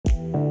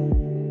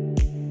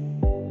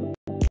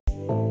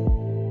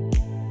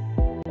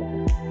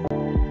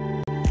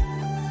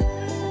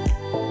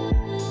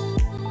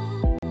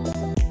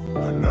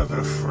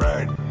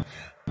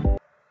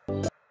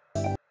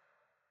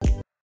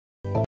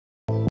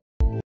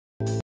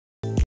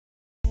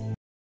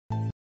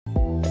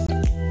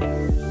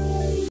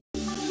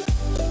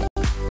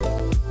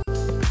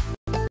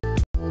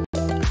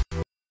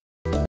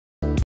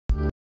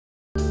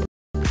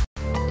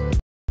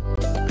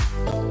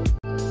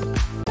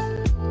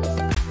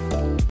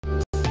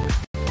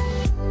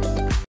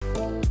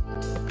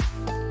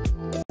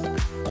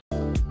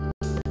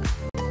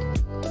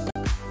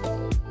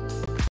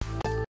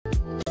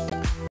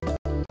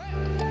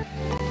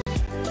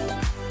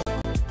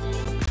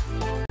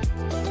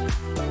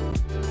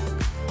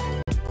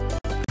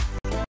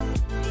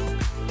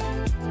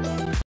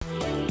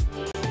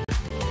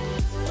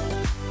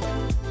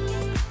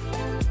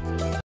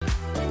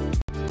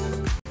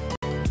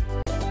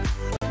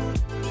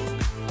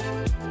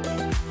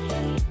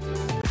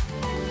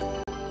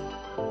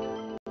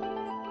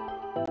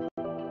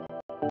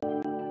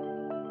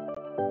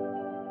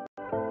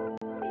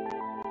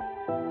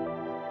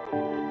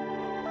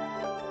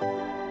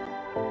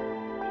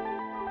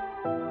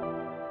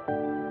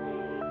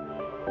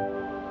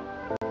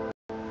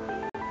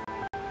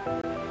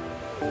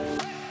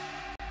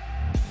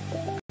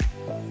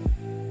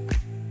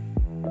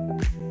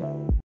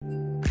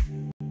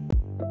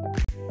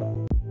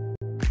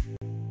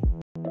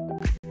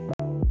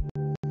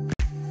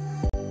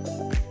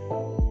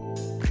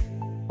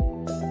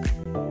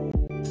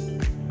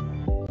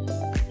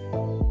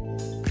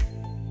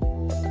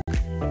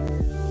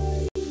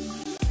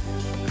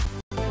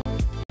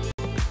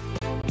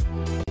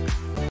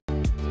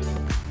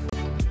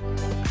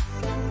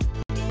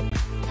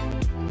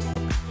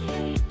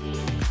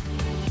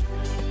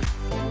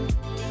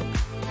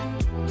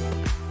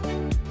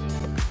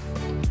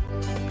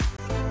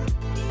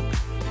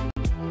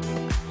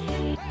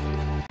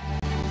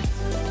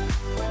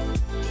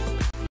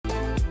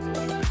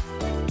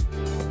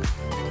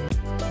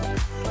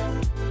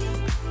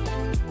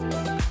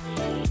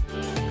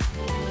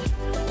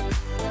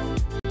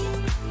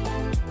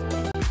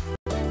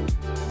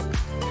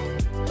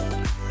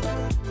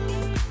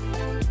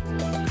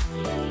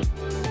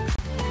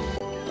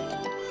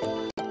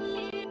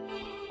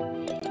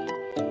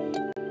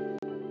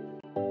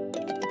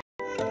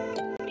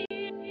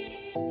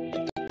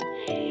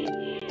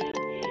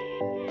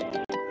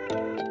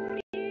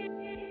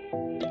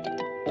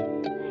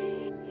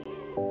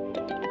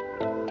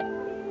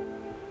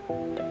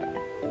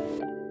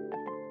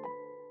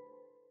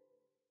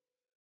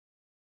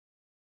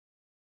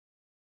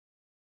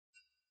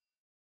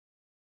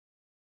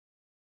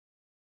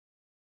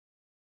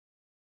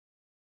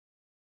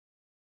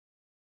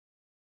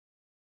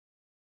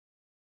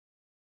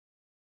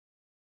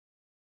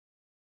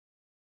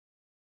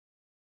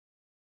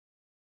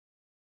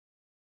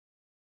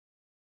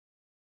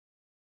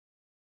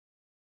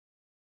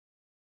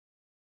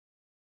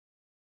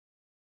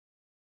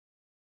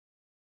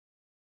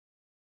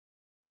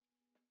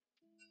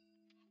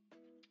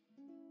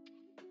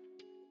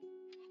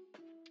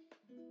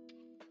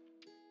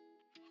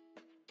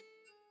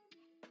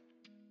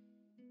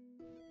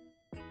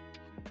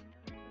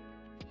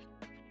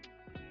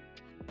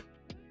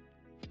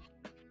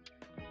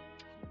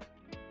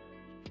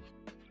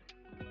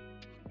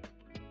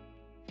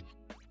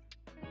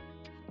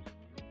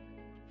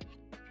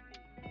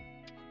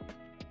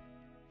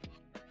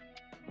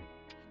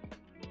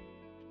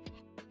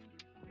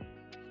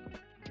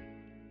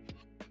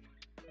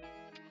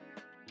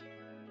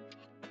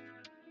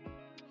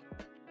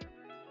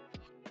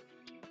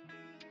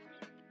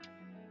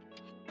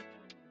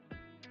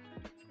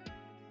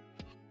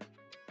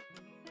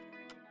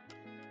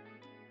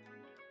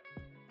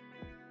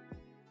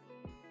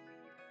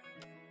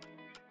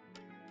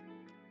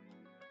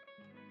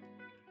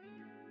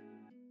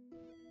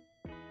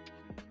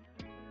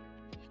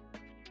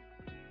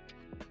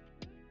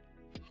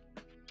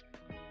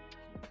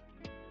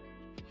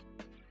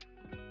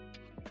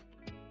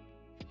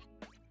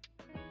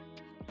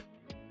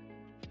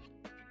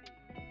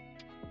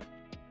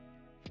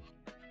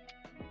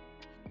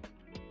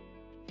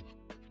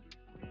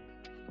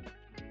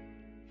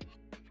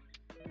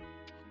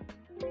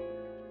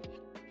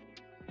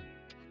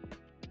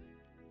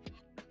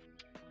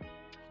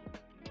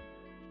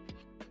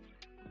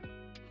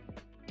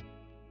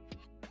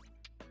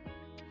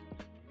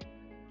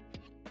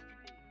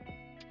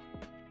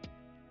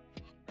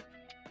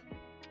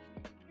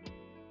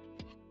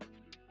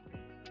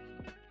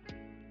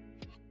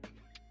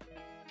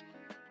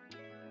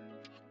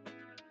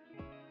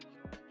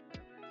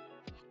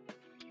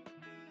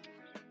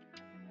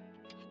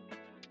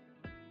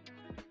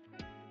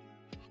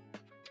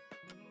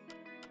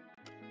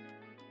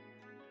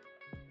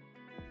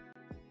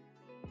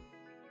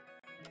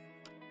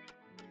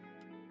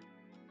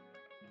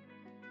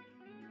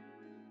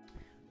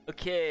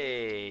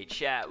Okay,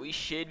 chat, we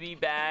should be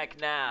back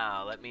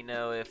now. Let me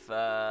know if,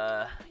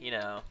 you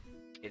know,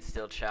 it's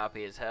still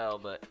choppy as hell,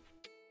 but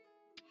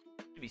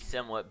should be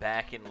somewhat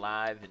back in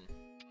live. And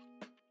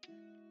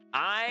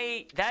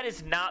that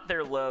is not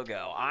their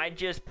logo. I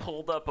just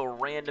pulled up a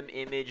random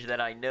image that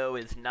I know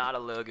is not a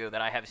logo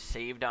that I have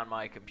saved on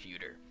my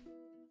computer.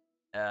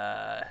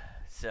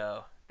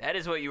 So that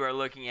is what you are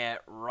looking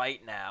at right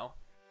now.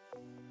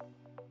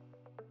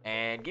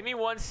 And give me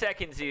 1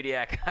 second,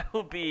 Zodiac. I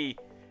will be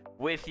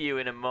with you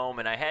in a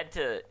moment. I had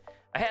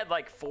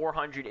like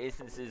 400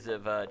 instances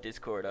of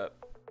Discord up.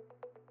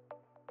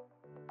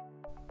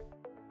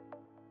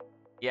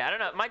 Yeah, I don't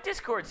know. My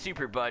Discord's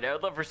super bud. I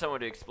would love for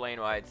someone to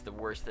explain why it's the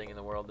worst thing in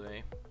the world to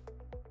me.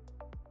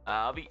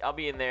 I'll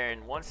be in there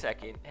in 1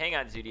 second. Hang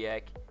on,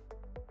 Zodiac.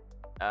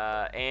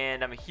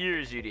 And I'm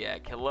here,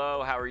 Zodiac.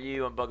 Hello, how are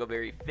you? I'm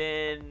Buggleberry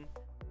Finn.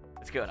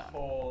 What's going on?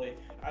 Holy,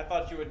 I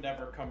thought you would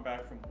never come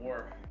back from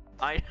war.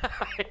 I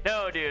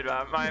know, dude.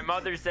 My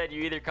mother said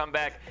you either come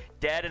back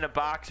dead in a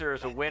box or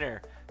as a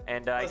winner,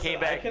 and I came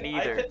back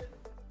neither.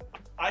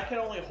 I can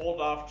only hold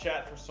off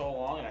chat for so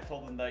long, and I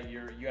told them that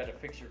you had to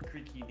fix your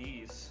creaky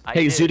knees.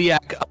 Hey,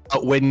 Zodiac,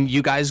 when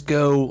you guys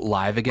go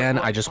live again,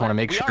 I just want to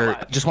make sure.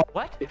 I just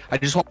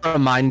want to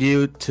remind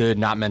you to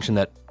not mention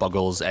that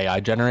Buggle's AI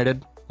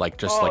generated. Like,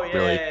 just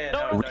really.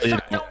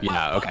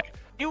 Yeah. Okay.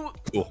 You.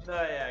 Cool. No,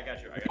 yeah, I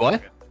got you.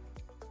 What?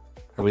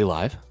 Are we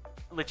live?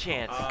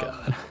 LeChance.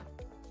 God.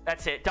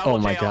 That's it. Double oh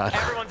my jail. God.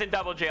 Everyone's in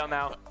double jail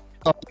now.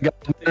 Oh my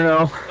God.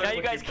 No. Now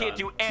you guys can't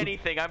do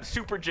anything. I'm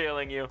super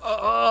jailing you.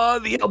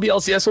 The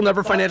LBLCS will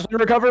never financially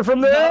recover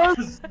from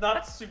this.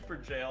 Not super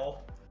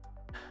jail.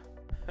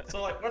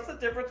 So, like, what's the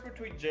difference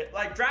between jail?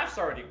 Like, draft's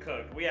already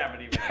cooked. We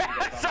haven't even.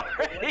 Draft's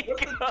already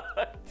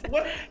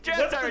cooked.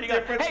 Draft's already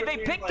cooked. Hey, they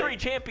picked 3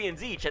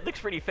 champions each. It looks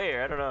pretty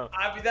fair. I don't know.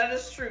 I mean, that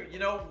is true. You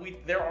know,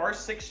 there are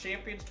 6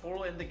 champions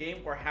total in the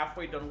game. We're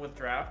halfway done with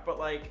draft, but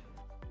like,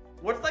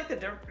 what's like the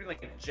difference between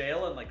like a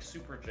jail and like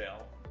super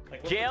jail?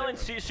 Like, jail and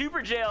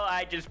super jail,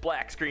 I just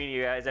black screen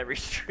you guys every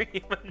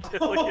stream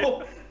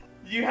until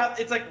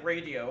it's like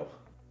radio.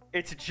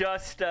 It's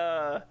just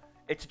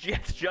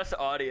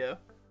audio.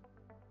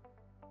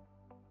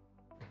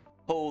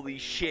 Holy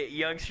shit,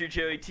 Youngster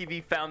Joey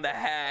TV found the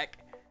hack.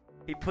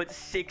 He put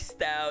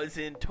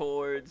 6,000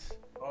 towards.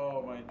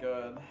 Oh my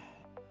God.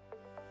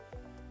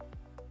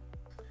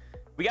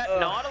 We got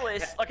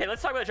Nautilus. Okay,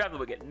 let's talk about the draft a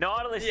little bit.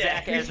 Nautilus,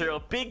 Zach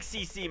Ezreal, big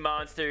CC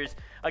monsters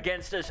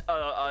against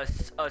a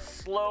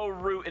slow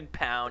root and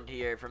pound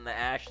here from the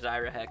Ashe,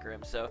 Zyra,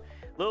 Hecarim. So,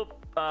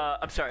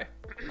 I'm sorry.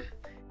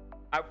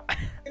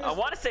 I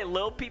want to say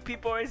Lil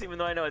PP Boys, even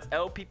though I know it's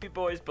LPP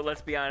Boys, but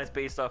let's be honest,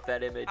 based off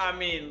that image. I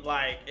mean,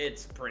 like,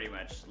 it's pretty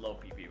much Lil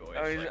PP Boys.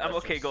 I mean, I'm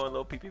okay going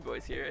Lil PP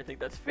Boys here. I think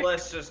that's fair.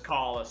 Let's just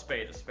call a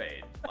spade.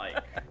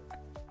 Like,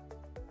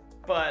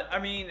 but I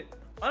mean,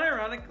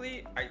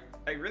 unironically,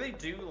 I really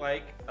do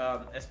like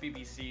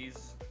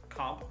SBBC's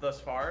comp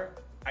thus far.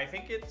 I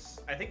think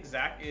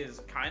Zach is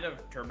kind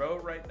of turbo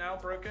right now,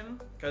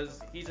 broken, because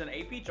he's an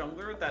AP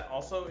jungler that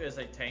also is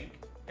a tank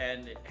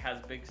and it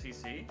has big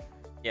CC.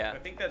 Yeah. I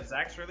think that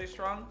Zach's really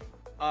strong.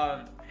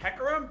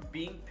 Hecarim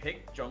being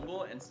picked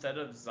jungle instead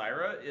of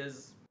Zyra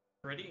is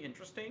pretty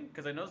interesting,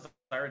 because I know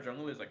Zyra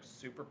jungle is like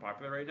super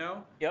popular right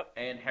now. Yep.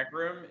 And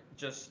Hecarim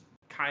just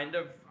kind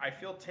of, I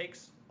feel,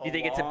 takes a You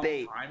think it's a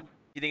bait? time.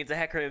 You think it's a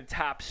Hecarim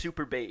top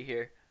super bait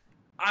here?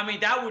 I mean,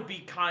 that would be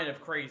kind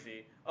of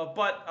crazy.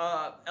 But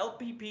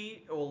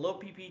LPP, or Lil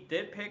PP,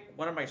 did pick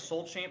one of my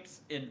soul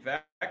champs in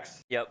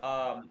Vex. Yep.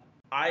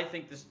 I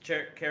think this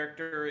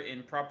character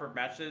in proper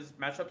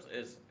matchups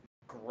is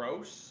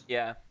gross.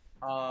 Yeah.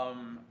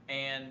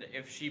 And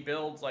if she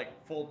builds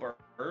like full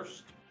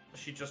burst,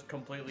 she just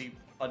completely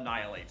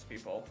annihilates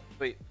people.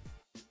 Wait.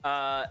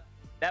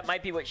 That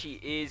might be what she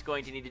is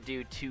going to need to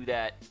do to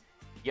that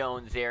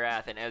Yone,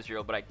 Xerath, and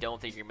Ezreal, but I don't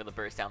think you're going to be able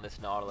to burst down this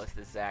Nautilus,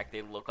 this Zach.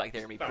 They look like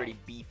they're going to be pretty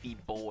beefy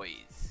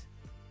boys.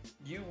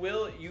 You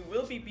will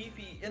be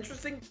beefy.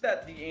 Interesting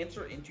that the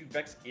answer into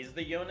Vex is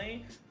the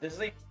Yone. This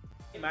is a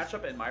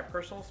matchup in my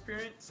personal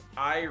experience.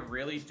 I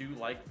really do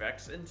like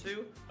Vex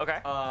into. Okay.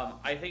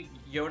 I think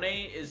Yone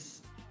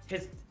is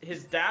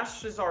his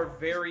dashes are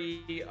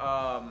very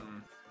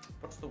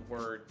what's the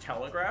word,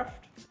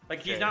 telegraphed.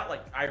 Like, he's not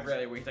like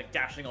Irelia where he's like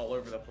dashing all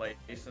over the place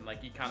and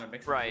like he kind of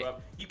mixes you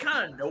up. You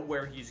kind of know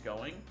where he's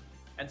going,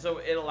 and so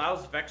it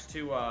allows Vex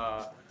to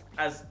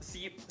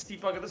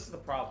Bugger, this is the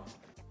problem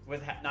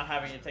with not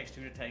having It Takes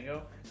Two to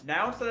Tango.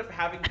 Now instead of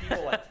having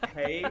people like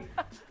pay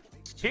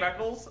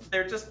Speckles,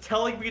 they're just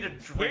telling me to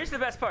drink. Here's the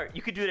best part.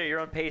 You can do it at your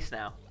own pace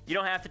now. You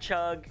don't have to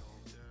chug.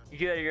 You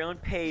do it at your own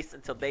pace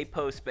until they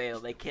post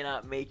bail. They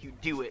cannot make you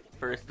do it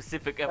for a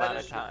specific amount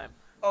of time.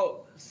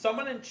 Oh,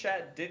 someone in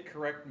chat did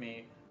correct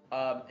me.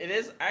 It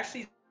is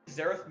actually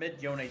Xerath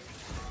mid, Yone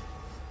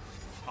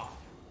top.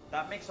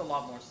 That makes a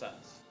lot more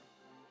sense.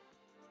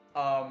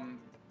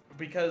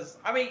 Because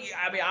I mean,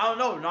 I don't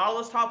know.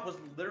 Nautilus top was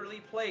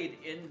literally played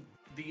in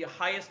the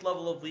highest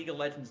level of League of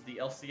Legends, the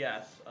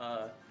LCS,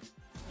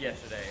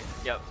 yesterday.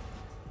 Yep.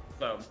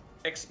 So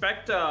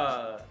expect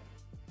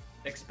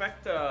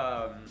expect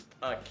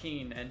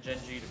Keen and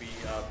Genji to be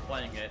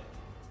playing it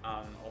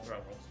on Ultra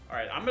Worlds. All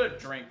right, I'm gonna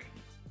drink.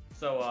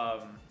 So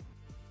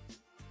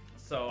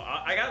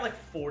I got like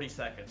 40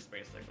 seconds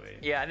basically.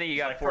 Yeah, I think you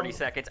got like 40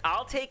 seconds.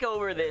 I'll take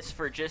over this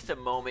for just a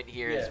moment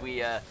here as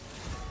we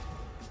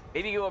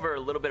maybe go over a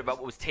little bit about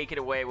what was taken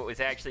away, what was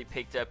actually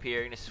picked up here.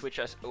 I'm gonna switch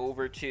us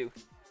over to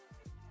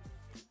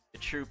the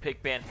true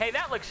pick band. Hey,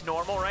 that looks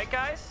normal, right,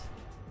 guys?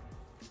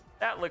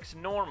 That looks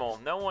normal.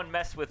 No one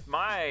messed with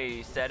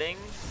my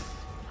settings.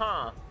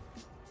 Huh.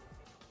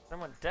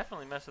 Someone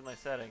definitely messed with my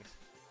settings.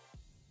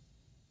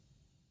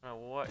 I don't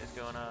know what is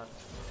going on.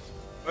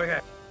 Okay.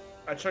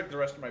 I chugged the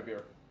rest of my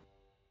beer.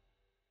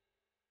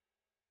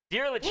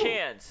 Dear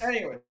LeChance.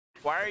 Anyway.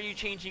 Why are you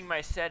changing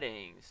my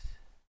settings?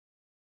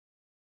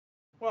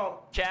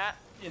 Well, chat,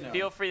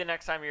 feel free the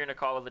next time you're in a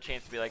call with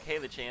LeChance to be like, hey,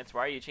 LeChance,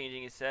 why are you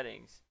changing his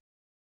settings?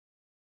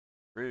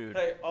 Rude.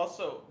 Hey,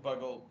 also,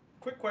 Buggle,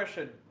 quick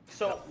question.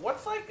 So,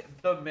 what's like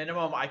the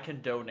minimum I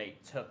can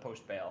donate to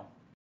post bail?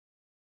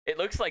 It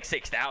looks like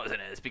 6,000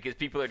 is because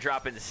people are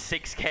dropping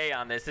 6K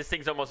on this. This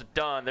thing's almost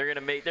done. They're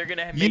gonna make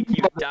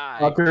you die.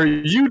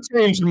 Fucker, you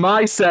changed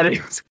my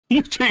settings.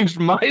 You changed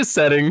my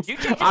settings. You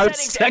change I was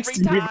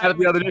texting you about it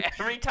the other day.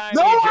 Every time.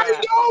 No,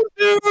 I don't,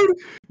 dude.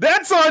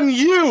 That's on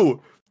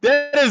you.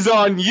 That is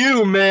on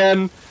you,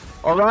 man.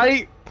 All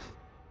right.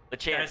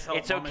 LeChance,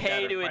 it's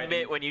okay to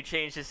admit when you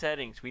change the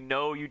settings. We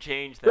know you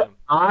changed them.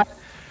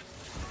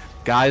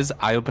 Guys,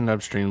 I opened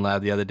up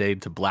Streamlab the other day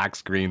to black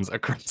screens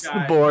across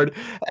the board.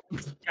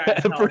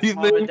 Guys, everything.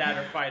 Mom and Dad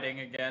are fighting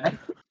again.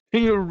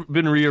 Everything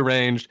been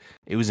rearranged.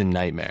 It was a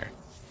nightmare,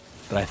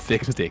 but I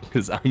fixed it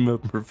because I'm a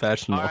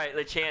professional. All right,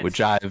 LeChance.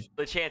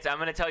 LeChance, I'm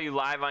gonna tell you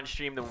live on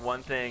stream the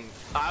one thing.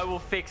 I will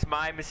fix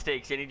my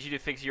mistakes. I need you to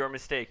fix your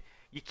mistake.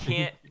 You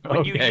can't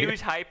when you use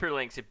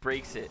hyperlinks, it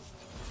breaks it.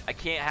 I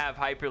can't have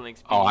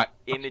hyperlinks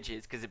be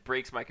images because it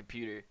breaks my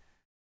computer.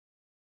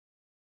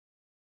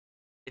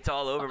 It's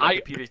all over. My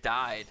computer's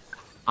died.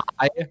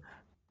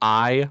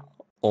 I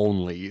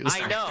only use.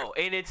 I know,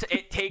 and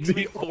it takes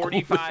me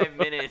 45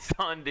 minutes to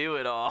undo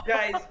it all.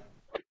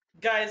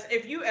 Guys,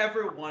 if you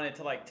ever wanted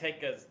to like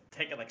take a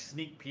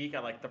sneak peek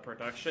at like the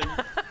production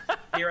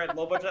here at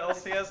Low Budget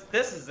LCS,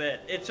 this is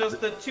it. It's just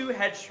the two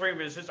head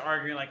streamers just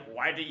arguing like,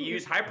 why do you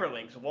use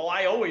hyperlinks? Well,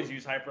 I always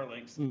use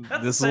hyperlinks.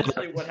 That's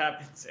essentially what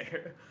happens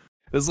here.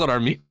 This is what our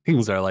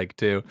meetings are like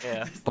too.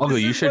 Yeah.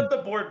 Buggle, you should. What the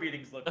board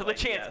meetings look like.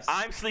 LeChance, yes.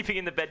 I'm sleeping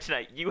in the bed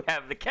tonight. You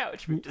have the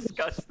couch. We've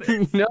discussed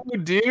this. No,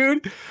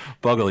 dude.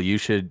 Buggle, you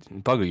should.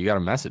 Buggle, you got a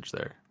message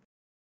there.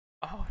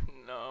 Oh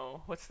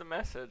no! What's the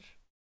message?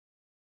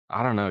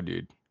 I don't know,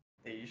 dude.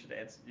 Hey, you should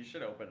answer. You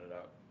should open it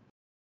up.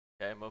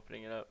 Okay, I'm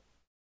opening it up.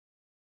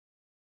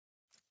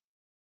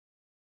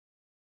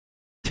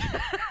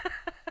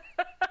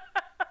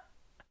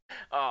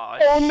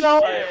 Oh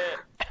no!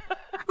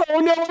 Oh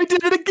no! I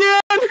did it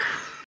again!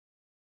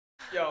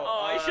 Yo,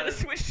 I should have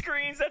switched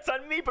screens. That's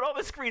on me. But all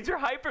the screens are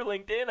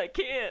hyperlinked in. I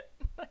can't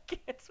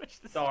switch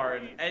the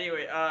darn. screen.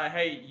 Anyway,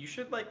 hey, you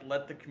should like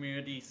let the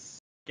community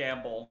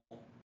gamble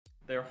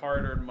their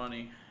hard-earned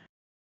money.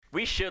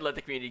 We should let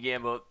the community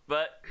gamble,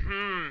 but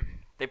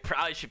they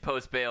probably should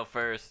post bail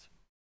first.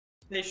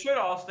 They should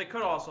also. They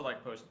could also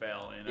like post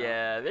bail. You know?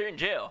 Yeah, they're in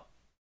jail.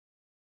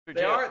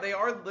 They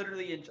are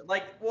literally in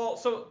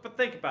but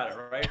think about it,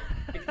 right?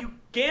 If you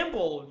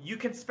gamble, you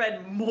can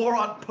spend more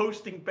on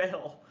posting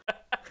bail.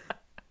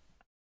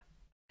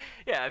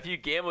 Yeah, if you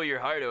gamble your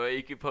heart away,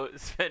 you can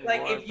spend more.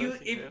 Like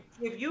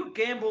if you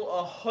gamble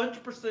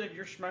 100% of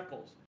your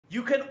schmeckles,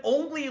 you can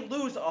only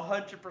lose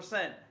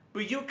 100%,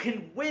 but you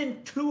can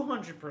win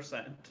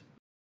 200%.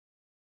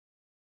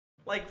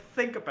 Like,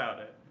 think about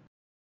it.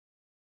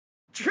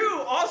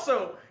 True.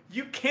 Also,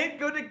 you can't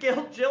go to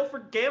jail for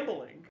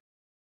gambling.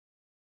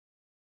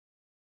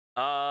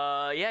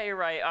 Yeah, you're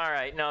right. All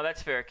right, no,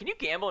 that's fair. Can you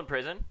gamble in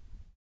prison?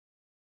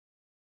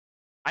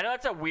 I know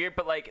that's a weird,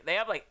 but like they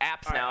have like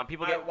apps now, and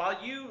people while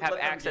you have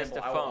access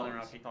to phones. I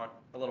will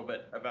talk a little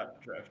bit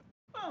about draft.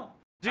 Oh,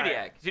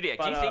 Zodiac, do you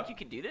think you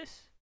can do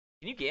this?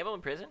 Can you gamble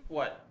in prison?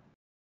 What?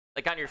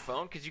 Like on your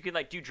phone, because you can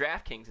like do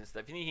DraftKings and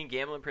stuff. You think you can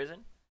gamble in prison?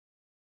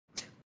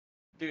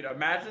 Dude,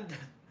 imagine.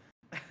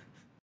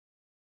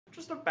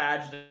 Just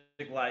imagining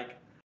like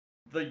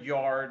the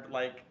yard,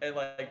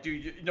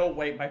 dude, no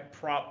way, my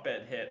prop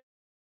bet hit.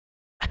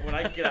 When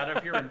I get out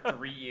of here in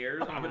 3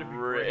 years, I'm gonna be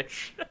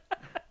rich.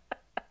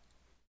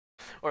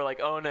 Or like,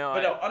 oh no,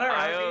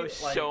 I owe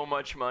so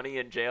much money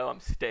in jail. I'm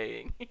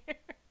staying here.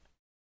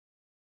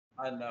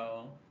 I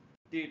know,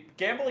 dude.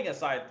 Gambling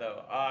aside,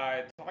 though,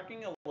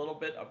 talking a little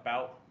bit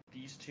about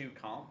these two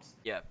comps.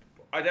 Yeah,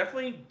 I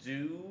definitely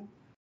do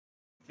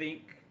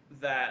think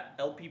that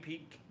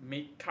LPP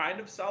may kind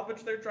of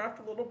salvage their draft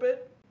a little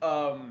bit.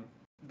 The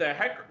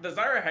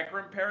Zyra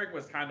Hecarim pairing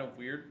was kind of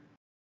weird.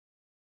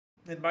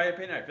 In my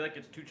opinion, I feel like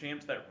it's two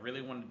champs that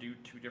really want to do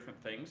two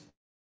different things.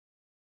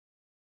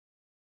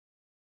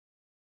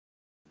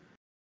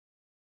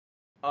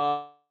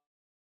 You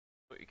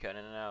cut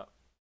in and out.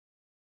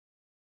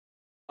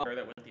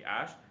 That with the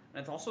Ashe, and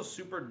it's also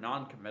super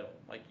non-committal.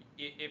 Like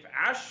if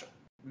Ashe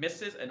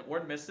misses and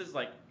Ornn misses,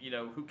 like, you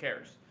know, who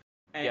cares?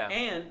 And, Yeah.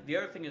 and the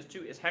other thing is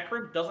too is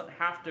Hecarim doesn't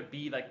have to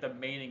be like the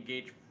main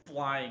engage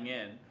flying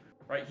in,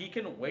 right? He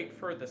can wait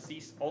for the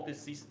all the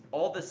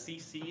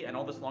CC and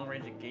all this long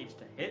range engage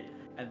to hit,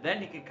 and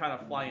then he can kind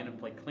of fly in and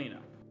play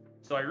cleanup.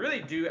 So I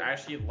really do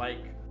actually like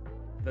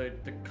the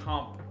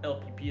comp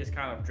LPP has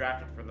kind of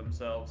drafted for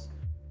themselves.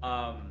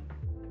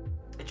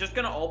 It's just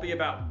gonna all be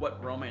about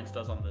what Romance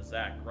does on the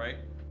Zac, right?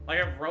 Like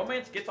if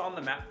Romance gets on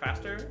the map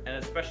faster, and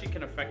especially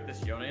can affect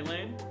this Yone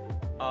lane,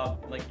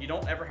 like you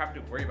don't ever have to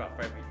worry about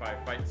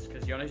 5v5 fights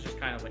because Yone's just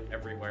kind of like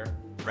everywhere.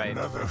 Right.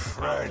 Another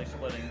friend.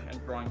 Splitting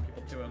and drawing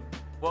people to him.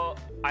 Well,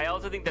 I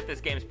also think that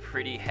this game's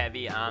pretty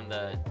heavy on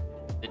the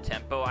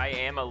tempo. I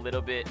am a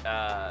little bit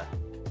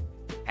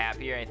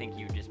happier. I think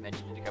you just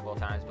mentioned it a couple of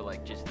times, but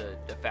like just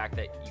the fact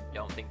that you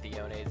don't think the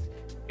Yone's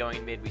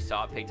going mid. We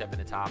saw it picked up in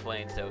the top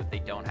lane, so they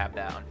don't have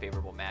that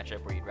unfavorable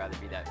matchup where you'd rather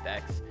be that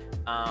Vex.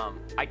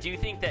 I do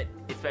think that,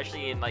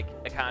 especially in like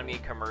economy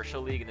and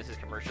commercial league, and this is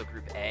commercial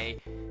group A,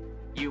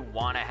 you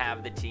want to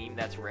have the team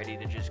that's ready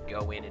to just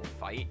go in and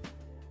fight.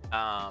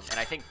 And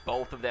I think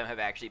both of them have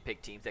actually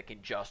picked teams that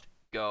can just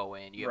go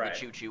in. You have the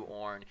Choo-Choo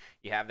Ornn,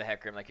 you have the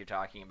Hecarim like you're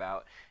talking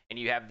about, and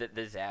you have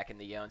the Zac and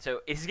the Yone.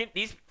 So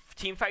these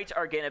team fights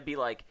are going to be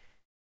like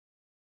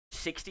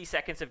 60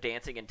 seconds of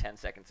dancing and 10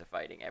 seconds of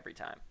fighting every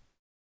time.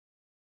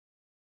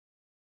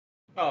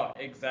 Oh,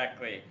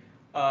 exactly.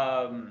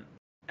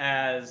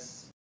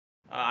 As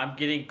I'm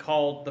getting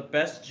called the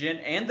best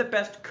Jhin and the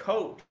best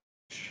coach.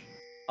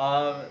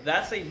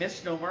 That's a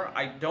misnomer.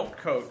 I don't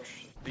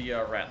coach the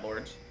Rat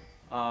Lords.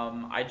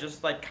 I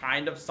just like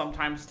kind of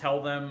sometimes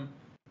tell them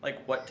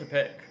like what to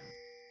pick.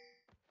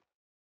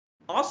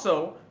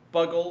 Also,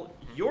 Buggle,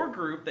 your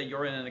group that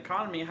you're in an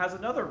economy has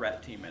another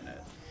rat team in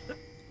it.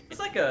 It's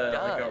like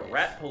a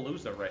rat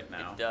palooza right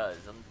now. It does.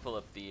 Let me pull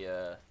up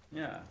the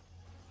yeah.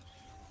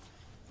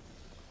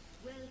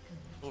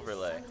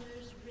 overlay.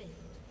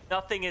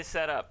 Nothing is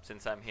set up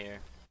since I'm here.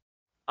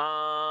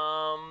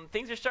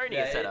 Things are starting to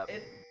get set up.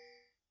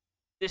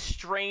 This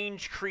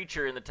strange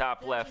creature in the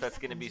top left, that's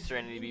going to be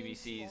Serenity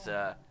BBC's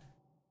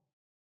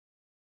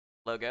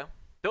logo.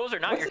 Those are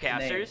not your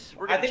casters.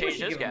 We're going to change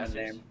those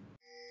casters.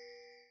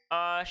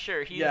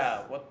 Sure. He's,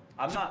 yeah. What?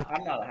 I'm not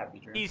a happy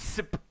dream. He's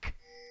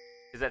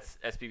because that's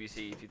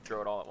SBBC if you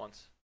throw it all at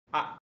once.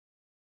 All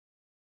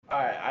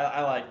right.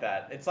 I like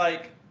that. It's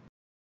like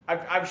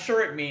I'm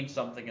sure it means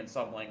something in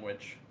some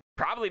language.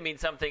 Probably means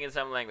something in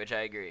some language.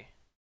 I agree.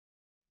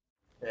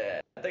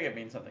 Yeah, I think it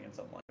means something in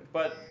some language.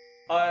 But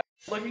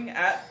looking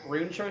at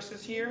rune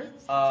choices here,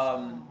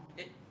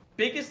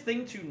 biggest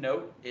thing to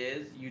note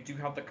is you do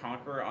have the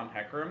Conqueror on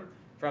Hecarim.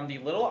 From the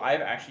little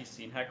I've actually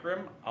seen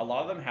Hecarim, a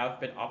lot of them have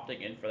been opting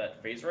in for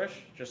that phase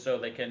rush, just so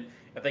they can,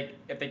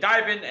 if they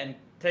dive in and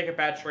take a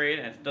bad trade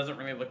and it doesn't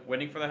really look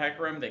winning for the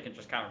Hecarim, they can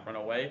just kind of run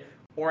away,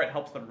 or it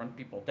helps them run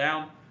people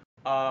down.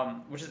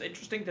 Which is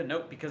interesting to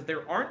note because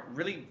there aren't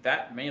really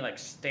that many like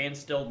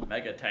standstill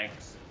mega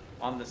tanks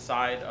on the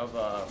side of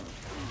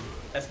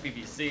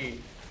SBBC,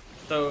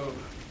 so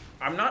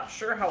I'm not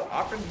sure how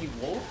often he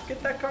will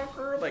get that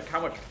Conqueror, like how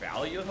much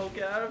value he'll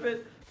get out of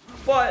it,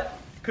 but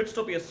could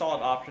still be a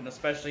solid option,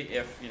 especially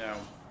if, you know,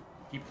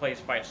 he plays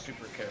fights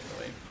super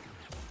carefully.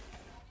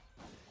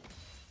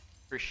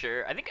 For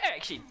sure. I think I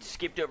actually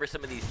skipped over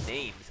some of these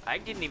names. I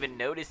didn't even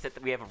notice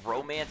that we have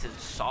Romance and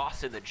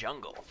Sauce in the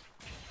jungle.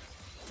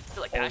 I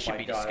feel like that should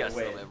be discussed a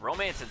little bit.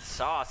 Romance and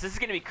Sauce. This is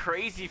going to be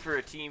crazy for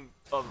a team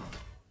of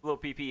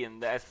LPP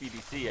and the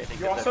SBBC, I think.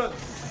 You also have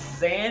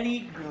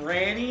Zanny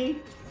Granny.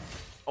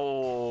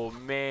 Oh,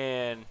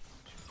 man.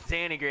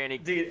 Zanny Granny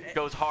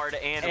goes hard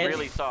and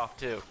really soft,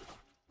 too.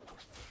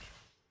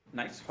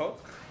 Nice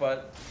hook,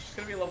 but it's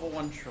going to be a level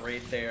 1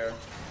 trade there.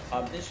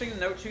 Interesting to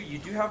note, too, you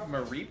do have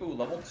Maribu.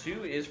 Level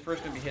 2 is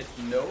first going to be hit.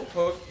 No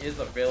hook is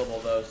available,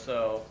 though,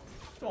 so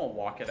don't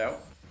walk it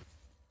out.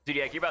 Dude,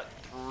 yeah, you're about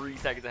 3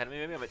 seconds ahead of me.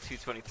 Maybe I'm at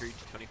 223,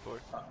 224.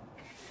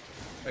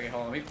 Okay,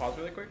 hold on. Let me pause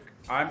really quick.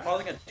 I'm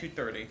pausing at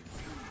 230.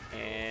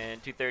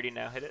 And 230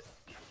 now. Hit it.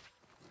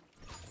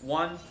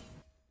 1,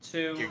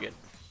 2, you're good.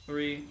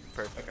 3.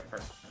 Perfect. Okay,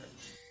 perfect.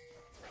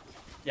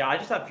 Yeah, I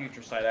just have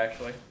Future Sight,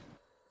 actually.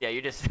 Yeah,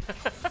 you're just...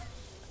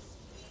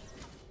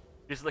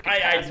 just looking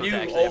I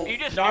knew, you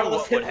just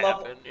Nautilus knew hit what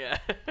level. Happen. Yeah.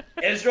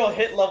 Israel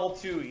hit level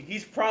 2.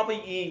 He's probably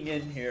eing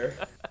in here.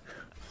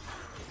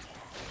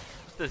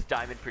 Those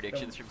diamond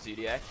predictions from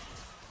Zodiac.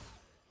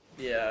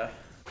 Yeah.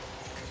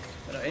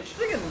 You know,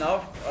 interesting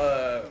enough,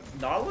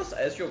 Nautilus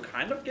Ezreal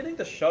kind of getting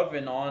the shove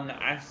in on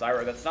Ash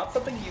Zyra. That's not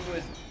something you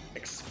would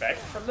expect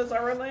from the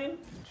Zyra lane,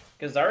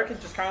 because Zyra can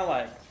just kind of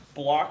like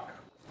block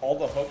all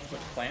the hooks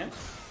with plants.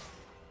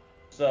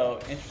 So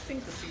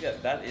interesting to see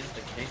that that is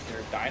the case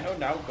here. Dino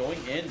now going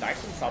in,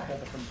 nice and supple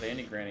from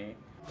Zanny Granny.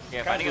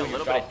 Yeah, finding a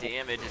little bit of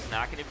damage is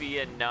not going to be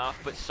enough,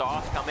 but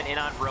Sauce coming in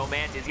on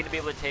Romance is going to be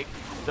able to take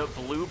the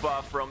blue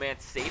buff.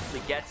 Romance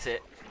safely gets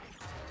it.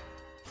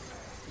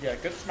 Yeah,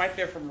 good smite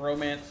there from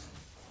Romance.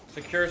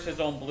 Secures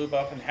his own blue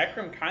buff, and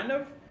Hecarim kind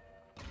of,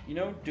 you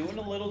know, doing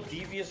a little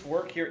devious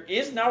work here.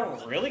 Is now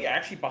really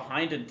actually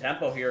behind in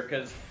tempo here,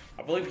 because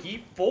I believe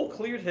he full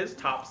cleared his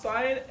top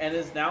side and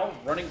is now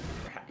running.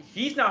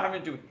 He's now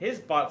having to do his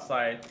bot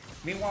side.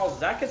 Meanwhile,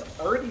 Zach has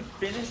already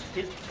finished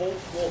his full.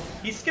 Well,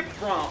 he skipped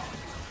Gromp,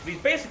 but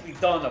he's basically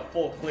done a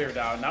full clear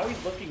down. Now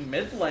he's looking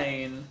mid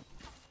lane.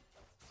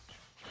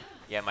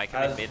 Yeah, Mike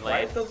in mid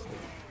lane.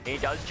 He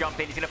does jump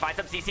in. He's going to find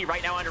some CC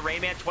right now under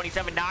Rayman.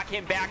 27, knock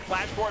him back.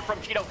 Flash forward from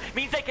Cheeto.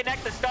 Means they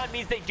connect the stun.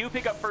 Means they do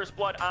pick up first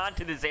blood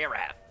onto the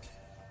Xerath.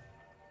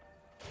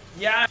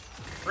 Yeah,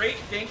 great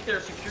gank there.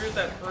 Secures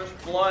that first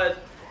blood.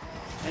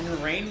 And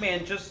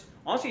Rainman just,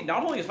 honestly,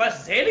 not only as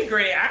fast as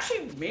Zandigray,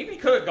 actually maybe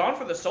could have gone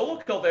for the solo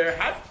kill there.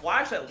 Had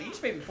Flash at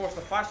least maybe forced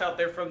the Flash out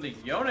there from the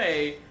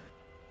Yone.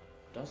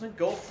 Doesn't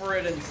go for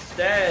it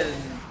instead.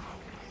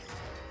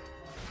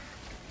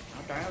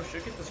 Dino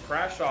should get this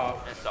crash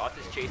off. And Sauce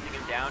is chasing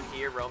him down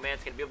here.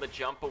 Romance going to be able to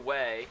jump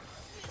away.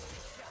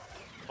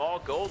 Small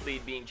gold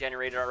lead being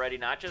generated already,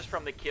 not just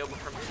from the kill, but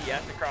from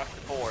CS across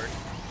the board.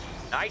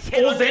 Nice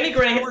hit. Oh,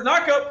 Zandigray hits the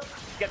knockup.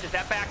 Get this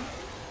back.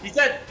 He's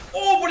dead.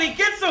 Oh, but he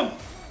gets him.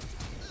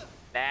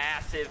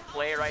 Massive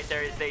play right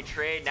there as they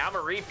trade. Now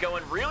Marif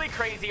going really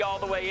crazy all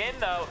the way in,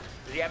 though.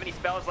 Does he have any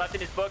spells left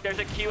in his book? There's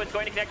a Q. It's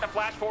going to connect the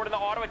flash forward, and the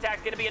auto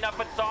attack's going to be enough,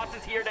 but Sauce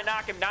is here to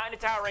knock him. Not in the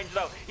tower range,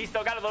 though. He's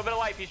still got a little bit of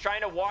life. He's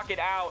trying to walk it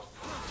out.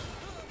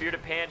 Fear to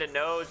Panda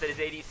knows that his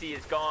ADC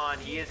is gone.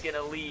 He is going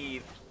to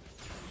leave.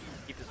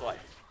 Keep his life.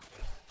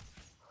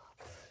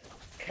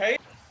 Okay.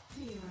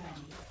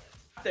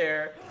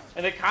 There.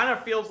 And it kind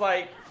of feels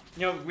like,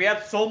 you know, we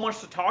had so much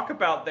to talk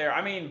about there.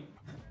 I mean,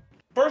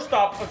 first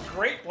off, a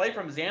great play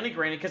from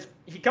Zandigray because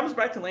he comes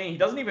back to lane. He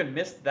doesn't even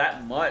miss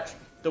that much.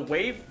 The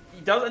wave,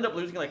 he does end up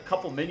losing like a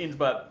couple minions,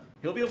 but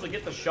he'll be able to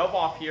get the shove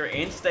off here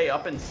and stay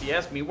up in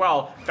CS.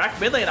 Meanwhile, back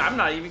mid lane, I'm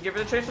not even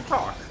giving it a chance to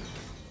talk.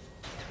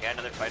 Yeah,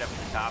 another fight up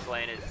in the top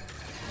lane.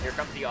 Here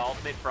comes the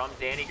ultimate from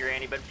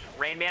Zandigray, but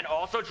Rainman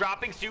also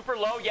dropping super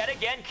low yet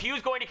again.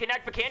 Q's going to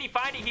connect, but can he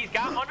find it? He's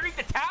got underneath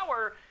the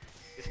tower.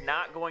 Is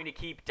not going to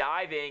keep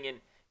diving, and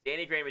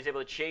Zandigray was able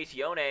to chase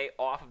Yone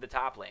off of the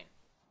top lane.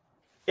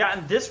 Yeah,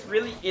 and this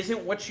really isn't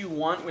what you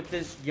want with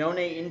this Yone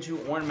into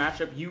Ornn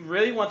matchup. You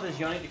really want this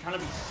Yone to kind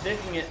of be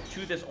sticking it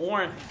to this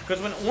Ornn,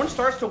 because when Ornn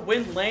starts to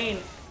win lane,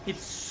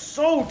 it's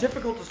so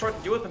difficult to start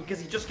to deal with him because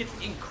he just gets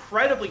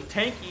incredibly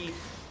tanky,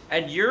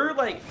 and your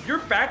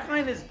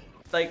backline is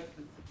like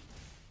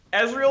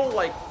Ezreal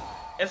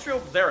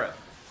Xerath.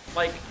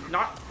 Like,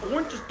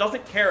 Ornn just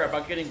doesn't care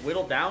about getting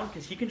whittled down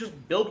because he can just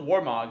build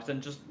Warmogs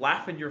and just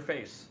laugh in your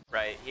face.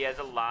 Right, he has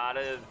a lot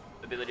of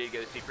ability to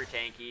go super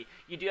tanky.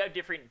 You do have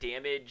different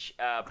damage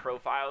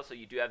profiles, so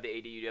you do have the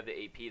AD, you do have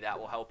the AP, that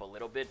will help a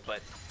little bit, but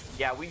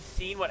yeah, we've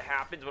seen what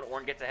happens when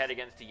Ornn gets ahead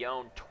against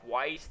Yone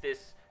twice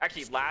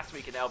actually last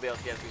week in the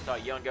LBLCS, we saw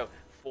Yone go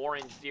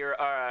 4-0,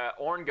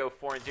 Ornn go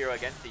 4-0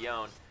 against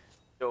Yone.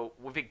 So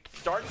if it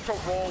starts to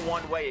roll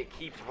one way, it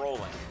keeps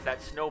rolling. It's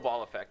that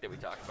snowball effect that we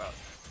talked about.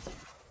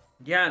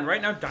 Yeah, and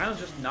right now, Dino's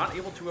just not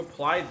able to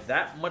apply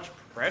that much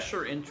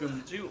pressure into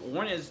him, too.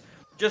 Ornn is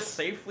just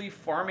safely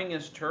farming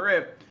his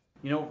turret.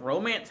 You know,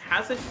 Romance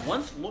hasn't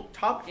once looked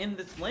top in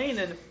this lane,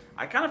 and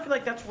I kind of feel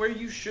like that's where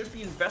you should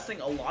be investing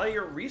a lot of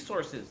your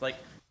resources. Like,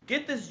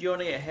 get this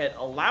Yone ahead,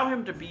 allow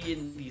him to be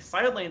in the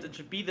side lanes, and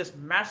should be this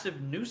massive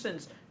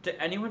nuisance to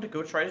anyone to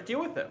go try to deal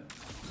with him.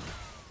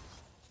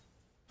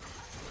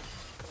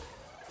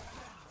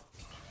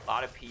 A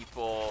lot of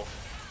people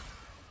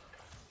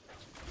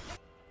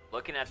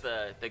looking at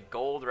the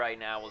gold right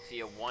now, we'll see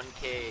a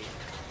 1K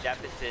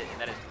deficit, and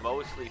that is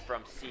mostly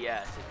from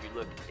CS. If you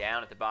look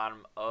down at the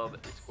bottom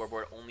of the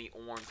scoreboard, only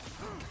Ornn,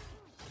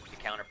 the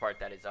counterpart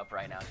that is up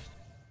right now.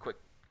 Just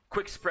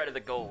quick spread of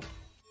the gold.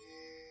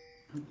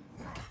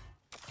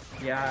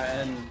 Yeah,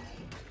 and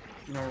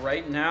you know,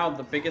 right now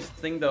the biggest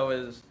thing though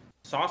is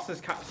Sauce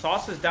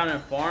is down in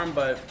farm,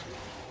 but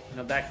you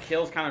know, that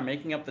kill's kind of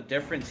making up the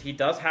difference. He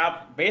does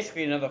have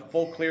basically another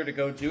full clear to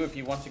go do if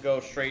he wants to go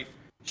straight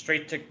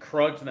to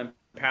Krugs and then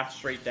path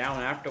straight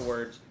down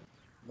afterwards.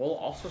 We'll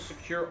also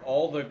secure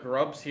all the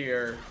grubs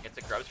here. It's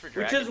a grubs for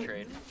dragon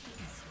trade.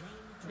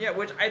 Yeah,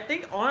 which I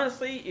think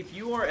honestly, if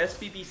you are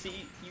SBBC,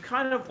 you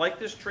kind of like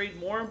this trade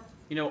more.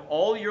 You know,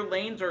 all your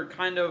lanes are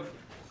kind of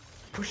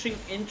pushing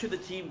into the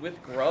team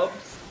with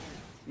grubs.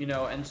 You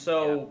know, and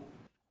so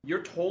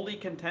you're totally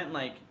content.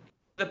 Like,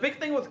 the big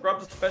thing with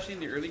grubs, especially in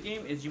the early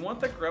game, is you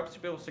want the grubs to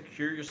be able to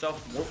secure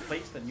yourself more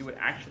plates than you would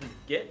actually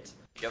get.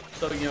 Yep.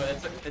 So, you know,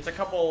 it's a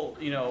couple,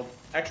 you know,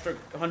 extra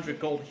 100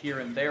 gold here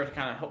and there to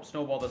kind of help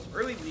snowball this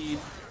early lead.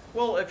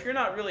 Well, if you're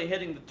not really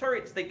hitting the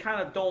turrets, they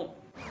kind of don't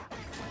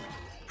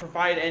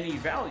provide any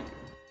value.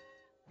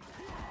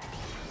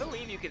 I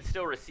believe you can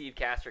still receive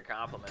caster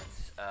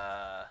compliments.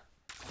 I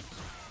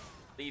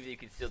believe you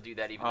can still do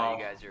that even though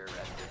you guys are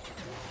arrested.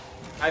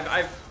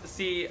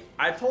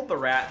 I told the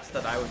rats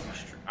that I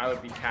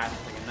would be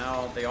casting, and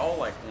now they all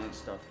like want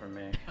stuff from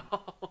me. They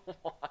all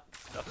want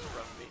stuff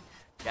from me.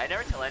 Yeah, I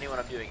never tell anyone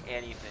I'm doing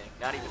anything,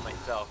 not even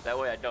myself. That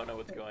way I don't know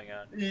what's going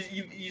on.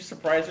 You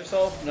surprise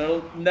yourself?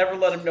 No, never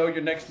let them know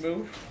your next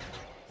move.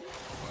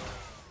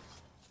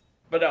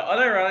 But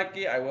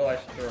unironically, I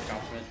should throw a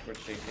compliment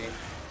towards JC.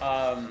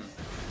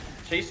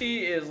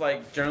 Chasey is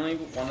like generally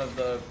one of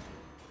the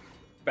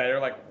better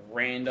like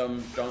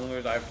random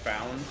junglers I've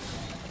found,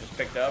 just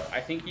picked up. I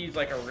think he's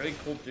like a really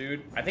cool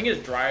dude. I think his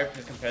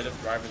competitive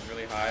drive is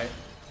really high.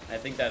 I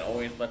think that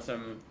always lets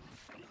him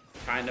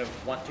kind of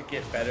want to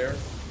get better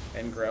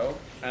and grow,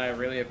 and I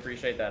really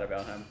appreciate that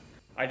about him.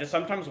 I just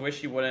sometimes wish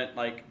he wouldn't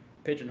like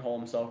pigeonhole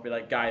himself, be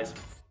like, guys,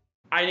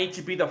 I need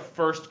to be the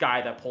first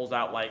guy that pulls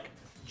out like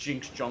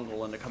Jinx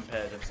jungle in the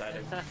competitive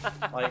setting.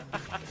 Like,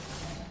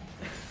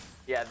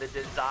 yeah, the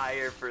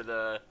desire for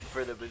the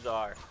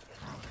bizarre.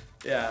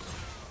 Yeah.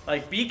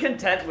 Like, be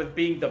content with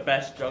being the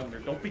best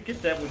jungler. Don't be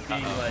content with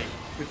being like.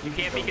 With you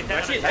can't be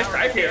content with nice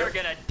drive here.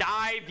 They're gonna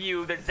dive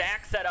you. The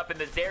Zac setup and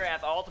the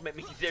Xerath ultimate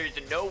means there's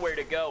nowhere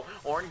to go.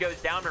 Ornn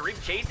goes down.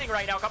 Mareep chasing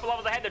right now. A couple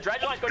levels ahead. The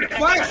Dredge line's going to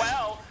connect as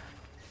well.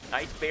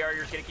 Nice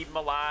barrier's gonna keep him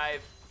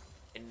alive.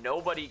 And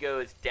nobody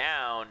goes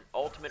down.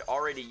 Ultimate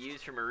already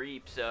used for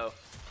Mareep, so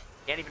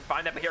can't even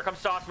find that. But here comes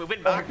Sauce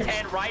moving. Mach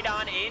 10 right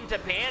on into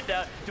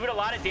Panda. Doing a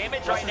lot of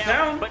damage right now.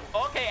 Down. But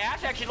okay,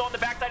 Ashe actually low on the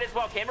backside as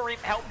well. Can Mareep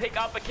help pick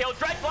up a kill?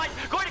 Dredgeline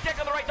going to check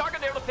on the right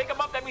target there to pick him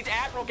up. That means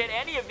Ashe won't get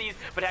any of these.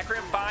 But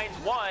Hecarim finds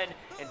one,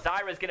 and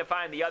Zyra's going to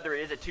find the other.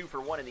 It is a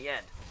 2-for-1 in the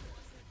end.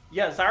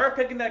 Yeah, Zyra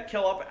picking that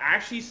kill up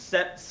actually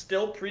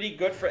still pretty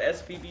good for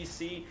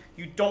SBBC.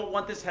 You don't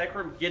want this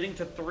Hecarim getting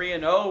to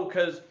 3-0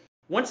 because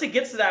once it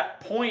gets to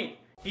that point,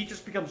 he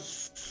just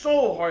becomes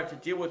so hard to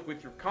deal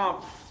with your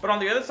comp. But on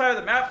the other side of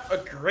the map, a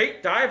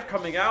great dive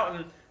coming out,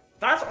 and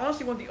that's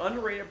honestly one of the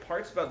underrated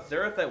parts about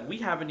Xerath that we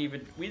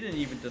didn't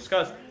even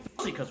discuss,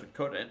 mostly because we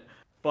couldn't.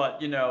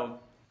 But you know,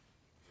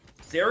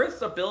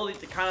 Xerath's ability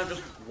to kind of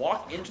just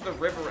walk into the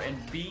river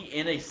and be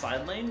in a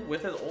side lane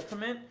with his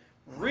ultimate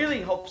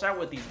really helps out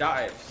with these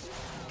dives.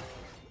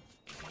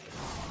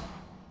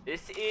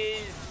 This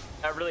is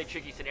a really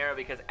tricky scenario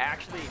because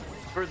actually,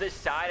 for this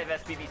side of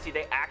SBBC,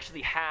 they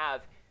actually have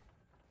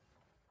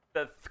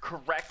the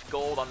correct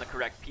gold on the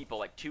correct people.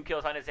 Like 2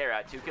 kills on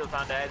Xerath, 2 kills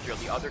onto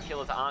Ezreal, the other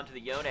kill is onto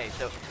the Yone.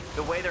 So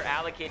the way they're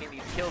allocating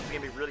these kills is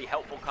going to be really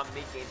helpful come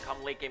mid-game,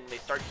 come late game when they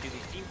start to do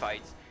these team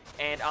fights.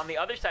 And on the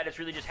other side, it's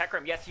really just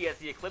Hecarim. Yes, he has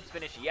the Eclipse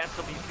finish. Yes,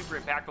 he'll be super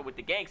impactful with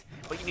the ganks,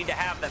 but you need to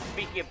have them.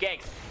 Speaking of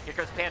ganks, here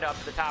comes Panda up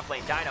to the top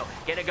lane. Dino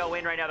gonna go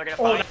in right now. They're gonna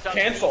find some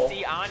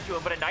CC onto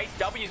him, but a nice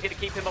W is gonna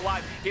keep him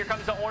alive. Here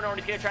comes the Ornn.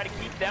 He's gonna try to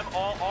keep them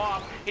all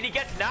off, and he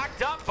gets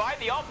knocked up by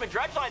the ultimate.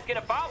 Dredgeline's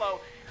gonna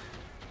follow.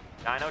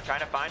 Dino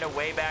trying to find a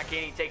way back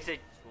in. He takes a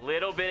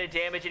little bit of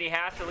damage and he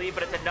has to leave,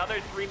 but it's another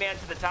 3-man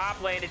to the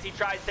top lane as he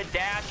tries to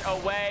dash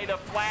away. The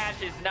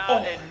flash is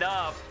not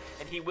enough,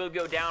 and he will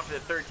go down for the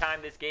 3rd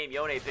time this game.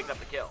 Yone picked up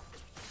the kill.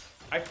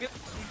 I feel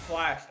like he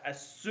flashed as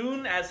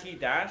soon as he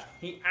dashed.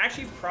 He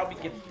actually probably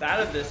gets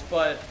out of this,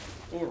 but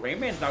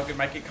Rainman's now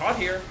might get caught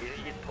here.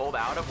 He gets pulled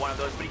out of one of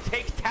those, but he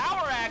takes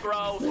tower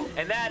aggro,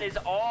 and that is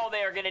all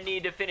they're going to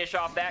need to finish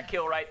off that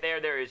kill right there.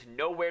 There is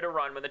nowhere to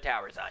run when the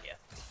tower's on you.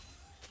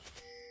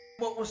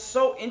 What was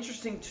so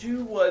interesting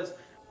too was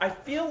I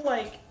feel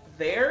like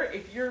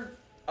if you're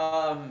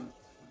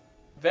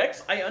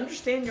Vex, I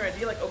understand your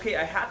idea, like, okay,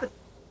 I have to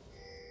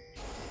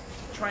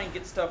try and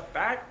get stuff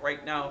back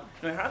right now,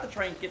 and I have to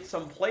try and get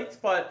some plates,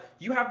 but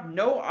you have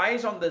no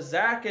eyes on the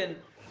Zac, and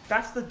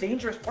that's the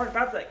dangerous part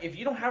about it. Like, if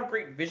you don't have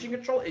great vision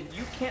control, if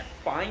you can't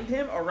find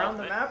him around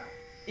the map,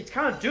 it's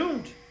kind of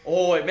doomed.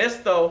 Oh, it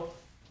missed though.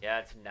 Yeah,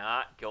 it's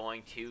not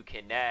going to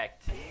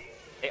connect.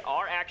 They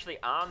are actually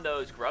on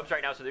those grubs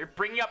right now, so they're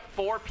bringing up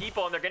 4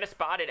 people, and they're going to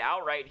spot it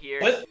out right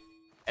here.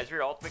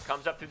 Ezreal ultimate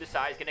comes up through the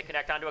side, is going to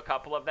connect onto a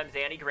couple of them.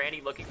 Zanny,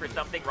 Granny looking for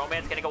something.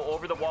 Romance going to go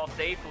over the wall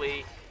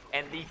safely,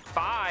 and the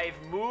 5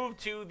 move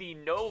to the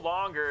no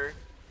longer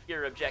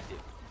your objective.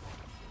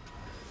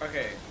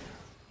 Okay.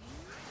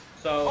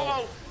 So...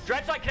 Oh,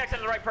 Dredgeline connects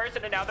on the right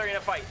person, and now they're going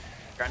to fight.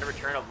 Trying to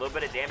return a little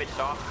bit of damage.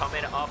 Soft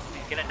coming up.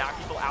 He's going to knock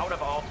people out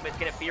of ultimate. He's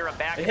going to fear him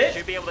back. He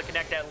should be able to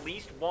connect at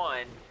least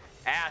one.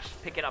 Ashe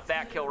picking up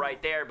that kill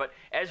right there, but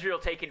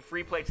Ezreal taking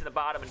free plates in the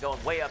bottom and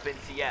going way up in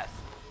CS.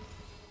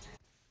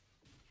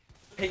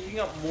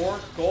 Picking up more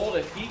gold.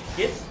 If he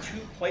gets 2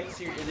 plates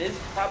here, it is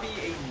probably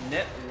a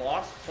net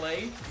loss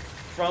play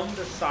from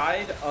the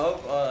side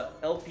of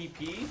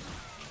LPP,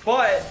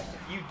 but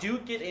you do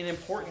get an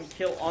important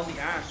kill on the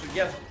Ashe. So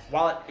yes,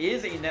 while it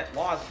is a net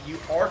loss, you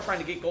are trying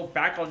to get gold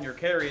back on your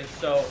carries,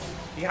 so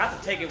you have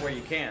to take it where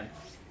you can.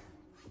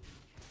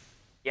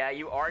 Yeah,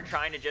 you are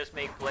trying to just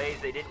make plays.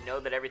 They didn't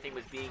know that everything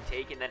was being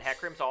taken. Then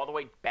Hecarim's all the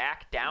way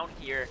back down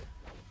here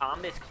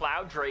on this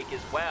Cloud Drake as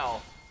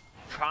well.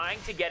 Trying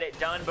to get it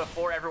done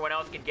before everyone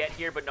else can get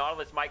here, but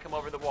Nautilus might come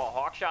over the wall.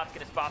 Hawkshot's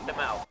going to spot them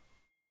out.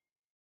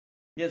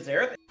 Yeah,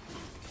 Xerath,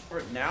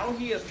 now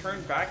he has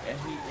turned back and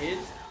he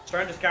is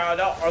trying to scout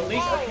it out. Or at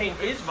least Arcane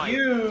is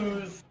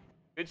used.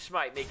 Good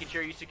smite, making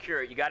sure you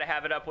secure it. You got to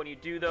have it up when you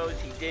do those.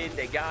 He did.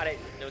 They got it.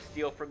 No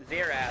steal from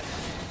Xerath.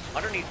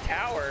 Underneath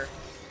tower.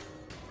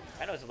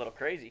 I know it's a little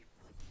crazy.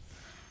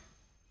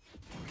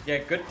 Yeah,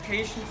 good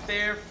patience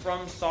there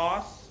from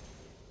Sauce.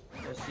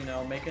 Just, you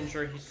know, making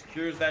sure he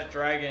secures that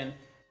dragon.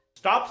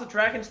 Stops the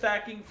dragon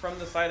stacking from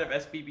the side of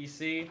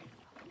SBBC.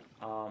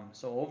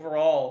 So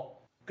overall,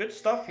 good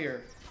stuff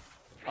here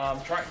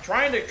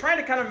Trying to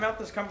kind of mount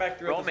this comeback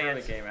through this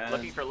early game, man.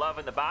 Looking for love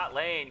in the bot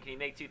lane. Can he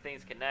make two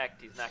things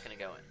connect? He's not gonna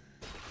go in.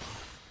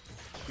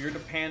 Here to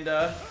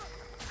Panda,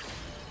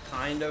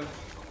 kind of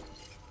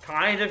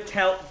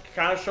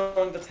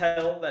showing the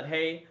tell that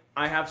hey,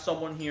 I have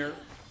someone here.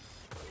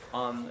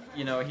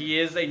 You know, he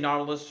is a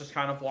Nautilus just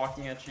kind of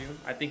walking at you.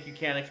 I think you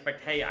can't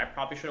expect, hey, I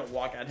probably shouldn't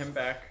walk at him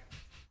back.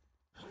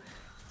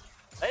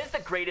 That is the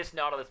greatest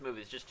Nautilus move,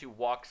 is just to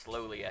walk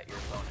slowly at your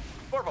opponent.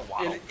 More of a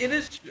waddle. It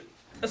is,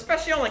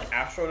 especially on like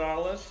Astro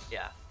Nautilus.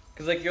 Yeah.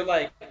 Because like you're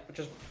like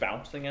just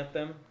bouncing at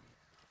them.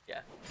 Yeah.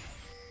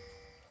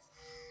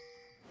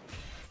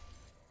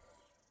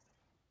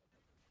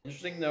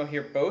 Interesting though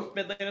here, both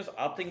mid laners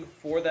opting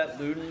for that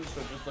Luden,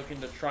 so just looking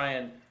to try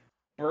and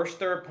burst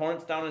their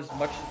opponents down as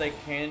much as they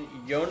can.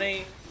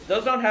 Yone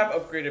does not have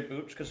upgraded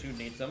boots because who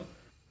needs them?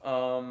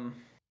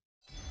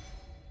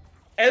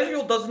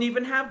 Ezreal doesn't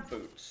even have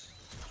boots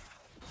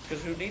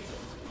because who needs them?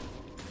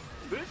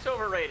 Boots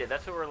overrated.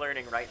 That's what we're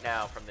learning right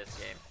now from this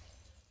game.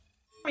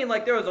 I mean,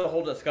 like there was a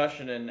whole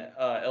discussion in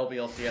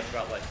LBLCS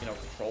about like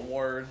control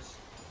wards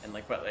and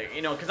like, but like,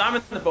 because I'm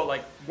in the boat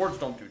like wards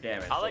don't do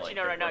damage. I'll let so, you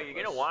know right now, you're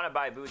gonna want to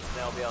buy boots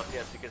in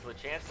LBLCS because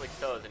LeChance licks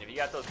toes, and if you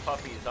got those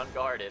puppies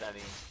unguarded, I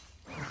mean.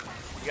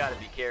 You gotta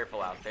be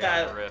careful out there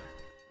on the Rift.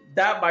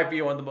 That might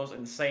be one of the most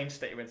insane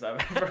statements I've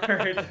ever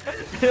heard.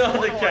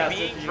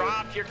 Being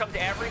dropped, here comes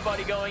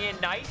everybody going in.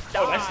 Nice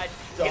dodge. Nice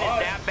dodge. Get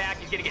his zap back,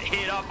 he's gonna get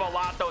hit up a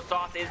lot, though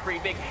Sauce is pretty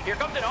big. Here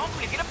comes an ult,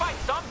 he's gonna find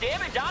some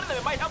damage out of him.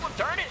 It might help him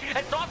turn it.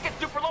 And Sauce gets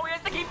super low, he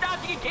has to keep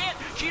dodging, he can't.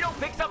 Cheeto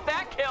picks up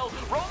that kill.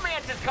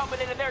 Romance is coming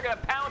in and they're gonna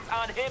pounce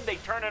on him. They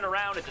turn it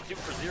around, it's a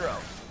 2-for-0.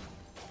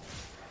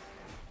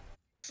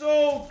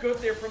 So good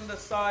there from the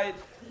side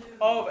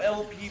of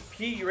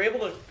LPP. You're able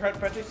to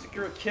potentially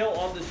secure a kill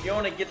on this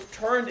Yone. It gets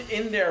turned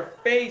in their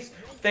face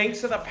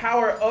thanks to the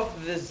power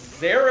of the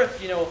Xerath,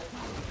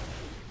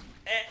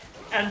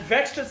 And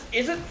Vex just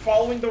isn't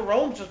following the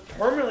roam, just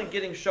permanently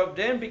getting shoved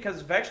in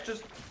because Vex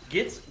just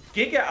gets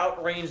Giga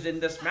outranged in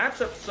this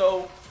matchup,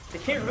 so they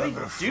can't really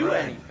do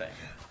anything.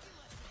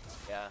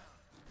 Yeah.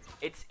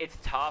 It's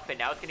tough, and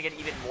now it's going to get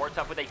even more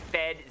tough with a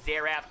fed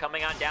Xerath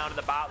coming on down to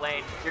the bot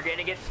lane. You're going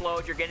to get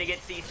slowed. You're going to get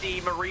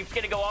CC. Marif's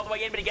going to go all the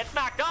way in, but he gets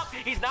knocked up.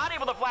 He's not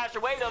able to flash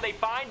away, though. They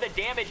find the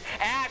damage.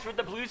 Ash with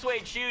the blue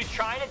suede shoes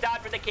trying to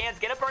dodge with the cans.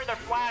 Get up early their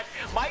flash.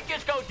 Might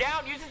just go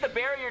down. Uses the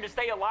barrier to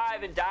stay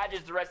alive and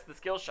dodges the rest of the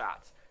skill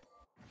shots.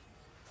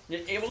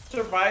 You're able to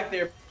survive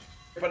there.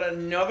 But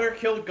another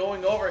kill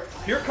going over.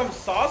 Here comes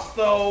Sauce,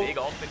 though. Big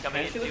ultimate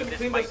coming in, too. This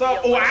might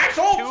might be be Ash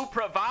too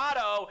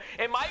bravado.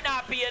 It might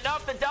not be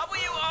enough. The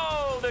W,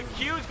 the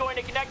Q's going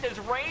to connect as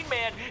Rain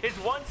Man is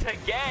once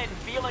again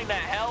feeling the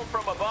hell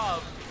from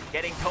above.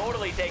 Getting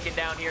totally taken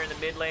down here in the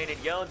mid lane,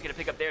 and Yone's going to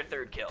pick up their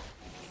third kill.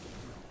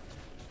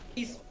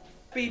 These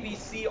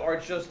BBC are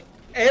just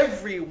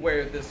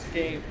everywhere this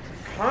game.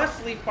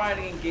 Constantly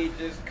finding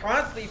engages,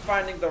 constantly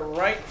finding the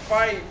right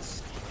fights.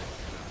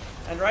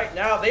 And right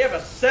now, they have a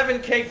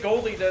 7K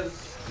goal lead. They're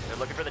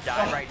looking for the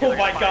dive right here. Oh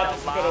my god,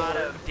 this is a gonna lot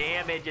work. of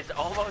damage. It's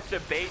almost a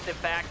bait the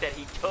fact that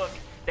he took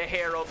the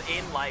Herald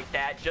in like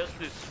that just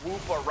to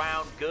swoop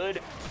around.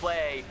 Good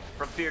play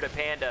from Fear to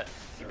Panda.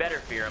 You better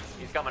fear him.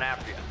 He's coming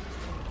after you.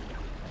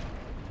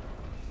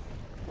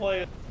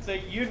 Well, so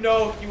he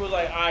was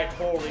like, I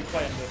totally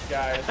planned this,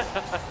 guys.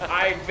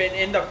 I've been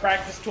in the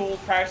practice tools,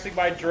 practicing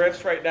my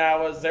drifts right now.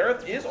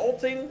 Xerath is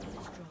ulting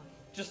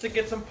just to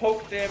get some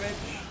poke damage.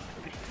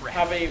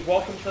 Have a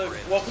welcome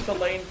to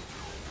lane.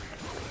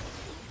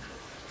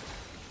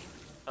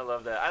 I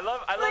love that. I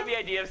love the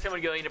idea of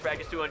someone going into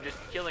practice 2 and just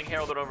killing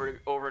Herald over and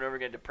over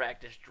again to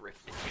practice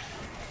drifting.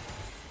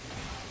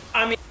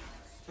 I mean,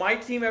 my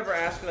team ever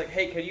asked me like,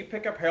 "Hey, can you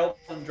pick up Herald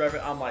and drive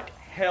it?" I'm like,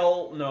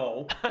 "Hell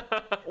no."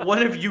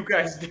 One of you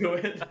guys do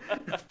it.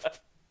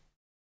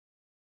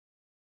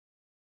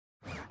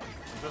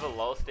 For the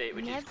lull state,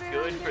 which is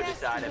good for the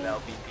side of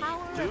LPP.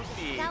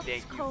 Luffy,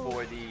 thank you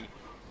for the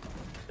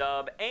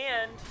sub,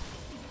 and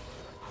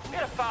we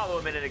had a follow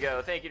a minute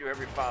ago. Thank you to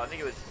every follow. I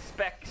think it was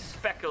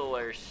Speckle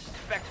or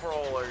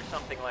Spectral or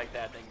something like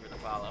that. Thank you for the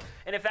follow.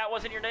 And if that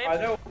wasn't your name,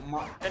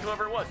 then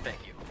whoever it was,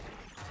 thank you.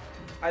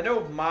 I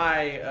know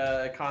my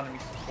economy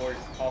support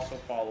also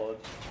followed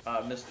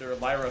Mr.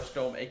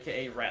 Lyrostome,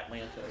 aka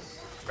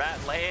Ratlantis.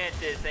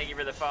 Ratlantis, thank you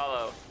for the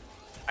follow.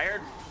 I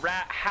heard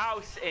Rat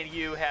House and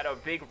you had a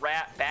big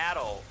rat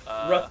battle.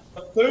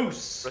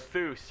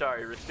 Rathus.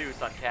 Sorry,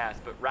 Rathus on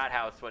cast, but Rat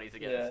House when he's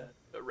against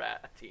the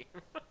Rat team.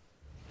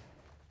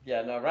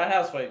 Yeah, no, Rat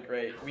House played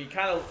great. We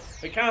kind of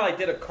like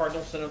did a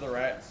Cardinal Sin of the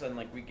Rats, and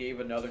like we gave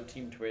another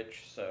team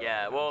Twitch. So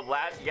yeah, well,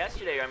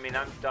 yesterday, I mean,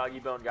 I'm Doggy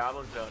Bone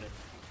Goblin Zone, and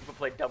people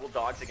played double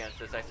dogs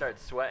against us. I started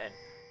sweating.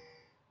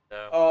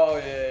 So. Oh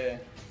yeah.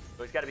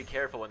 So he's got to be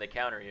careful when they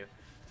counter you.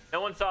 No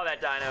one saw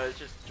that Dino. It's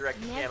just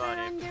direct cam on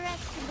you. Never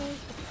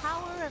underestimate the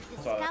power of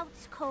the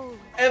Scout's code.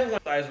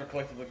 Everyone's eyes were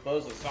collectively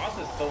closed. The Sauce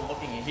is still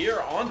looking here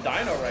on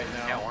Dino right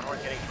now. Yeah, one more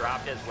getting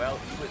dropped as well.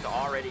 He was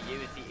already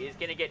used. He is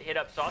going to get hit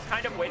up. Sauce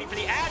kind of waiting for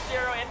the Ash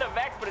Arrow and the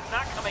Vex, but it's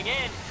not coming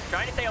in.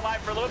 Trying to stay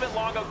alive for a little bit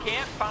longer.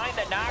 Can't find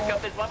the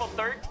knockup. This level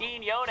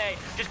 13 Yone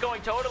just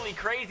going totally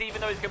crazy,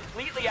 even though he's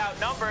completely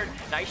outnumbered.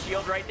 Nice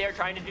shield right there,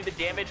 trying to do the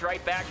damage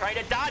right back. Trying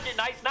to dodge it.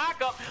 Nice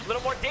knockup. A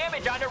little more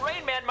damage onto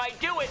Rain Man. Might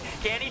do it.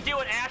 Can he do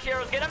it? Ash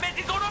Arrow's gonna miss.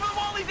 He's going over the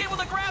wall. He's able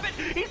to grab it.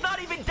 He's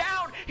not even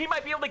down. He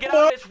might be able to get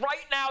out of this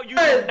right now. You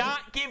do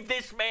not give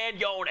this man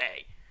Yone.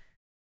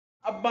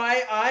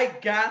 My eye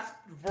gasped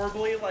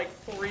verbally like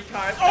 3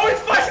 times. Oh, he's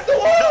flashing the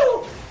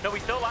wall! No,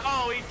 he's still alive.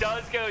 Oh, he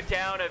does go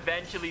down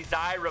eventually.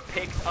 Zyra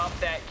picks up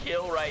that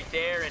kill right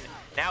there, and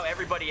now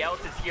everybody else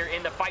is here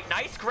in the fight.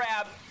 Nice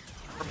grab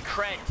from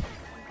Krent.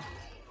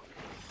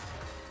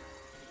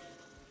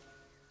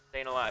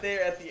 Staying alive.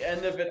 They're at the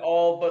end of it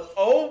all, but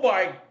oh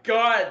my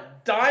god,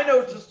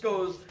 Dino just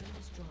goes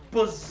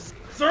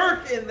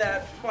berserk in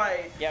that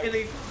fight. Yep. In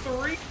a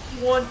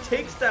 3-1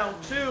 takes down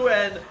 2,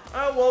 and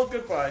well,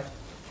 goodbye.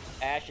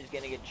 Ash is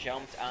going to get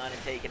jumped on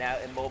and taken out,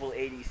 and mobile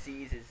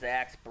ADCs is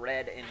Zach's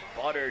bread and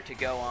butter to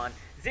go on.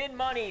 Zin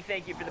Money,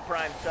 thank you for the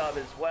Prime sub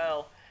as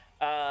well.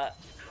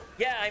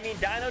 Yeah, I mean,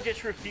 Dino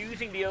just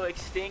refusing to go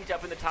extinct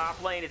up in the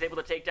top lane is able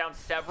to take down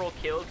several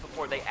kills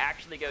before they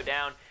actually go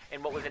down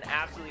in what was an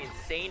absolutely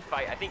insane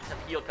fight. I think some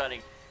heel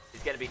cutting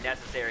is going to be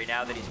necessary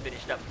now that he's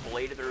finished up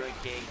Blade of the Ruined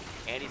King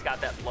and he's got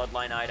that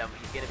Bloodline item.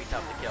 He's going to be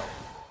tough to kill.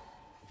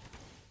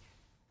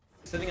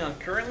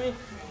 Currently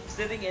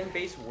sitting in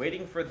base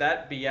waiting for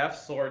that BF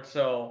sword,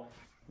 so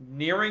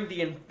nearing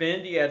the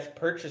Infinity Edge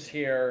purchase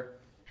here.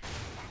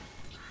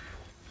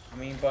 I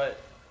mean,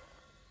 but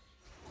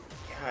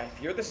yeah,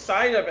 if you're the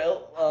side of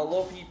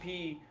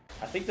LPP,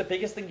 I think the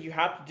biggest thing you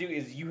have to do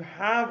is you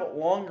have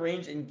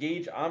long-range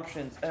engage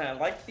options, and I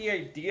like the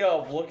idea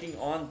of looking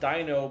on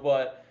Dino,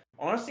 but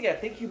honestly, I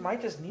think you might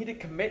just need to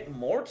commit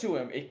more to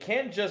him. It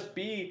can't just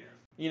be,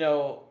 you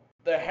know,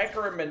 the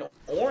Hecarim and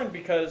Ornn,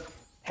 because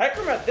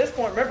Hecarim at this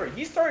point, remember,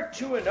 he started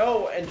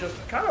 2-0 and just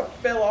kind of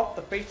fell off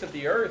the face of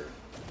the earth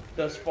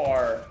thus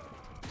far.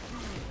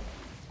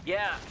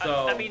 Yeah,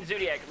 so, I mean,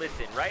 Zodiac,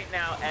 listen, right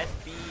now,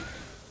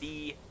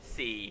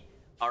 SBBC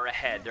are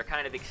ahead. They're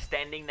kind of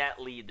extending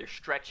that lead. They're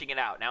stretching it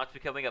out. Now it's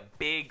becoming a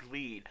big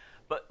lead.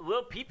 But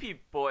Lil PP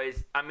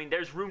boys, I mean,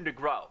 there's room to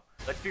grow.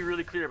 Let's be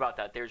really clear about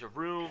that. There's a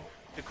room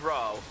to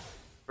grow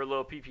for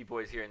Lil PP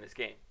boys here in this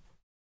game.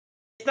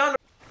 It's not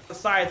the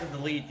size of the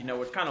lead, you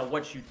know, it's kind of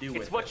what you do with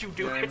it. It's what you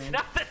do. It's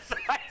not the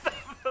size of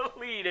the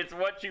lead. It's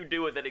what you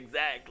do with it,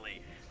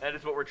 exactly. That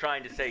is what we're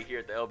trying to say here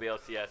at the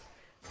LBLCS.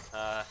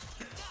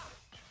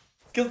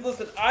 Because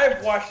listen,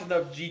 I've watched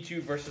enough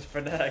G2 versus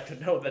Fnatic to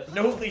know that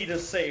no lead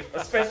is safe,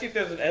 especially if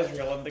there's an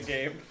Ezreal in the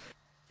game.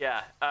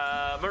 Yeah,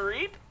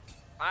 Mareep,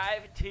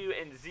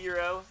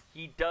 5-2-0.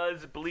 He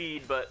does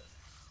bleed, but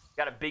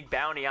got a big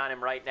bounty on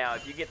him right now.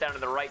 If you get down to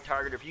the right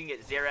target, or if you can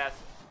get Xerath's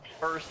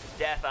first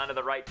death onto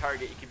the right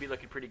target, you could be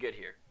looking pretty good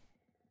here.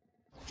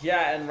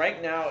 Yeah, and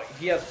right now,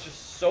 he has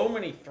just so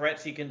many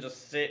threats he can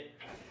just sit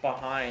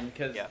behind,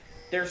 because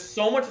there's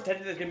so much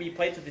attention that's going to be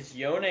played to this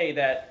Yone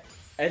that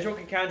Ezreal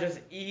can kind of just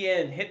E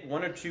in, hit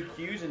 1 or 2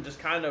 Qs, and just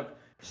kind of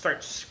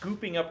start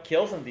scooping up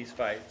kills in these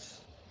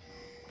fights.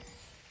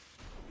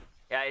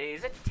 Yeah, it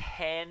is a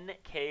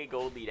 10k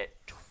gold lead at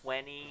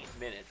 20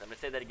 minutes. I'm going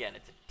to say that again.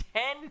 It's a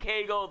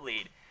 10k gold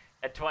lead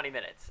at 20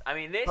 minutes. I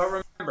mean, this...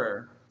 But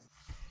remember,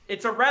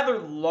 it's a rather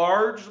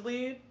large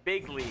lead.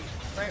 Big lead.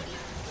 Right?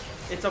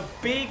 It's a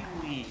big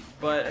lead,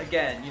 but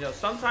again, you know,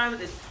 sometimes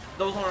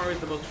those aren't always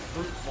the most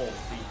fruitful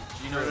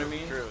leads. You know what I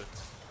mean? True.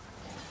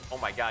 Oh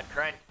my god,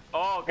 Krent.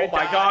 Oh, good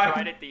my god.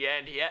 Right at the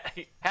end. He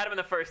had him in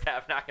the first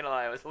half, not gonna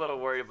lie. I was a little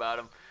worried about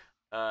him.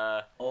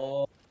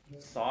 Oh,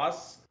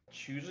 Sauce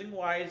choosing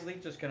wisely,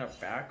 just gonna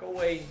back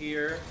away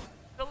here.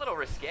 It's a little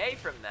risque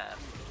from them.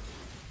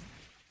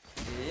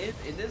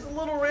 It is a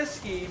little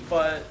risky,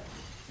 but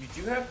you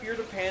do have Fear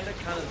the Panda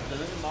kind of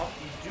filling them off.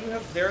 You do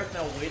have Xerath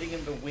now waiting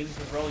in the wings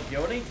as well.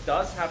 Yone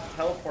does have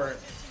teleport,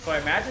 so I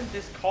imagine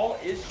this call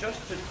is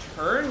just to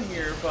turn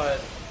here, but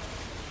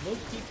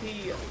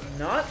LPP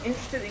not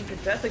interested in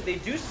contesting. They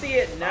do see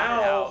it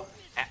now.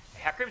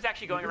 Hecarim's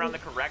actually going around the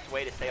correct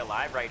way to stay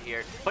alive right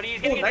here, but he's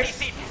gonna get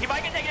CC'd. He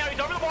might get taken out. He's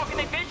over the wall. Can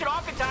they finish it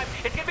off in time?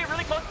 It's gonna be a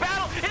really close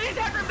battle. It is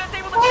Hecarim that's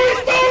able to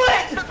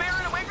steal the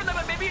Baron away from them,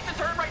 and maybe it's a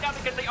turn right now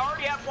because they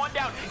already have 1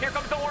 down. Here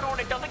comes the Ornn.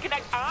 It doesn't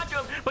connect onto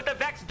him, but the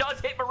Vex does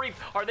hit Mareep.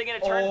 Are they gonna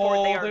turn for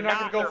it? They are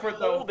not. They're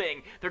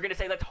holding. They're gonna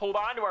say, let's hold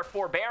on to our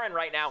 4 Baron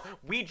right now.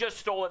 We just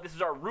stole it. This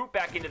is our route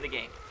back into the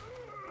game.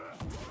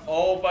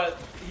 Oh, but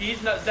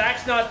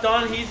Zach's not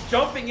done. He's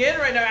jumping in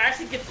right now.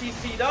 Actually gets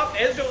CC'd up.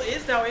 Ezreal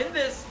is now in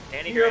this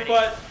here,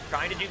 but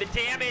trying to do the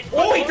damage.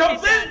 Oh, he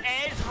jumps in.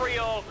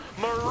 Ezreal,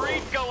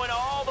 Mareep going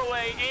all the way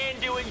way in,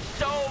 doing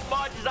so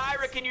much.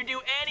 Zyra, can you do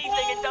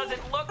anything? It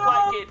doesn't look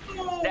like it.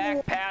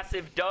 That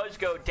passive does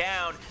go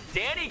down.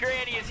 Zanny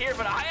Granny is here,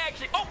 but I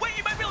actually... Oh, wait,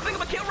 you might be able to pick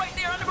up a kill right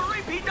there on the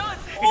Mareep. He does.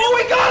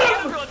 We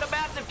got him! It's a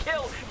massive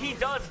kill. He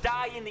does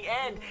die in the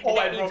end. Oh,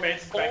 and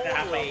Romance is back to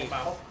half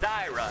health.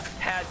 Zyra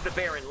has the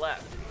Baron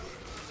left.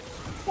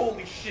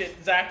 Holy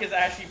shit, Zach is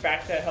actually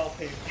back to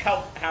half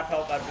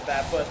health after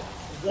that, but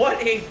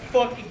what a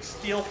fucking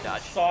steal from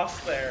Sauce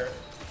there.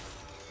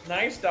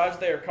 Nice dodge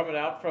there coming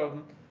out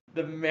from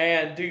the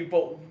man, dude,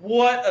 but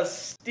what a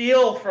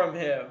steal from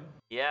him.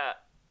 Yeah,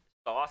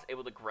 Sauce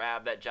able to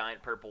grab that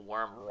giant purple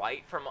worm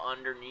right from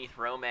underneath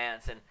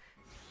Romance, and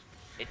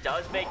it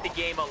does make the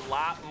game a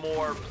lot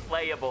more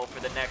playable for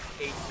the next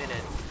 8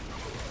 minutes.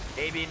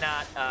 Maybe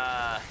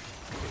not,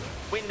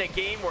 win the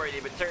game worthy,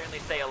 but certainly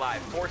stay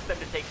alive. Force them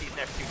to take these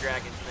next 2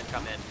 dragons and then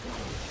come in.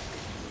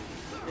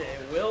 Yeah,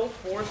 it will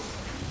force,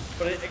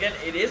 but again,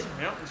 it is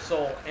Mountain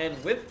Soul,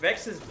 and with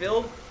Vex's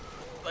build,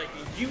 like,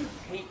 you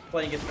hate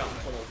playing against Mountain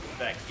Soul with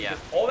Vex. Yeah.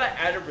 Because all that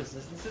added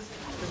resistances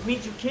just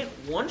means you can't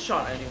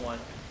one-shot anyone.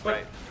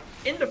 But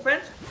in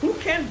defense, who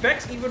can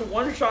Vex even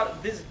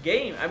one-shot this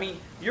game? I mean,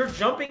 you're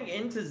jumping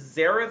into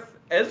Xerath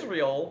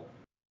Ezreal.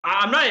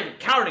 I'm not even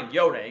counting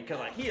Yone, because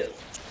like, he is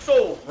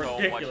so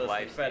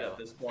ridiculously fed at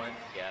this point.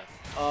 Yeah.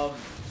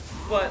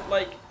 But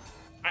like,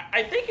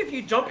 I think if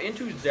you jump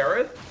into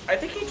Xerath, I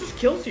think he just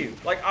kills you.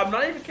 Like, I'm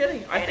not even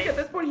kidding. I think at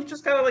this point he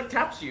just kind of like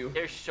taps you.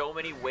 There's so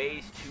many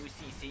ways to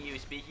CC you.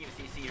 Speaking of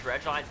CCs,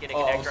 Regine's gonna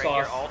connect right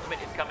here. Ultimate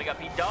is coming up.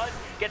 He does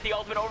get the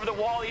ultimate over the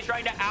wall. He's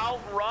trying to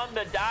outrun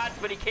the dots,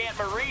 but he can't.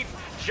 Mareep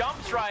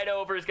jumps right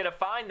over, is gonna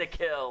find the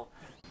kill.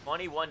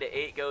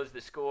 21-8 goes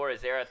the score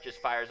as Xerath just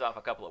fires off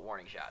a couple of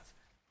warning shots.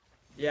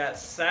 Yeah,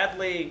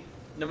 sadly,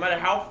 no matter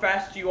how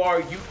fast you are,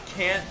 you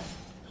can't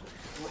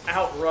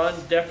outrun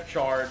Def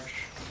Charge.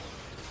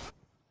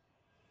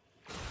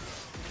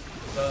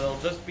 So it'll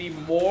just be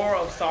more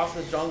of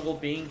Sauce's jungle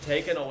being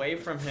taken away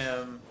from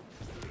him.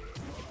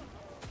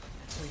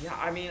 So yeah,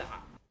 I mean,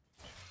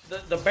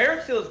 the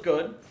Baron steal is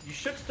good. You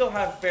should still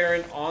have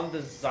Baron on the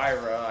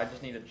Zyra. I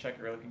just need to check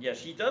it really quick. Yeah,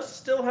 she does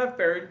still have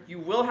Baron. You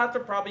will have to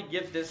probably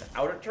give this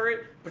outer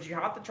turret, but you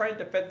have to try and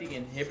defend the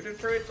inhibitor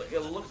turret. So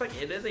it looks like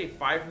it is a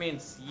 5-man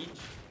siege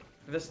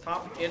for this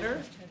top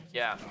inner.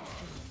 Yeah.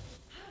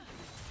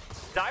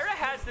 Zyra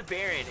has the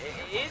Baron.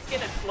 It is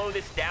going to slow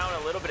this down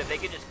a little bit if they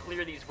can just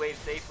clear these waves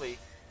safely.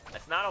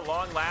 That's not a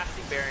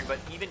long-lasting Baron, but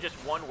even just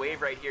one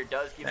wave right here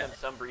does give them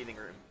some breathing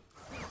room.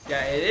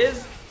 Yeah, it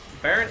is.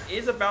 Baron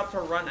is about to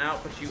run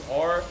out, but you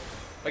are...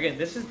 Again,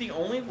 this is the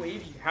only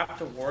wave you have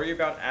to worry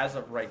about as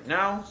of right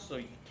now, so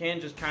you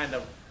can just kind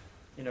of,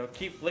 you know,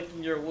 keep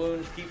licking your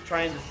wounds, keep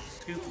trying to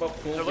scoop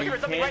up gold. They're looking for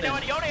something right now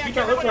on Yone. Keep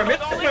trying to look for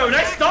him.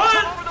 Next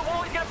stun! Over the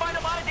wall, he's going to find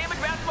a lot of damage.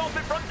 Basketball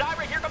from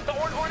Zyra. Here comes the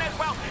Horn as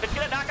well. It's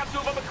going to knock out 2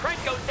 of them, but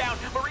Krent goes down.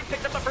 Marie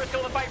picks up the first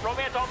kill of the fight.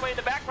 Romance all the way in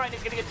the back line is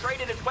going to get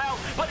traded as well.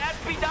 But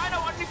SP Dino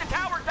underneath the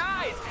tower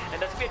dies.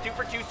 And that's going to be a 2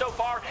 for 2 so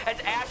far as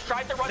Ash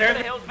tries to run to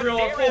the hills, but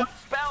Xerath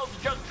spells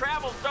just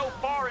travel so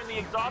far and the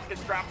exhaust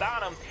gets dropped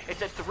on him.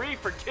 It's a 3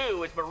 for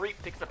 2 as Marie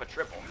picks up a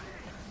triple.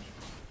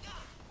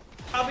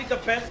 Probably the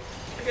best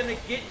they're going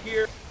to get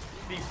here.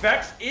 The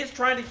Vex is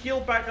trying to heal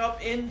back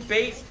up in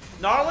base.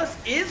 Nautilus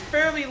is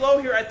fairly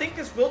low here. I think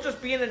this will just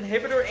be an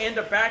inhibitor and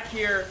a back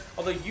here,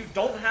 although you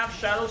don't have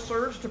Shadow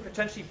Surge to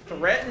potentially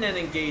threaten and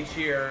engage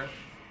here.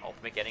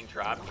 Ultimate getting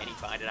dropped. Can he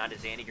find it onto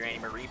Zanny Granny?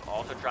 Mareep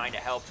also trying to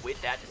help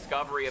with that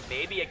discovery of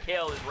maybe a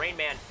kill as Rain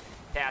Man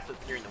tasked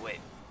with clearing the wave.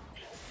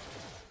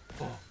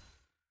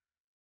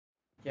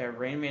 Yeah,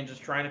 Rain Man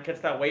just trying to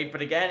catch that wave,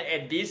 but again,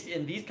 in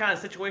these kind of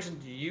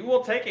situations, you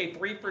will take a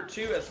 3 for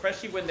 2,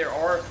 especially when there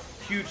are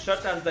huge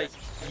shutdowns that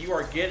you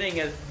are getting.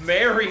 As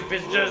Mareep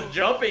is just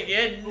jumping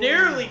in,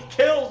 nearly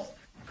kills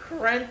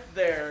Krent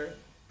there.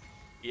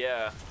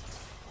 Yeah.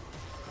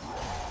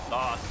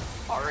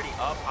 Sauce already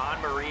up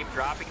on Mareep,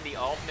 dropping the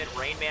ultimate.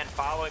 Rain Man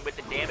following with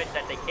the damage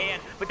that they can,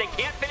 but they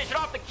can't finish it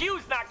off. The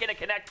Q's not going to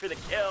connect for the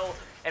kill,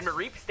 and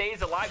Mareep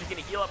stays alive. He's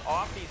going to heal up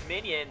off these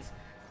minions.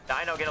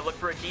 Dino gonna look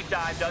for a deep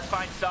dive, does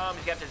find some.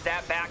 He's gonna have to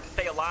zap back to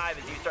stay alive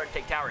as you start to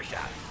take tower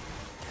shots.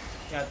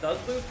 Yeah, does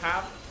lose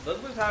half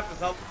his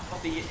health.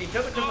 The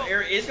intelligence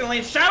area is gonna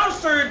land. Shadow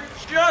Surge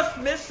just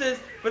misses,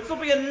 but this will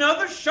be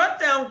another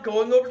shutdown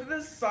going over to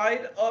the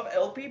side of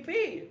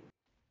LPP.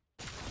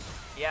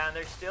 Yeah, and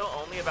they're still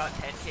only about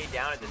 10k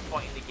down at this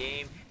point in the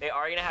game. They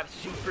are going to have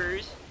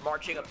supers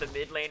marching up the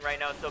mid lane right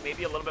now, so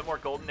maybe a little bit more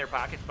gold in their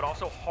pockets, but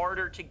also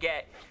harder to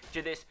get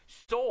to this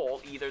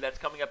soul, either that's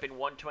coming up in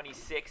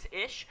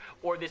 126-ish,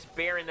 or this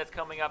Baron that's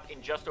coming up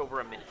in just over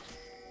a minute.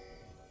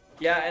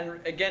 Yeah, and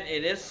again,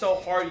 it is so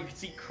hard. You can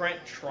see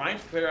Krent trying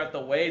to clear out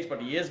the waves,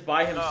 but he is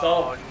by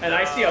himself. Oh, no. And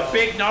I see a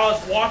big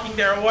Nautilus walking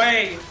their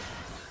way.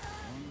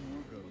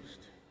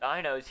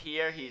 Dino's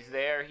here, he's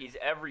there, he's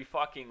every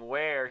fucking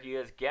where. He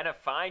is gonna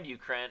find you,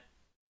 Krent.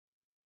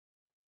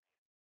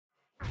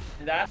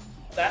 And that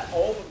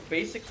all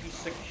basically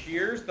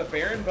secures the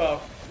Baron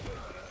buff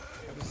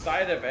at the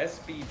side of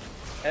SBBC.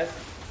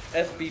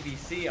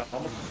 I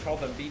almost just called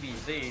them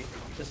BBC.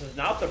 This is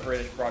not the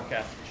British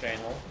Broadcasting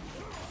Channel.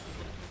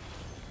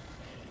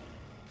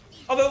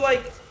 Although,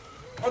 like,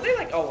 are they,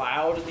 like,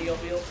 allowed in the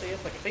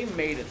LVLCS? Like, if they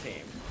made a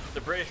team.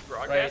 The British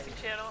Broadcasting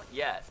Channel?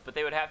 Yes, but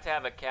they would have to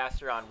have a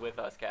caster on with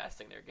us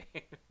casting their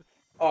games.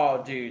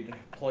 Oh, dude,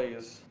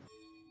 please.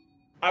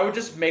 I would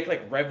just make,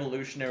 like,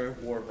 Revolutionary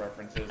War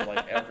references,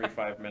 like, every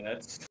 5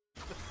 minutes.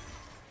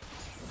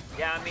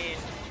 Yeah, I mean,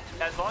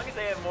 as long as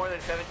they have more than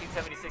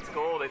 1776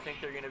 gold, I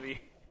think they're going to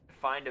be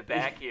fine to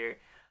back here.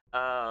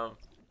 Baron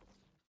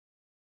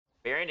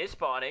is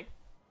spawning.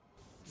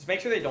 Just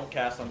make sure they don't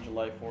cast on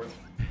July 4th.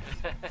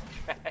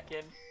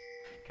 Dragon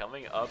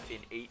coming up in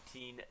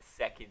 18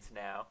 seconds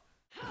now.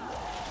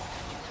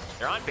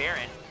 They're on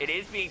Baron. It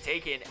is being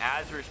taken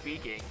as we're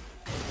speaking.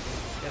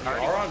 Yeah,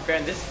 they are on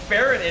Baron. This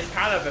Baron is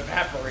kind of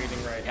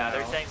evaporating right now. Yeah,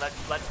 they're saying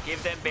let's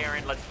give them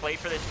Baron. Let's play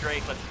for this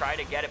Drake. Let's try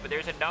to get it. But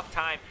there's enough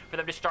time for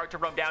them to start to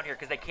roam down here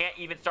because they can't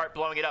even start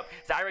blowing it up.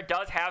 Zyra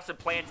does have some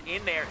plans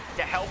in there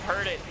to help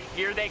hurt it.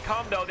 Here they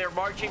come, though. They're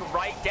marching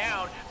right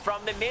down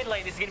from the mid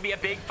lane. This is going to be a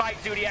big fight.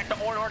 Zodiac, the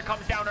Ornhorn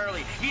comes down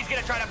early. He's going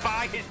to try to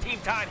buy his team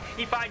time.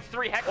 He finds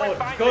 3. Heckler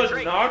finds the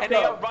Drake. And they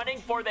are running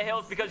for the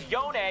hills because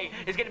Yone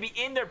is going to be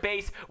in their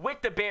base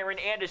with the Baron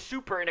and a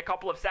super in a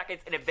couple of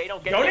seconds. And if they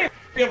don't get Yone there,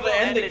 be able to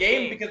end the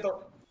game because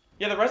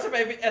the rest of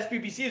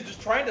SBBC is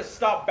just trying to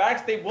stop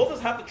backs. They will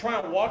just have to try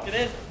and walk it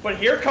in. But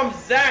here comes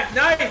Zach.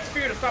 Nice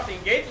spear to stop the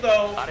engage,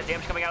 though. A lot of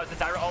damage coming out as the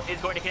Zyra ult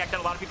is going to connect,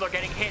 and a lot of people are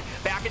getting hit.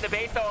 Back in the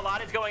base, though, a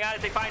lot is going on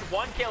as they find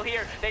 1 kill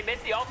here. They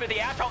miss the ult, but the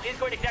Ash ult is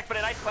going to connect, but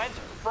a nice cleanse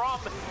from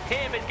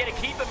him is going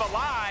to keep him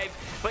alive.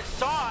 But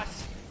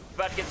Sauce,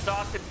 about to get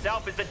sauced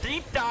himself, is a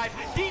deep dive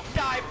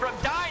from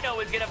Dino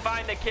is going to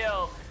find the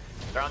kill.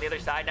 They're on the other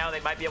side now. They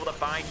might be able to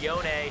find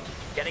Yone.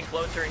 Getting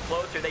closer and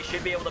closer. They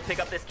should be able to pick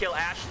up this kill.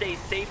 Ash stays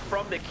safe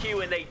from the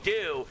Q, and they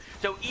do.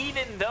 So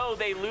even though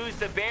they lose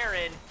the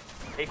Baron,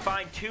 they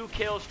find 2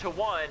 kills to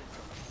 1.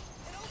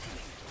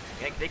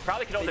 They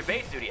probably can hold their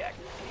base, Zodiac.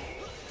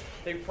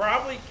 They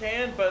probably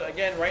can, but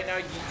again, right now,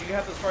 you do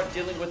have to start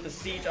dealing with the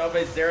siege of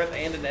a Xerath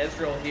and an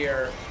Ezreal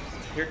here.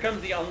 Here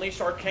comes the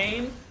Unleashed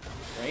Arcane.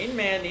 Rain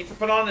Man needs to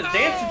put on his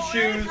dancing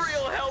shoes.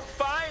 Ezreal helped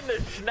find the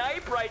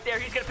snipe right there.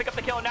 He's going to pick up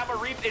the kill, and now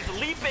Marip is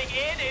leaping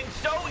in, and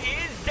so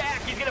is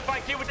Zach. He's going to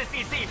find 2 with the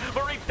CC.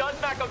 Marip does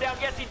not go down.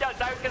 Yes, he does.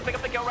 Zyra's going to pick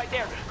up the kill right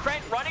there.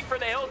 Krent running for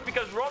the hills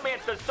because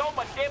Romance does so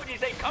much damage. He's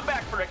saying, come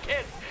back for a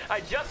kiss.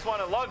 I just want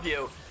to love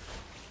you.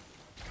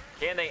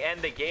 Can they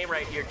end the game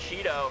right here?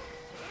 Cheeto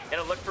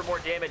going to look for more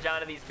damage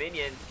onto these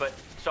minions, but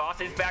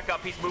Sauce is back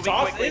up. He's moving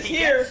quickly. He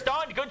gets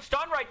stunned. Good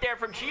stun right there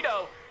from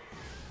Cheeto.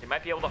 They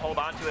might be able to hold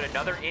on to it.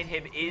 Another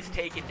inhib is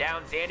taken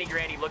down. Zanny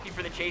Granny looking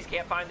for the chase.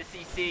 Can't find the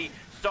CC.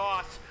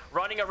 Sauce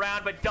running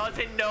around, but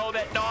doesn't know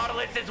that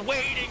Nautilus is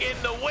waiting in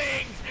the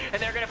wings. And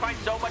they're going to find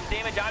so much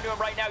damage onto him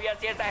right now. Yes,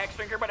 he has the Hex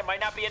Drinker, but it might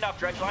not be enough.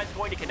 Dredgeline's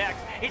going to connect.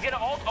 He's going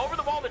to ult over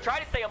the wall to try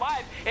to stay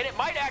alive. And it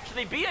might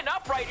actually be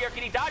enough right here.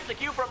 Can he dodge the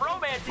Q from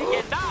Romance? He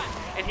cannot.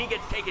 And he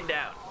gets taken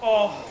down.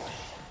 Oh,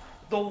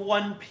 the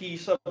One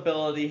Piece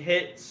ability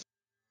hits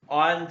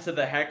onto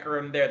the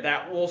Hecarim there.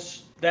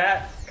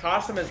 That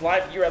cost him his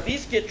life. You at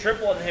least get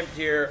triple on him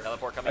here.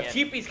 Teleport coming in.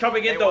 TP's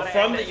coming in though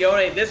from the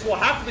Yone. This will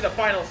have to be the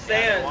final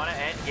stand. They want to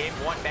end game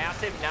 1.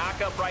 Massive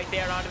knockup right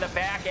there onto the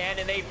back end,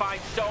 and they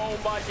find so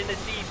much in the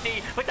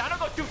CC. But Dino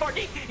goes too far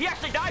deep. He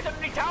actually dies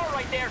underneath tower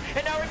right there,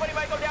 and now everybody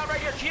might go down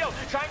right here. Cheeto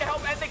trying to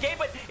help end the game,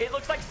 but it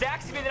looks like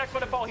Zach's gonna be the next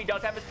one to fall. He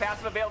does have his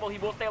passive available. He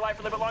will stay alive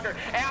for a little bit longer.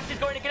 Ash is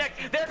going to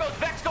connect. There goes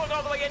Vex going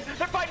all the way in.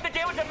 They're fighting the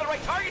damage on the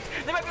right targets.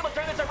 They might be able to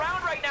turn this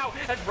around right now,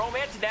 as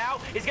Romance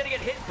now is gonna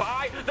get hit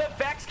by the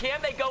Vex.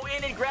 Can they go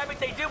in and grab it?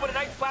 They do, but a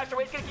nice flash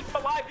away is going to keep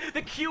them alive.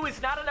 The Q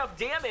is not enough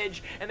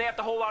damage, and they have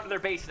to hold on to their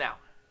base now.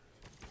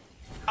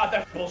 Ah,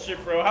 that's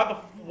bullshit, bro.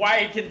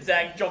 Why can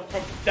Zach jump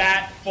from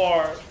that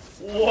far?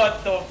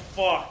 What the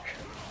fuck?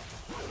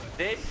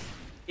 This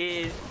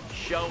is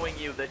showing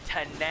you the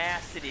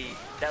tenacity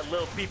that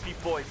little LPP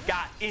Boiz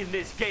got in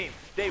this game.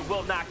 They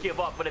will not give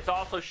up, but it's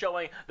also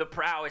showing the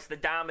prowess, the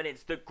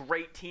dominance, the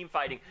great team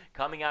fighting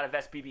coming out of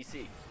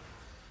SBBC.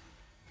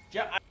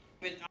 Yeah,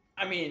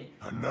 I mean,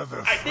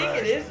 I think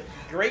it is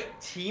great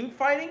team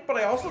fighting, but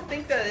I also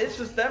think that it's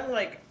just them,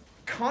 like,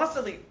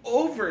 constantly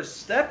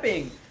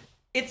overstepping.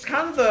 It's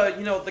kind of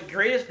the, the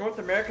greatest North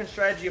American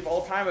strategy of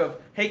all time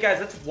of, hey guys,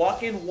 let's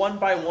walk in 1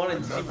 by 1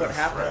 and see what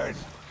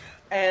happens.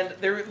 And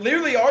they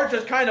literally are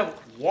just kind of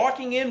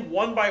walking in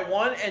 1 by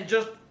 1 and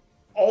just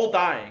all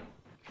dying.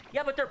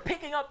 Yeah, but they're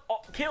picking up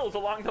kills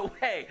along the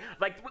way.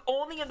 Like,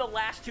 only in the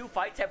last 2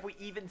 fights have we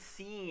even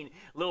seen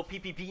little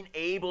PP being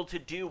able to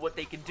do what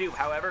they can do.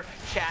 However,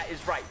 chat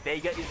is right.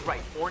 Vega is right.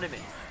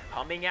 Ornament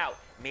coming out.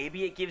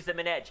 Maybe it gives them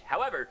an edge.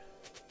 However,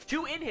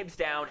 2 inhibs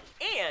down,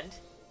 and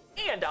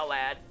I'll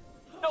add,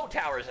 no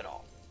towers at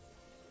all.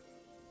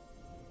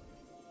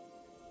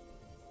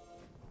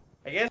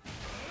 I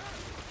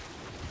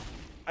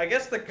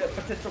guess the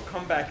potential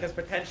comeback has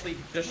potentially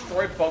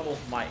destroyed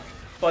Buggle's mic.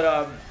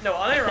 But, no,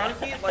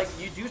 unironically, like,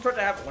 you do start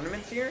to have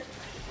ornaments here,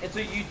 and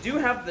so you do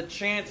have the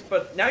chance,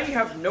 but now you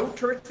have no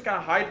turrets to kind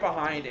of hide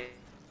behind it.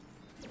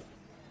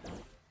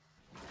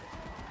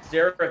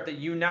 Xerath that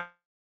you now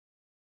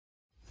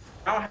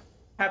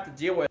have to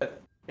deal with.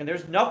 And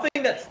there's nothing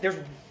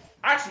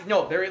actually,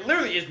 no, there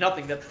literally is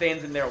nothing that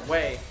stands in their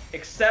way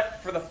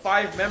except for the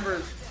 5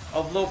 members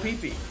of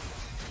LPP.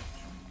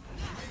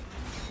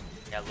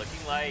 Yeah,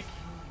 looking like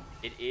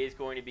it is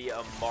going to be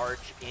a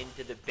march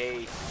into the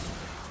base,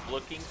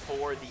 looking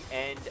for the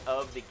end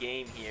of the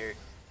game here.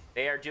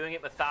 They are doing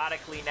it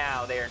methodically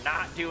now. They are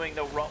not doing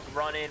the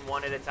run in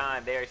one at a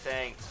time. They are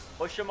saying,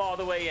 push them all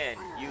the way in.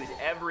 Use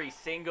every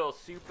single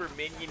super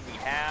minion we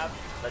have.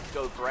 Let's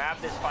go grab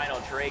this final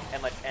Drake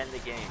and let's end the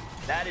game.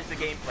 That is the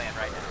game plan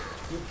right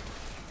now.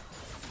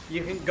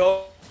 You can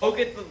go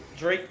get the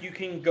Drake. You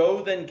can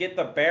go then get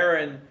the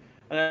Baron.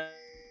 And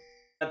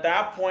at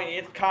that point,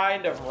 it's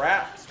kind of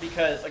wraps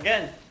because,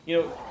 again,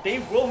 you know, they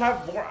will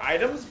have more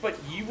items, but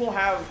you will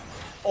have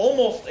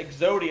almost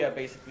Exodia,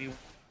 basically.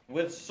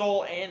 With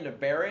Soul and a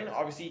Baron,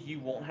 obviously you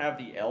won't have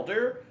the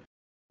Elder.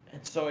 And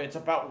so it's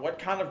about what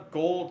kind of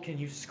gold can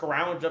you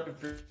scrounge up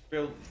if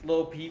you're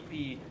low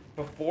PP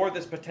before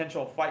this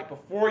potential fight,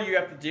 before you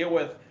have to deal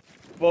with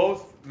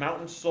both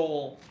Mountain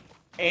Soul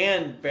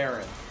and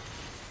Baron.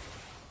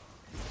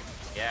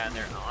 Yeah, and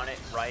they're on it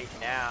right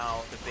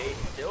now. The base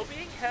still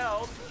being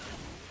held.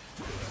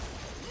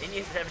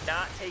 Minions have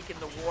not taken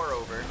the war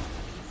over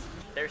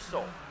their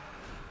Soul.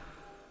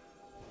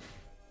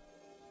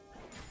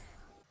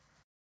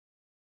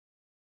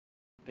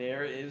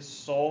 There is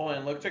Soul,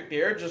 and it looks like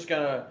they're just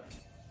gonna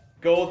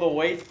go to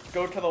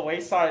the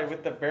wayside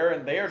with the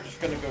Baron. They are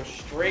just gonna go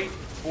straight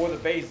for the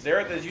base.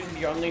 Xerath is using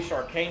the Unleashed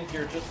Arcane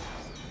here, just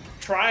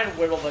try and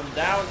whittle them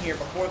down here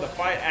before the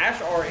fight.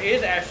 Ashar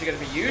is actually going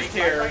to be used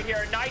here. Right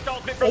here, nice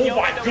ultimate from oh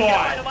my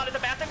god! The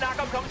massive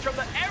knockup comes from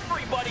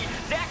everybody.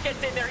 Zach gets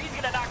in there. He's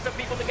going to knock some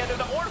people together.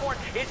 The Ornhorn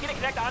is going to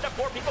connect onto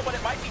 4 people, but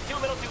it might be too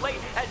little too late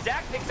as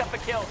Zach picks up a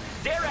kill.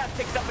 Xerath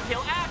picks up a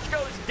kill. Ash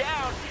goes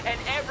down, and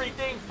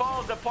everything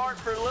falls apart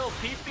for Lil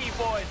PP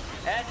Boiz.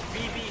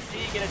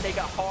 SBBC going to take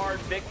a hard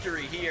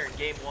victory here in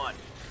game 1.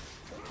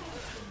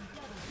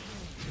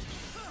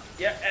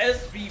 Yeah,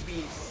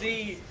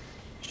 SBBC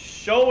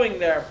showing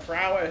their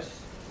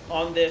prowess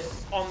on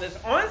this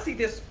honestly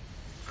this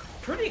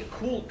pretty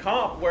cool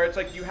comp where it's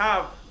like you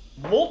have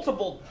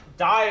multiple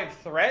dive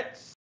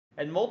threats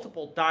and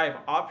multiple dive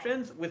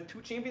options with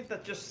 2 champions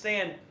that just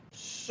stand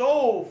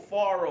so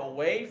far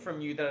away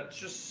from you that it's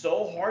just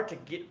so hard to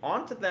get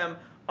onto them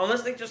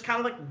unless they just kind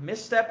of like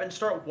misstep and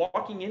start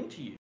walking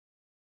into you.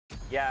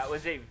 Yeah, it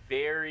was a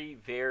very,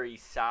 very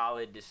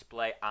solid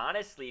display,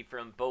 honestly,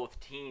 from both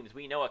teams.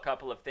 We know a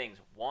couple of things.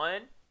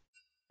 1,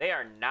 they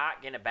are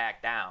not going to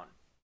back down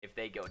if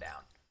they go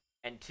down.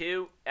 And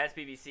 2,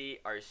 SBBC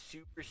are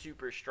super,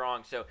 super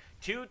strong. So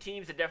 2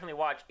 teams to definitely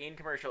watch in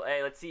Commercial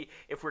A. Let's see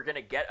if we're going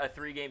to get a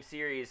 3-game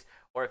series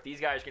or if these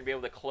guys are going to be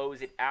able to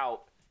close it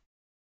out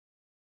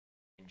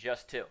in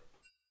just 2.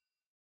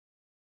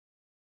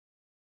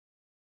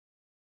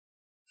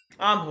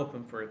 I'm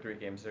hoping for a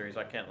 3-game series,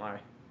 I can't lie.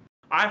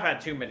 I've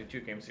had too many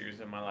 2-game series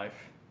in my life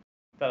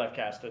that I've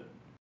casted.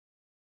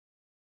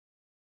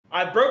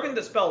 I've broken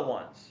the spell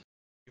once.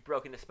 You've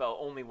broken the spell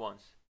only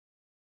once.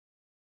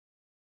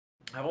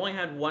 I've only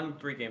had 1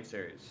 3-game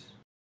series.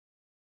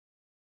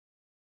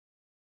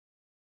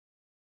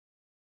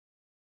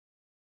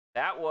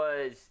 That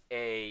was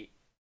a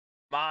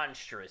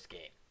monstrous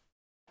game.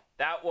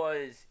 That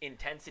was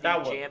intensity,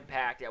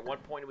 jam-packed. At one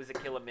point, it was a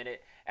kill a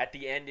minute. At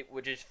the end, it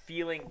was just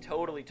feeling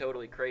totally,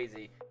 totally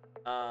crazy.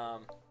 We're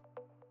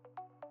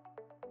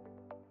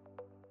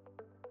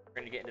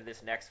going to get into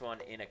this next one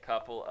in a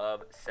couple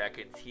of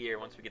seconds here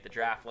once we get the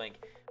draft link.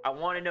 I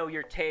want to know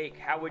your take.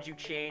 How would you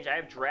change? I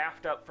have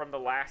draft up from the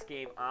last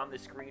game on the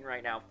screen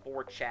right now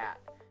for chat.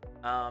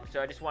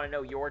 So I just want to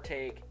know your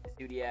take,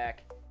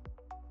 Zodiac.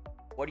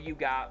 What do you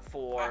got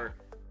for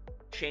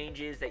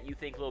changes that you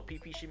think Lil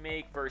PP should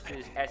make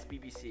versus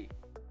SBBC?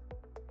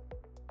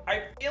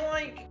 I feel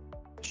like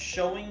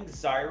showing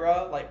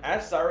Zyra, like,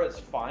 as Zyra is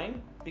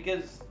fine,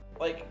 because,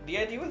 like, the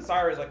idea with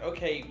Zyra is, like,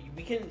 okay,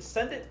 we can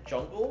send it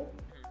jungle,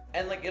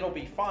 and, like, it'll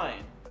be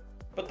fine.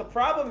 But the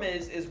problem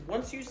is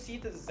once you see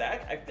the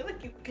Zac, I feel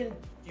like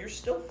you're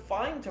still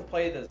fine to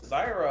play the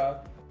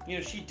Zyra. You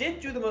know, she did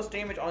do the most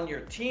damage on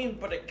your team,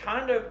 but it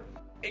kind of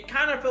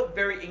felt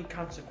very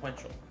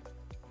inconsequential.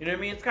 You know what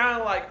I mean? It's kind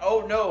of like,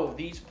 oh no,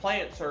 these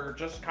plants are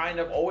just kind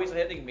of always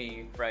hitting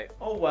me. Right.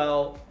 Oh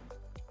well,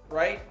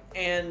 right?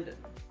 And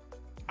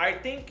I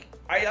think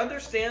I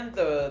understand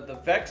the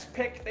Vex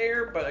pick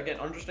there, but again,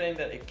 understanding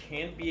that it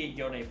can be a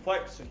Yone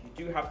flex, so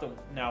you do have to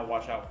now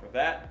watch out for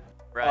that.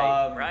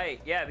 Right, right.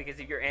 Yeah, because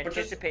if you're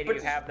anticipating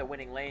you have the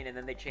winning lane and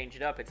then they change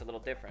it up, it's a little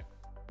different.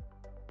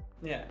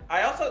 Yeah,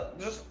 I also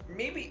just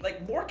maybe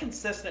like more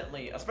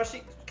consistently,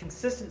 especially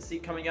consistency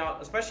coming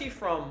out, especially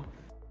from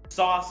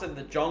Sauce in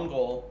the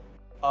jungle.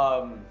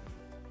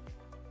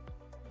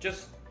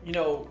 Just, you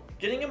know,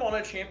 getting him on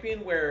a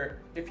champion where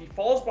if he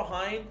falls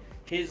behind,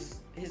 his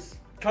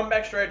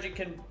comeback strategy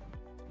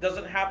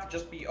doesn't have to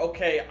just be,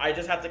 okay, I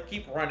just have to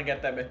keep running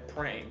at them and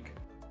praying.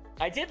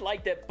 I did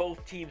like that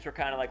both teams were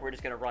kind of like, we're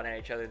just going to run at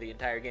each other the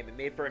entire game. It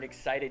made for an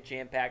excited,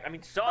 jam-packed. I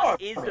mean, Sauce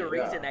is the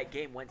reason that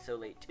game went so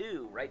late,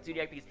 too, right,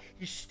 Zodiac? Because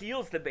he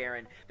steals the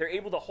Baron. They're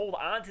able to hold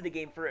on to the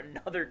game for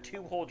another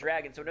 2 whole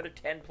dragons, so another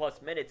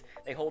 10-plus minutes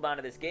they hold on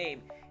to this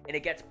game, and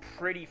it gets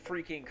pretty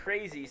freaking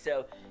crazy.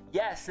 So,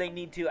 yes, they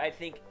need to, I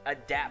think,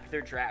 adapt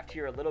their draft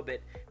here a little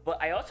bit.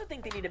 But I also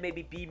think they need to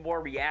maybe be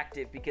more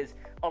reactive, because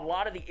a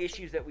lot of the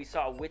issues that we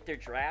saw with their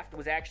draft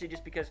was actually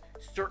just because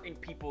certain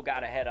people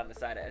got ahead on the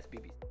side of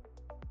SBBC.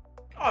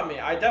 I mean,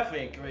 I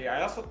definitely agree.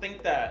 I also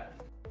think that,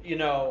 you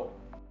know,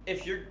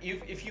 if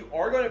you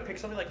are going to pick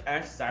something like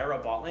Ashe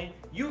Zyra bot lane,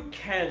 you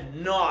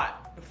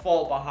cannot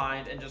fall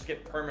behind and just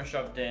get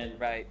perma-shoved in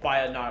by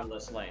a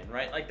Nautilus lane,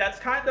 right? Like, that's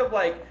kind of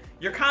like,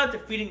 you're kind of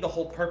defeating the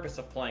whole purpose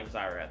of playing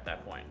Zyra at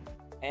that point.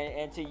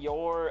 And to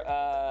your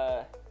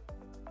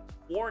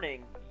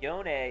warning,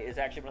 Yone is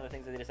actually one of the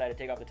things that they decided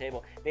to take off the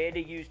table. They had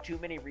to use too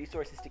many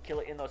resources to kill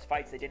it in those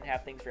fights. They didn't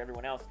have things for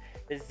everyone else.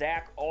 The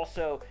Zac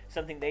also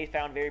something they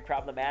found very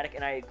problematic,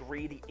 and I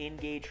agree the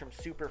engage from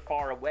super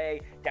far away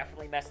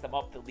definitely messed them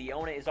up. The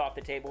Leona is off the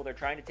table. They're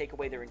trying to take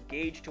away their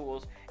engage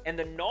tools, and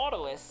the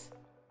Nautilus is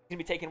going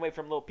to be taken away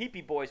from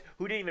LPP Boiz,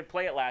 who didn't even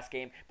play it last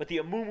game, but the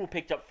Amumu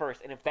picked up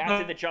first, and if that's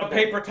in the jungle... The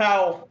paper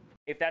towel.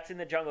 If that's in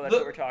the jungle, that's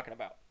what we're talking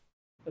about.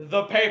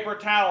 The paper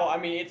towel, I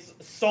mean, it's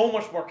so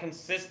much more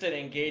consistent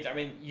engage. I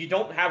mean, you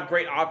don't have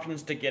great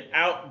options to get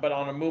out, but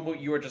on a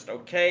Mumu, you are just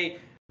okay.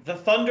 The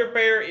Thunder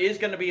Bear is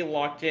going to be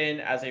locked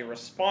in as a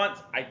response.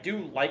 I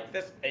do like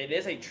this. It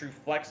is a true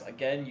flex.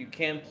 Again, you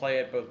can play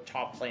it both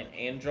top lane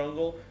and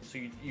jungle, so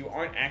you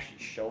aren't actually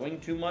showing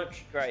too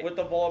much with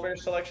the Volibear Bear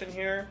selection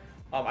here.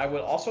 I would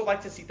also like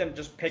to see them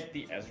just pick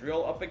the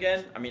Ezreal up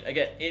again. I mean,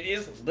 again, it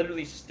is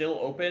literally still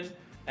open,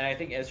 and I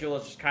think Ezreal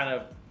is just kind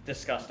of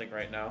disgusting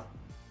right now.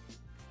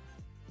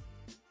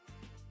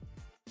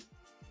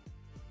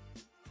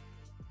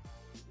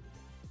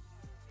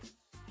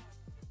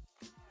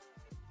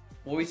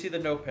 Will we see the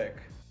no pick?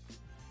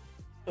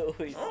 Oh,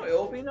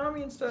 it'll be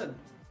Nami instead.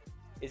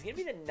 It's going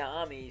to be the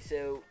Nami.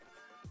 So,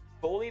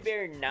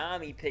 Volibear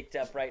Nami picked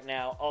up right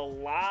now. A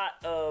lot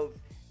of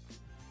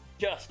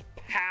just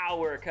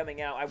power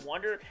coming out. I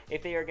wonder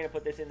if they are going to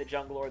put this in the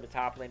jungle or the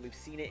top lane. We've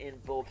seen it in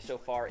both so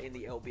far in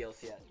the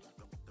LBLCS.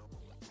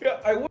 Yeah,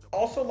 I would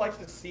also like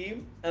to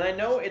see, and I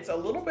know it's a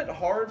little bit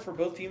hard for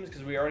both teams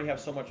because we already have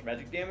so much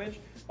magic damage.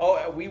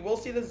 Oh, we will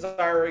see the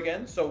Zyra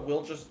again, so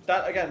we'll just,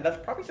 that's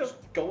probably just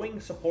going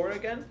support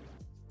again.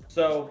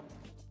 So,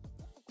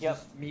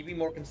 just maybe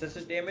more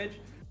consistent damage.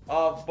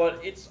 But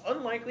it's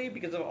unlikely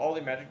because of all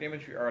the magic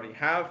damage we already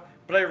have.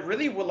 But I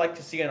really would like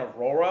to see an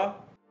Aurora.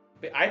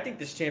 But I think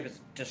this champ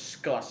is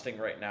disgusting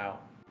right now.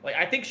 Like,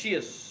 I think she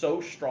is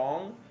so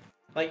strong.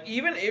 Like,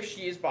 even if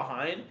she is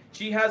behind,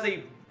 she has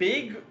a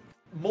big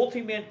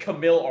multi-man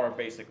Camille arm,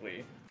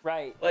 basically.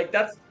 Right. Like,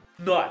 that's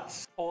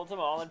nuts. Holds them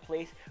all in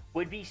place.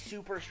 Would be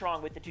super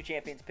strong with the 2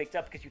 champions picked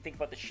up, because you think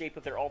about the shape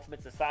of their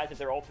ultimates, the size of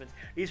their ultimates.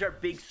 These are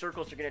big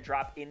circles they're going to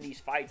drop in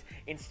these fights.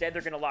 Instead,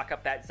 they're going to lock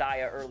up that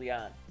Xayah early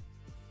on.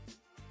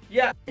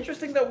 Yeah,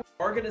 interesting that we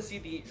are going to see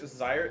the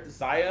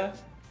Xayah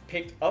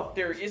picked up.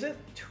 There isn't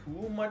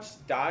too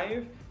much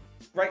dive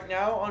right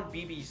now on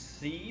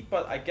BBC,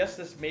 but I guess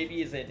this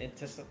maybe is an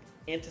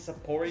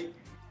anticipatory.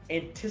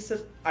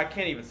 I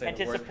can't even say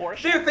the word.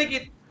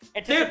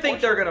 They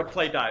think they're gonna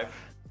play dive.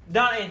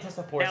 Not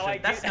anticipation.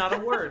 That's not a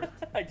word.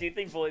 I do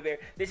think Volibear.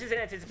 This is an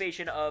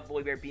anticipation of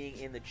Volibear being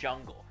in the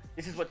jungle.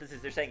 This is what this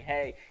is. They're saying,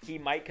 hey, he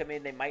might come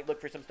in. They might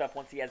look for some stuff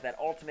once he has that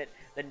ultimate.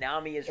 The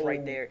Nami is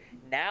right there.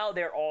 Now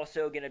they're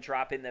also going to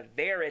drop in the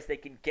Varus. They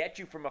can get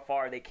you from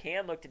afar. They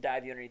can look to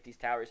dive you underneath these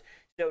towers.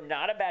 So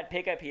not a bad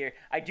pickup here.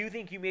 I do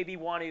think you maybe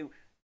want to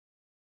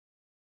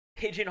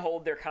pigeonhole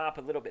their comp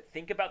a little bit.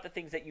 Think about the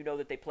things that you know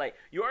that they play.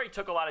 You already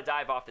took a lot of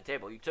dive off the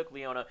table. You took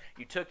Leona,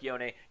 you took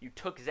Yone, you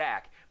took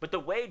Zac. But the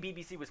way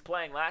BBC was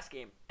playing last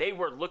game, they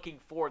were looking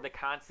for the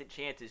constant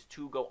chances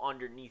to go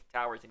underneath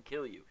towers and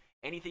kill you.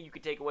 Anything you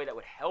could take away that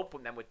would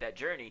help them with that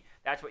journey,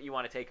 that's what you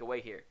want to take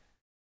away here.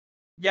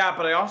 Yeah,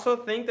 but I also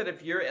think that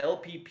if you're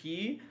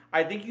LPP,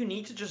 I think you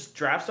need to just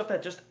draft stuff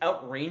that just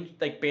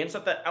ban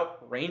stuff that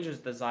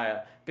outranges the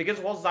Xayah. Because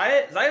while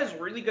Xayah is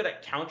really good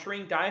at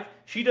countering dive,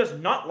 she does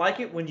not like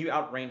it when you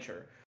outrange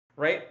her,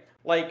 right?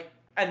 Like,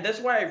 and that's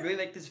why I really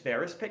like this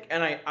Varus pick,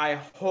 and I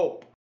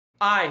hope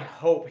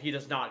he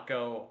does not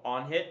go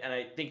on hit, and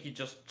I think he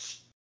just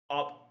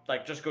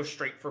just go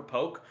straight for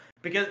poke,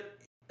 because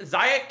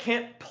Xayah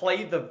can't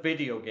play the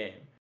video game.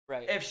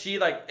 Right. If she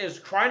is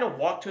trying to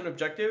walk to an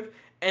objective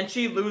and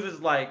she loses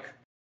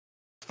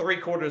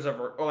 3/4 of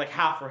her or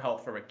half her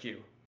health from a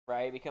Q.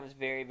 Right, it becomes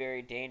very,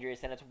 very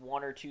dangerous, and it's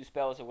 1 or 2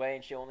 spells away,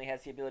 and she only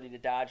has the ability to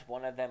dodge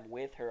one of them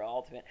with her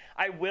ultimate.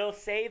 I will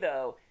say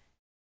though,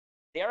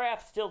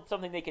 Xerath's still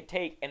something they could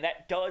take, and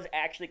that does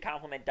actually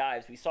complement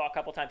dives. We saw a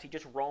couple times he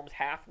just roams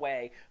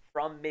halfway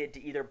from mid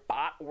to either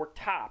bot or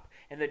top,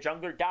 and the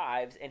jungler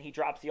dives, and he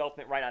drops the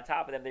ultimate right on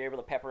top of them. They're able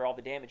to pepper all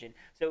the damage in.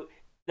 So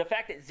the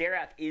fact that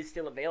Xerath is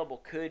still available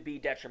could be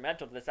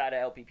detrimental to the side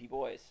of LPP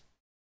Boiz.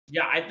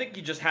 Yeah, I think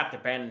you just have to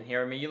ban him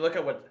here. I mean, you look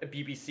at what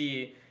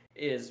BBC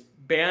is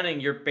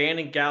you're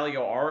banning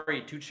Galio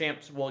Ari, 2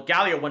 champs. Well,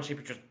 Galio 1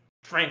 champ just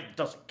frankly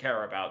doesn't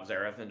care about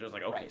Xerath and just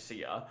like, okay,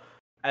 see ya.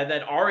 And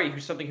then Ari,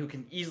 who's something who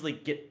can easily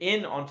get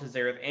in onto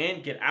Xerath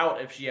and get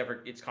out if she ever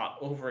gets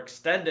caught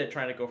overextended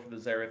trying to go for the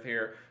Xerath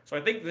here. So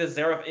I think the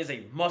Xerath is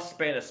a must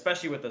ban,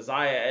 especially with the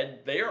Xayah, and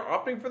they are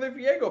opting for the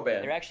Viego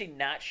ban. They're actually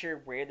not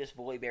sure where this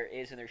Volibear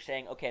is, and they're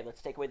saying, okay,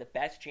 let's take away the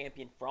best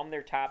champion from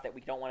their top that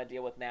we don't want to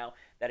deal with now,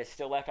 that is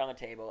still left on the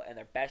table, and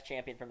their best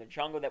champion from the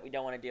jungle that we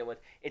don't want to deal with.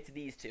 It's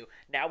these two.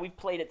 Now we've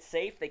played it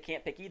safe. They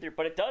can't pick either,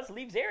 but it does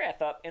leave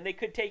Xerath up, and they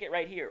could take it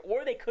right here.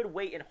 Or they could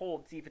wait and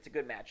hold, see if it's a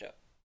good matchup.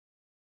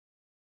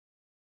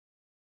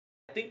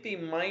 I think they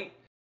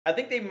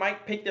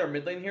might pick their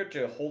mid lane here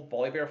to hold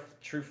Volibear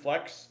true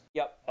flex.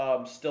 Yep.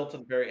 Still to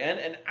the very end,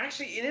 and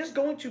actually it is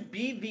going to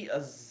be the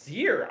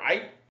Azir.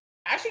 I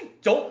actually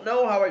don't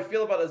know how I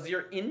feel about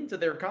Azir into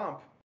their comp.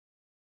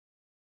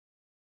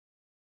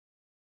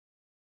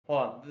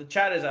 Hold on, the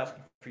chat is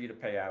asking for you to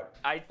pay out.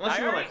 I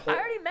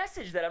already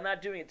messaged that I'm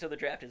not doing it until the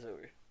draft is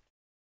over.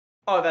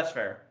 Oh, that's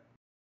fair.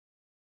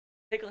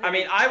 I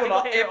mean, I would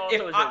also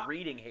is a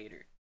reading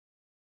hater.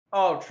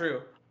 Oh,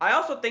 true. I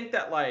also think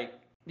that like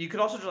you could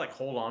also just like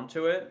hold on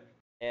to it.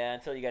 Yeah,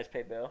 until you guys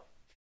pay Bill.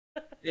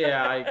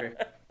 Yeah, I agree.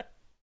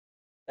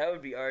 That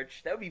would be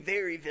arch. That would be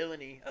very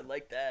villainy. I'd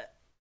like that.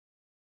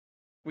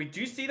 We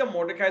do see the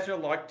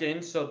Mordekaiser locked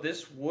in, so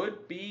this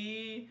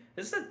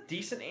is a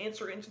decent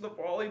answer into the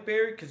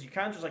Volibear because you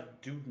kind of just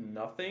like do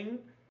nothing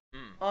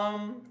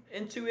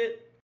into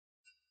it.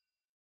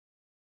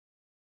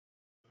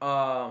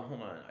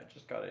 Hold on, I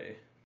just got a.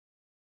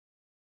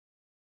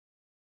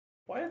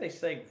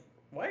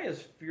 Why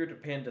is Fear to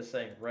Panda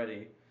saying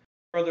ready?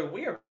 Brother,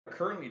 we are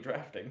currently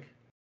drafting.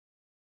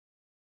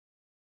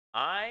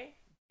 I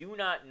do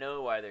not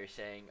know why they're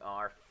saying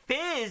our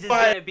Fizz is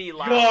going to be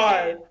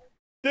locked in.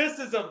 This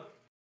is a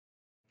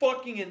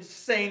fucking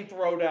insane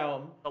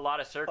throwdown. A lot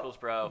of circles,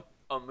 bro.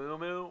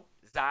 Amumu,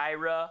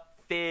 Zyra,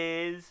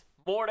 Fizz,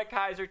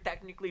 Mordekaiser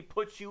technically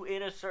puts you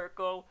in a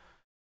circle.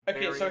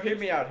 Okay, so hear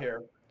me out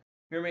here.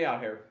 Hear me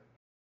out here.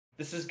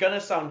 This is going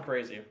to sound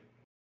crazy.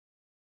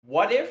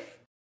 What if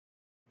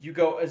you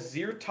go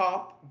Azir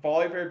top,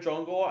 Volibear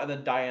jungle, and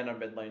then Diana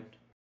mid lane?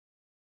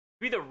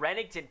 Maybe the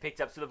Renekton picked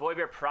up, so the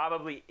Volibear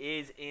probably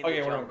is in the we're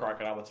jungle. doing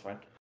Crocodile, that's fine.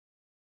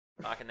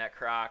 Rocking that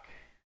Croc.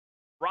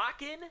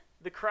 Rocking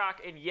the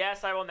Croc, and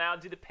yes, I will now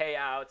do the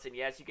payouts, and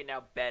yes, you can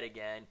now bet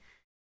again.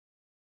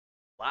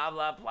 Blah,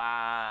 blah,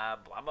 blah,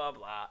 blah, blah,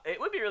 blah. It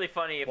would be really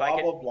funny if I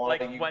could,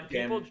 like,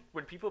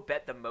 when people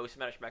bet the most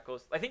amount of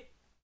schmeckles. I think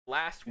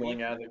last week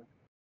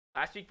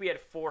we had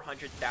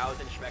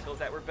 400,000 schmeckles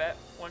that were bet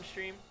one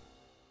stream.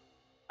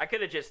 I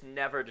could have just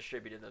never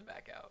distributed them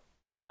back out.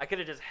 I could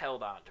have just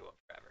held on to them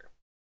forever.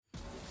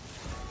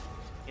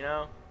 You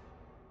know?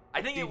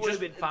 I think it would have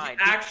been fine.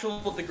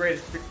 The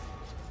greatest.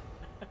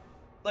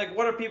 Like,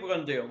 what are people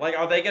going to do? Like,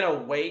 are they going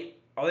to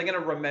wait? Are they going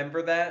to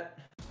remember that?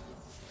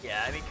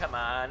 Yeah, I mean, come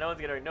on. No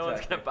one's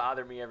gonna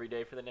bother me every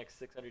day for the next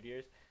 600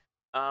 years.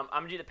 I'm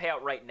going to do the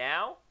payout right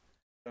now.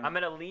 I'm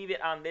going to leave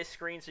it on this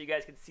screen so you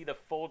guys can see the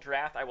full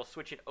draft. I will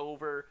switch it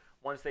over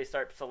once they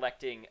start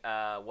selecting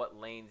what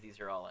lanes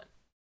these are all in.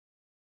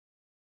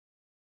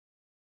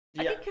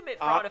 Yeah, I can commit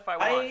fraud if I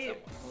want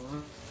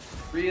someone.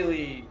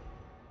 Really?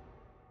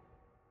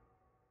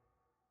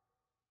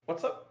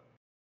 What's up?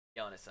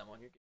 Yelling at someone.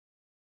 You're good.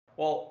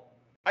 Well,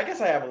 I guess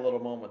I have a little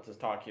moment to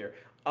talk here.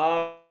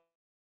 To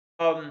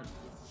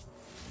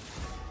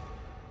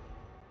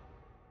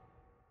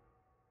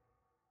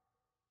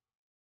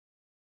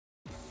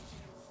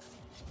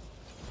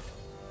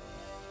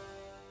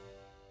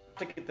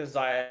get the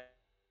Xayah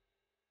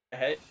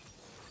ahead,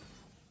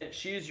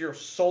 she is your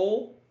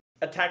sole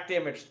attack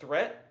damage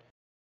threat.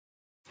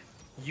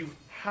 You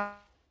have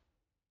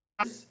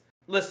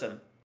listen,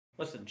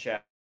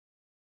 chat.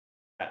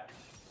 I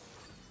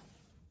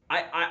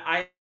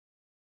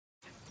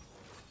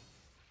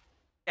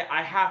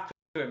have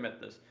to admit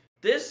this.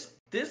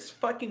 This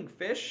fucking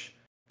fish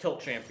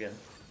tilt champion.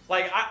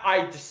 Like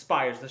I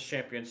despise this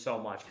champion so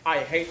much. I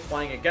hate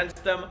playing against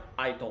him.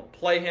 I don't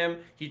play him.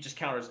 He just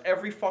counters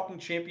every fucking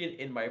champion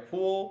in my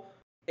pool.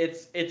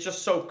 It's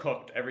just so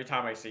cooked every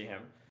time I see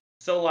him.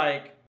 So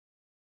like.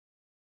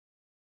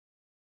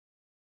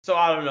 So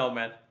I don't know,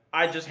 man.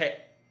 I just hate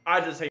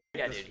this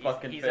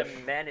fucking fish. He's a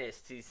menace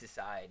to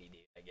society,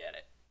 dude. I get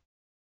it.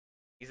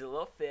 He's a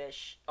little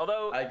fish.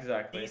 Although,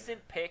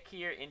 decent pick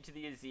here into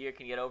the Azir,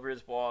 can get over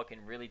his wall,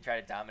 can really try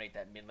to dominate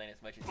that mid lane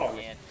as much as he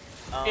can.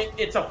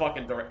 It's a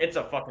fucking direct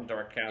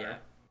counter. Yeah.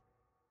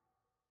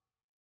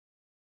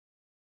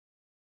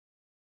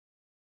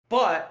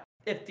 But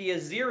if the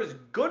Azir is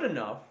good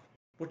enough,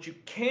 what you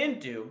can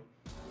do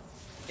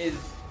is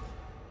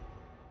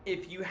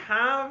if you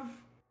have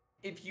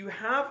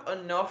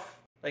enough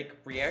like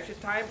reaction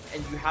time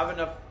and you have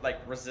enough like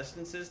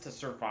resistances to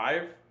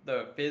survive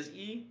the Fizz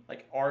E,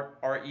 like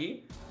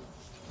RE,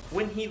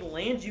 when he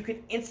lands you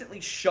can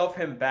instantly shove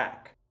him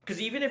back. Because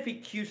even if he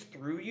Qs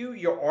through you,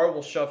 your R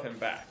will shove him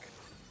back.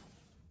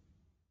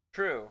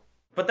 True.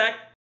 But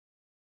that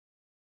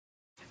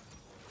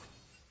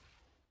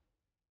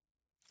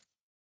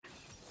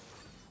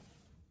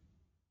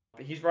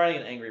He's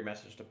writing an angry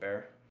message to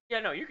Bear. Yeah,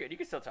 no, you're good. You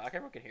can still talk.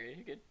 Everyone can hear you.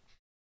 You're good.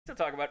 Still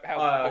talk about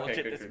how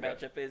bullshit this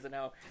matchup is and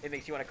how it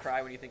makes you want to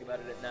cry when you think about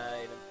it at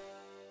night.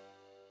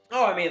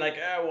 Oh, I mean, like,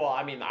 well,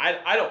 I mean,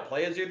 I don't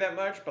play Azir that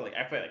much, but like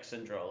I play like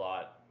Syndra a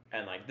lot,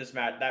 and like that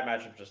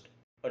matchup's just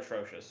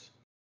atrocious.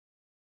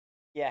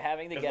 Yeah,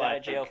 having the get out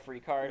of jail free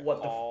card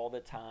all the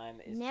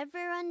time is never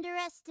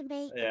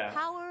underestimate the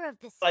power of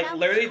the Scouts like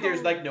literally code.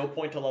 there's like no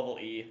point to level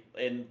E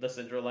in the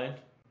Syndra lane.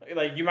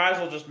 Like you might as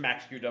well just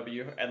max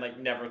QW and like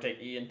never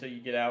take E until you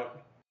get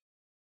out.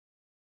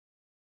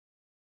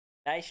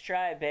 Nice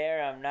try,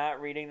 Bear. I'm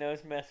not reading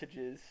those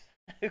messages.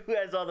 Who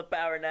has all the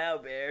power now,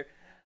 Bear?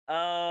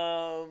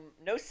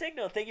 No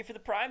signal. Thank you for the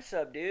Prime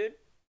sub, dude.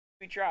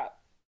 We drop.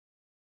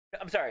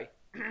 I'm sorry.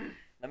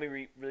 Let me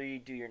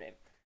redo your name.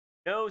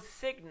 No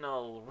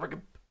signal. I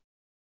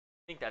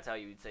think that's how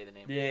you would say the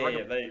name.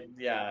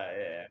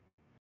 Yeah.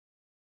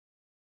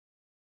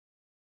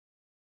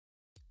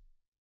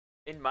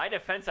 In my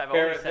defense, I've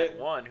only sent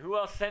one. Who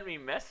else sent me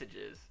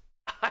messages?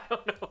 I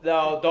don't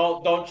No,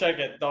 know. don't check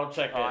it. Don't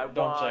check it.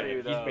 Don't check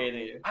it. He's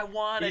baiting you. I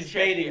want to check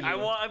baiting it.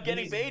 I'm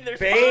getting baited. There's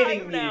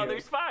baiting 5 now. you.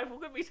 There's 5.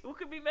 Who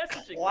could be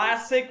messaging?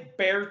 Classic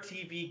Bear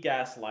TV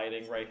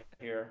gaslighting right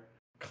here.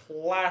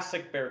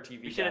 Classic Bear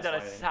TV. We should have done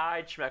a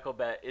side Schmeckle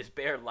bet. Is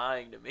Bear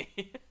lying to me?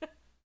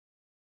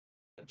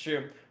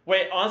 True.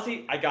 Wait,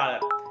 honestly, I got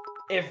it.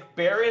 If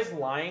Bear is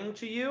lying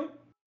to you,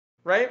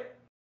 right?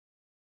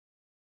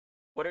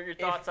 What are your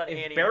thoughts on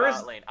Annie Bear in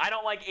bot lane? I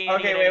don't like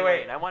Annie in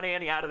lane. I want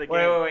Annie out of the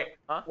game. Wait.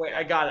 Huh? Wait,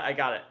 I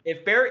got it.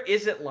 If Bear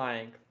isn't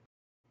lying,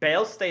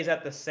 Bale stays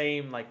at the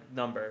same like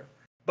number.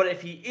 But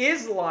if he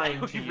is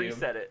lying to you,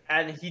 reset it.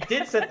 And he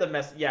did set the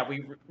message, yeah,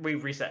 we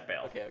reset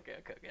Bale. Okay.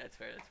 That's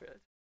fair.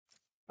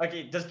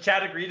 Okay, does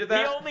Chad agree to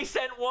that? He only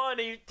sent one.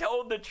 He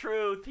told the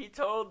truth.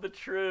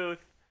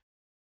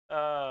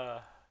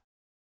 God,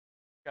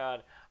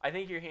 I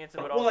think you're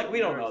handsome, but also like we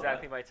don't know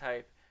exactly my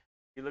type.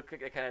 You look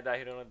like the kind of guy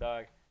who don't know a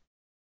dog.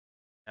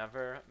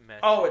 Never met.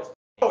 Oh, it's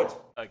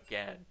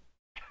again.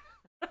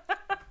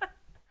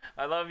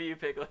 I love you,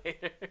 Pickle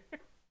Hater.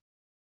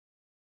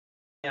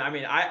 Yeah, I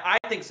mean, I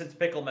think since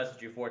Pickle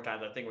messaged you 4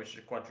 times, I think we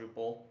should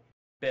quadruple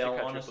Bale,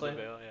 honestly.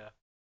 Bale, yeah.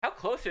 How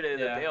close are they to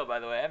the Bale, by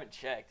the way? I haven't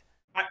checked.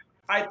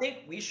 I think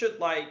we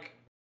should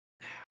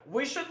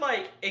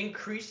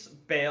increase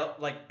Bale.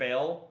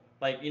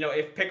 Like, you know,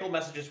 if Pickle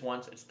messages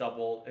once, it's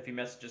double. If he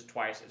messages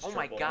twice, it's triple. Oh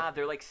my God,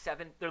 they're like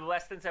 7. They're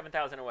less than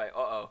 7,000 away.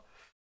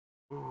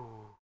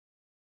 Ooh.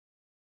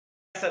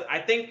 I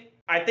think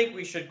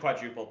we should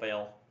quadruple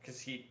Bale because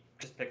he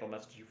just Pickle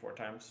messaged you 4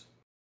 times.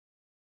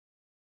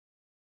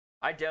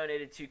 I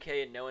donated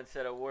 2K and no one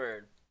said a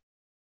word.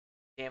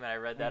 Damn it, I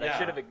read that. Yeah. I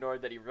should have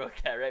ignored that he wrote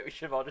that, right? We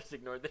should have all just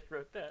ignored that he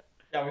wrote that.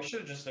 Yeah, we should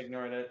have just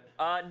ignored it.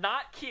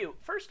 Not cute.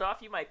 First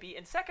off, you might be.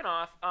 And second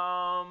off,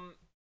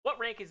 what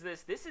rank is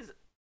this? This is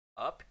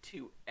up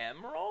to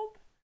Emerald?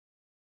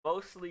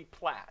 Mostly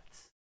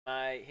Plats.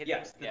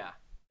 Yes. Yeah.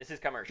 This is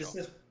commercial.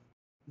 This is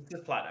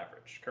Plat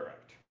average,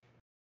 correct.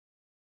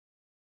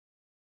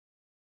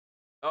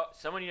 Oh,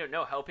 someone you don't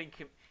know helping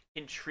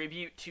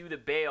contribute to the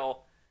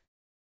Bale.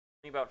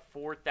 About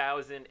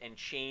 4,000 and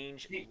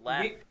change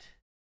left.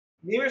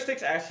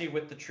 Memersticks actually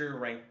with the true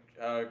rank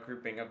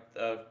grouping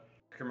of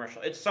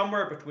commercial. It's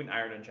somewhere between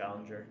Iron and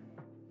Challenger.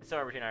 It's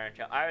somewhere between Iron and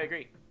Challenger. I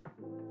agree.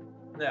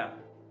 Yeah.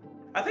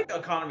 I think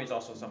Economy is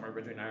also somewhere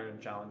between Iron and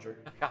Challenger.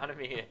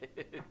 Economy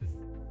is.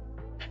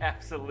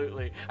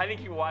 Absolutely. I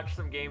think you watched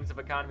some games of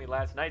Economy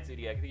last night,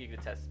 Zodiac. I think you could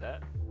attest to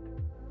that.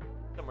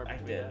 Somewhere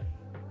between that.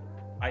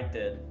 I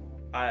did.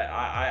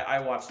 I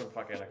watched some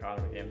fucking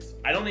Economy games.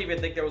 I don't even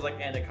think there was like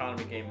an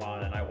Economy game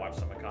on, and I watched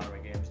some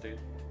Economy games, dude.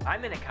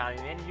 I'm in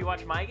Economy, man. Did you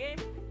watch my game?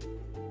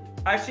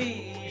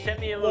 Actually, you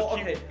sent me a little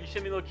You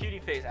sent me a little cutie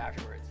face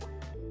afterwards.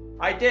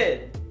 I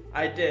did.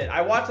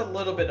 I watched a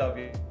little bit of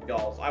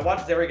y'all's. I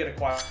watched Zeri get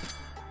acquired.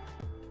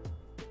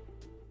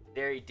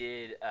 Zeri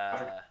did.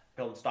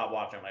 Stop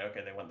watching. I'm like,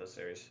 okay, they won this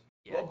series.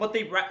 Yeah. Well, but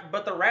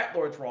the Rat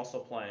Lords were also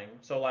playing,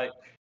 so like.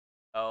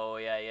 Oh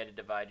yeah, you had to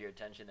divide your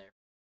attention there.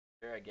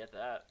 Sure, I get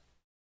that.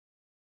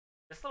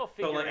 This little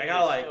figure. So like,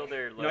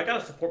 I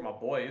gotta support my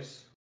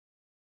boys.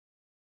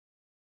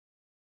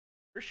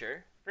 For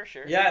sure.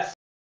 Yes.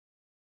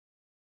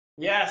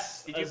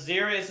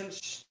 Azir isn't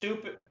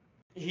stupid.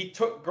 He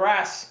took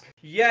grasp.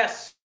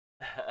 Yes.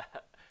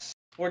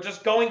 We're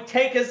just going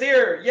take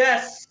Azir.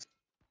 Yes.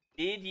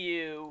 Did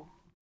you?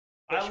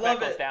 I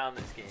love it. Down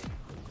this game.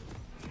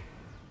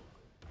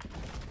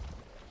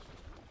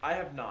 I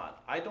have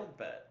not. I don't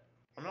bet.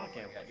 I'm not a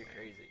gambler. God, you're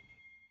crazy.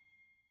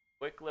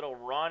 Quick little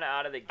run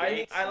out of the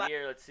gates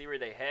here. Let's see where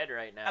they head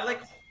right now.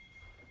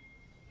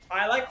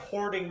 I like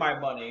hoarding my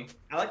money.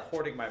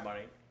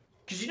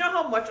 Cause you know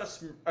how much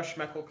a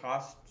Schmeckle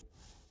costs?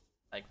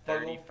 Like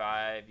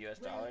 $35 US.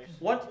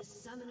 One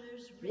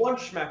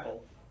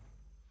Schmeckle.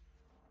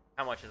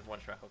 How much does one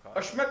Schmeckle cost?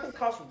 A Schmeckle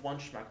costs 1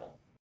 Schmeckle.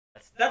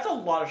 That's a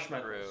lot of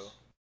Schmeckles.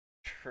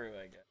 True,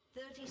 I guess.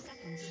 30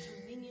 seconds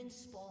until minions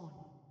spawn.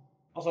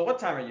 Also, what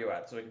time are you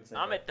at so we can say?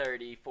 I'm at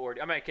 30,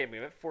 40. I'm at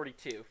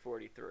 42,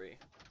 43.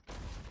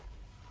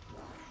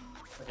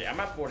 Okay, I'm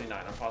at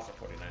 49. I'm past at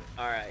 49.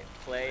 All right,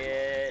 play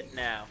it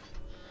now.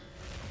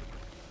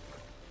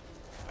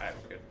 All right,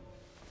 we're good.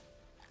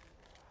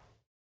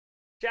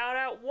 Shout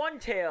out One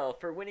Tail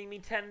for winning me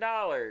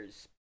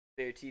 $10.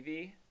 Bear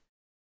TV.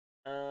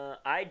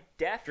 I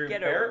get a.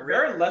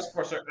 Bear and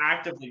Lesport are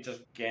actively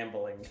just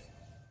gambling.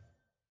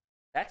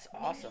 That's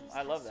awesome.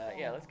 I love that.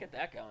 Yeah, let's get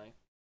that going.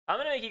 I'm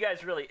gonna make you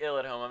guys really ill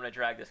at home. I'm gonna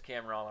drag this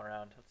camera all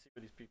around. Let's see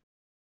what these people.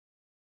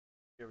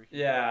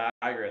 Yeah,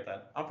 I agree with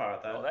that. I'm fine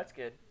with that. Oh, that's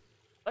good.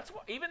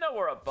 Even though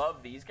we're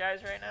above these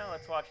guys right now,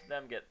 let's watch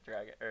them get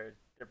dragon or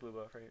their blue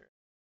buff right here.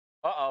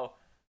 Uh-oh.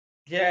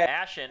 Yeah.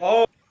 Ashen.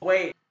 Oh,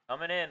 wait.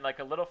 Coming in like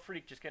a little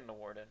freak, just getting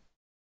awarded.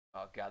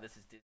 Oh god, this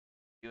is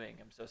doing.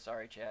 I'm so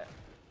sorry, chat.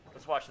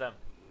 Let's watch them.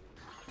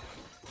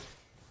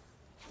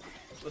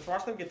 Let's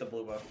watch them get the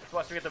blue buff. Let's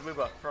watch them get the blue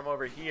buff from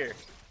over here.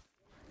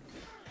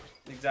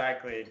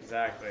 Exactly.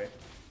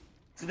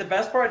 See, the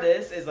best part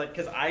is like,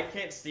 cause I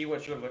can't see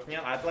what you're looking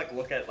at. I have to like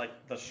look at like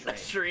the stream.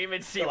 Stream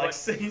and see so, what's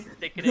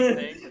sticking in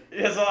thing.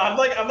 Yeah, so I'm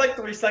like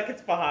 3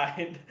 seconds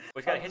behind.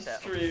 We gotta hit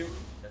that stream.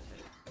 That's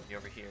it.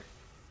 Over here.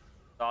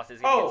 Sauce is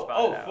gonna get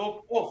spotted out.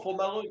 Full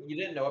metal. You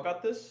didn't know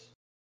about this?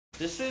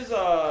 This is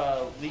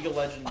League of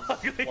Legends.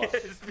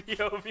 Ugliest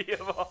POV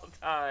of all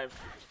time.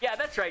 Yeah,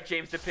 that's right,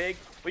 James the Pig.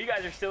 Well, you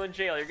guys are still in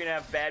jail. You're gonna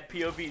have bad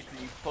POVs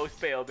when you post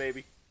bail,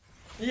 baby.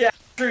 Yeah,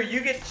 true.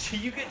 You get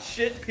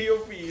shit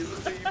POVs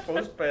until you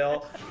post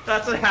bail.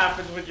 That's what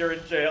happens when you're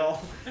in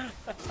jail.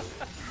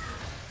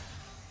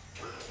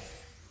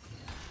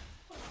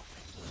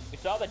 We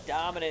saw the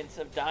dominance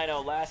of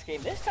Dino last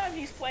game. This time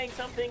he's playing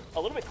something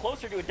a little bit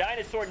closer to a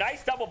dinosaur.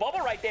 Nice double bubble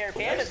right there.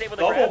 Panda's able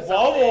to grab something.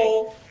 Double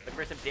bubble. Look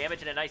for some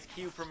damage and a nice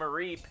Q from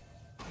Mareep.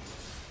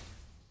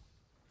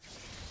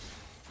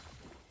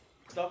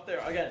 Stuff there.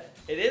 Again,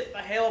 it is the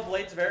Hail of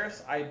Blades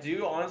Varus. I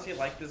do honestly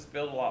like this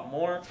build a lot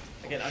more.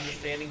 Again,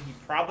 understanding he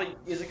probably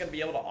isn't going to be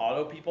able to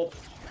auto people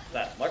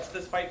that much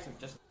this fight, so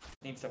just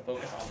needs to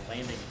focus on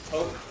landing and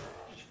poke,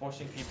 just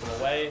forcing people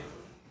away.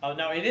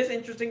 Now, it is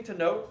interesting to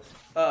note,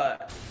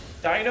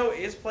 Dino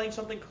is playing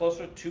something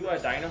closer to a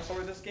dinosaur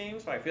this game,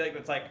 so I feel like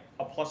it's like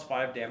a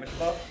 +5 damage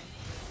buff.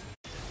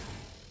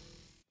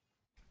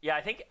 Yeah,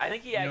 I think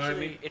he actually, I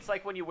mean? It's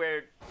like when you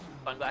wear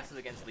sunglasses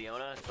against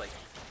Leona, it's like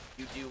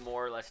you do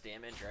more or less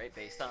damage, right,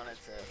 based on it,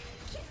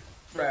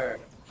 so.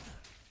 Right.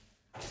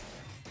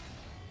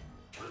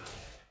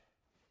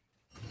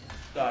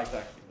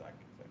 Exactly.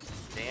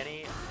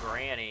 Danny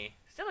Granny,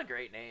 still a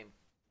great name.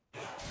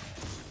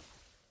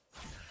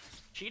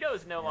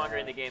 Cheeto's no longer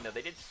in the game, though.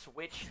 They did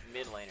switch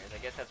mid laners. I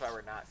guess that's why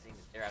we're not seeing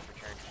the Zerath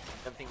return.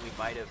 Something we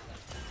might have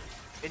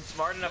been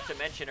smart enough to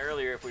mention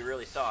earlier if we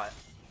really saw it.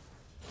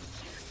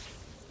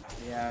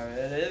 Yeah,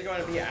 it is going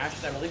to be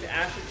Ashen. I believe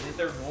Ashen is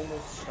their normal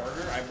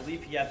starter. I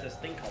believe he had this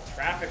thing called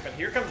Traffic, but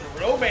here comes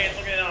Romance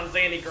looking in on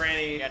Zandy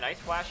Granny. Yeah, nice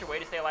flash away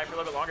to stay alive for a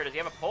little bit longer. Does he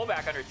have a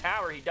pullback under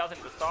tower? He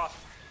doesn't with Sauce.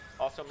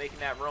 Also making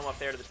that roam up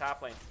there to the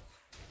top lane.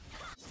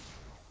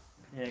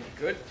 Yeah,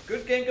 good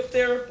gank up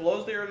there.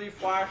 Blows the early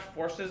flash,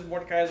 forces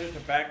Mordekaiser to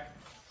back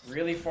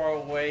really far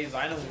away.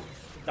 Dino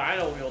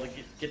will be able to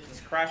get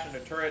this crash into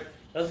turret.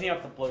 Doesn't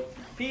have to blow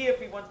TP if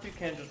he wants to.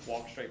 Can just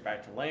walk straight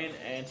back to lane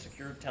and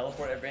secure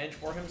teleport advantage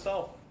for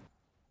himself.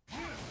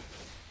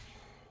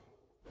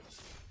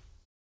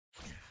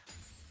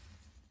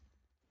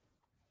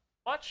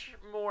 Much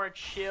more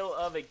chill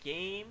of a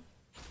game.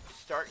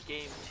 Start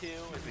game 2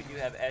 as we do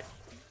have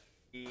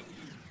SB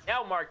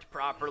now marked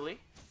properly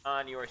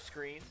on your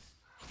screens.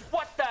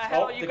 What the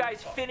hell? You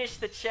guys finished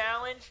the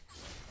challenge?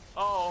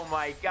 Oh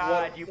my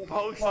god, you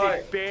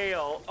posted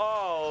bail.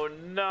 Oh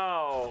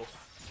no.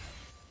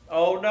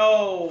 Oh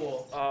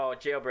no. Oh,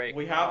 jailbreak.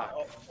 We have,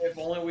 if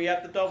only we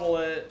have to double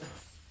it.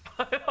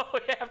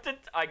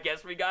 I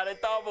guess we gotta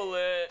double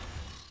it.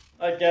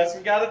 I guess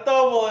we gotta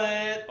double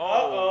it.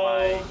 Oh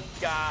my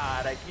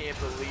god, I can't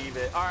believe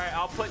it. All right,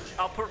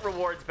 I'll put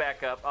rewards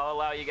back up. I'll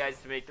allow you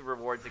guys to make the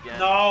rewards again.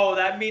 No,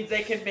 that means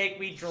they can make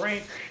me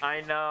drink.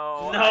 I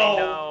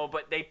know,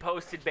 but they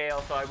posted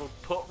bail, so I will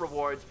put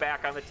rewards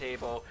back on the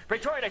table.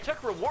 Praetorian, I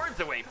took rewards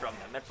away from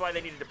them. That's why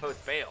they needed to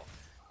post bail.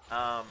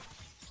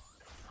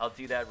 I'll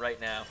do that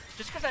right now.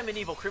 Just because I'm an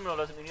evil criminal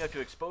doesn't mean you have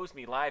to expose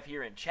me live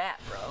here in chat,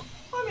 bro.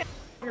 I mean,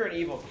 if you're an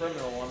evil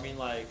criminal, I mean,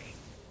 like,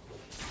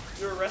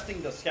 you're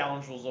arresting the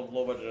scoundrels of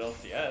low budget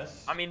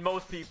LCS. I mean,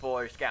 most people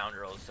are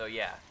scoundrels, so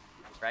yeah,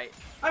 right?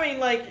 I mean,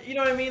 like, you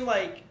know what I mean?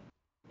 Like,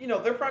 you know,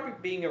 they're probably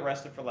being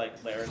arrested for,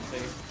 like,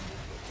 larency.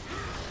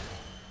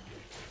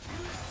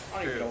 I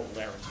don't even know what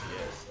larency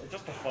is. It's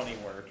just a funny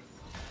word.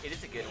 It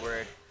is a good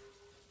word.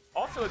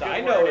 Also a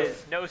good word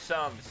is no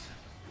sums.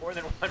 More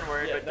than one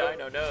word, yeah, but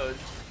Dino knows.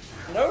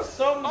 No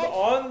sums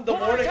on the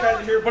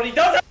Mordekaiser here, but he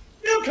does have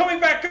you coming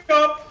back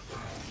up!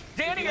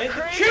 Danny, you're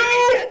crazy!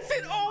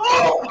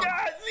 Oh god,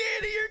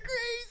 Danny, you're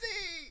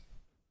crazy!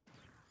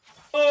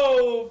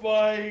 Oh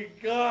my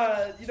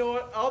god. You know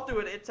what? I'll do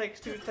it. It takes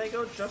two to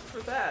tango just for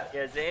that.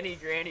 Yeah, Zanny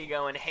Granny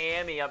going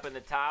hammy up in the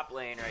top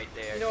lane right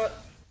there. You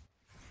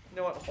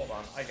know what? Hold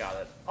on. I got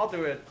it. I'll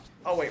do it.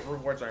 Oh wait,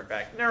 rewards aren't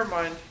back. Never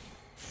mind.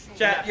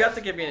 Chat, you have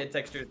to give me a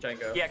text to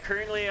Chenko. Yeah,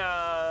 currently,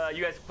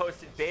 you guys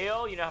posted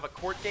bail. You now have a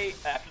court date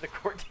after the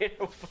court date.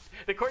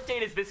 The court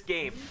date is this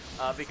game,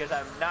 because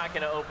I'm not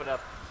gonna open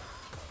up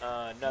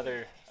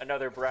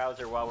another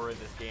browser while we're in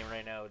this game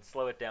right now. It'd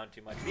slow it down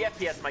too much. The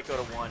FPS might go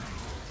to 1.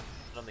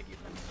 I don't think you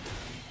can.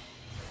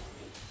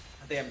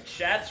 Damn,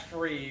 chat's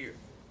free,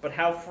 but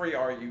how free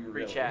are you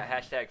really? Free chat.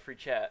 Hashtag free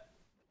chat.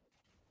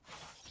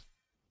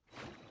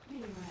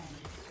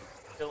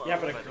 Yeah,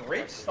 but a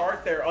great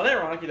start there.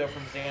 Unironically, though,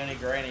 from Zanny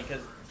Granny,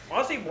 because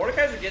honestly,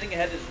 Mordekaiser getting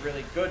ahead is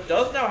really good.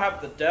 Does now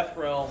have the Death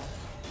Realm,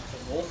 so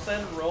we'll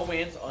send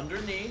Romance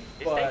underneath.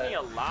 It's taking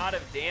a lot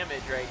of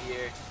damage right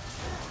here,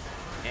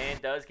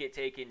 and does get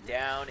taken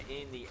down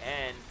in the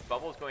end.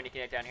 Bubble's going to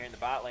connect down here in the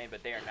bot lane,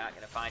 but they are not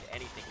going to find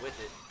anything with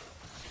it.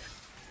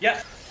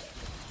 Yes,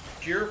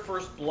 pure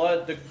first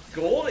blood. The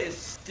gold is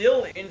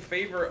still in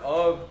favor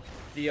of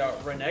the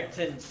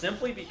Renekton,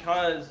 simply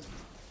because,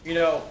 you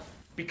know,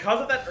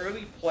 because of that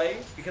early play,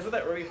 because of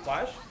that early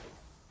flash,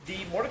 the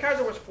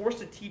Mordekaiser was forced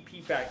to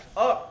TP back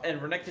up,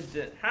 and Renekton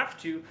didn't have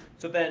to.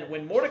 So then,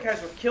 when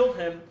Mordekaiser killed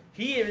him,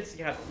 he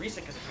instantly had to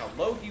reset because of how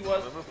low he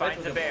was. Mumu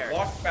finds the bear.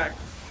 Walked back.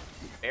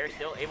 Bear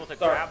still able to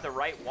grab the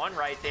right one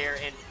right there,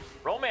 and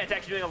Romance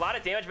actually doing a lot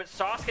of damage, but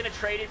Sauce gonna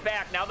trade it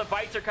back. Now the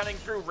bites are coming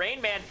through.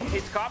 Rain Man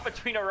is caught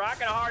between a rock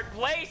and a hard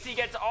place. He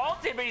gets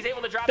ulted, but he's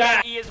able to drop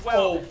that E as well.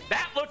 Oh.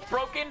 That looked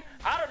broken.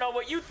 I don't know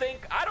what you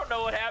think. I don't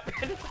know what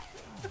happened.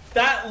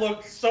 That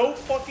looked so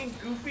fucking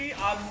goofy.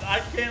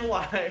 I can't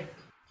lie.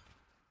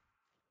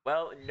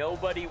 Well,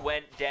 nobody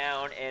went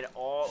down, and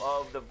all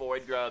of the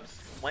Void Grubs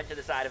went to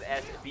the side of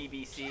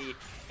SBBC,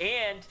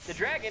 and the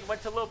Dragon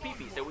went to Lil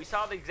PP. So we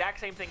saw the exact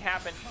same thing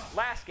happen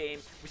last game.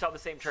 We saw the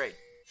same trade.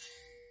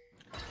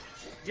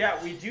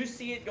 Yeah, we do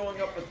see it going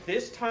up, but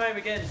this time,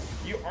 again,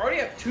 you already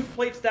have 2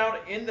 plates down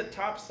in the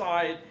top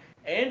side,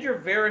 and your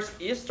Varus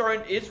is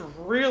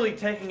really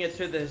taking it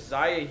to the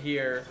Xayah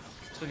here.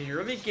 So the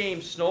early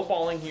game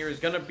snowballing here is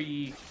going to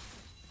be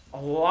a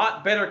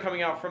lot better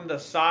coming out from the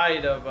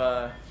side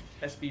of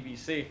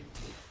SBBC.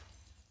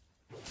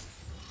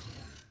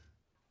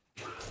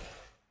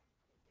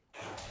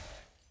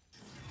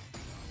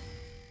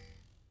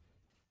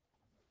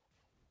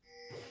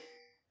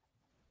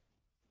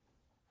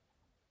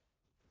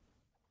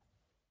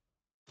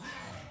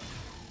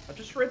 I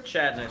just read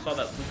chat and I saw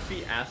that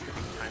Luffy asked to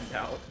be timed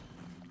out.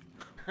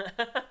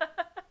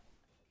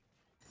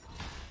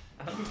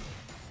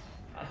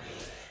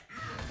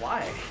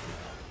 Why?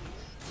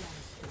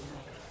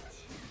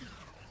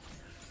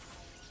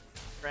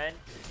 Friend,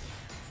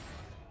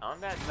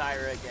 on that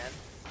Zyra again.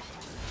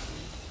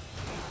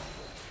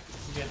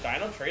 Yeah,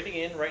 Dino trading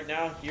in right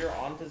now here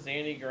onto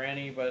Zanny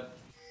Granny, but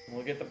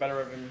we'll get the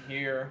better of him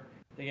here.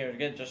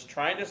 Again, just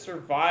trying to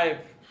survive.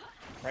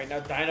 Right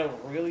now, Dino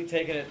really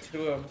taking it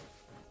to him.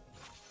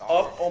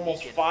 Up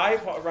almost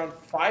around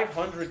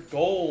 500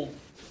 gold.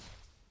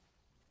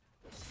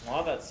 A lot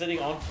of that sitting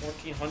on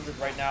 1400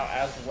 right now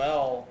as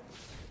well.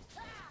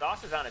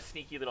 Sauce is on a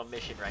sneaky little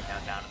mission right now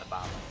down in the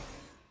bottom.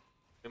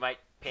 We might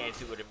pan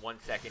to it in 1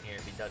 second here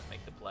if he does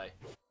make the play.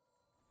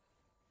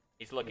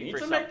 He's looking for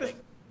something.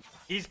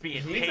 He's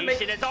being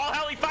patient. It's all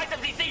hell. He finds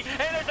MCC,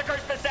 and there's the curse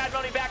of the Sad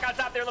running back on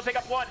top there. They'll pick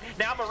up 1.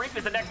 Now Marif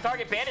is the next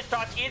target. Bandage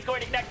Toss is going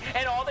to connect,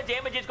 and all the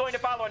damage is going to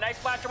follow. A nice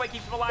flash away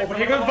keeps him alive. Oh, but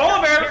here comes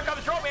Volibear. Here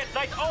comes Romance.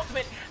 Nice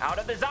ultimate out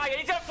of the Xayah.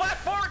 He's going to flash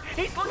forward.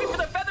 He's looking for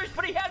the feathers,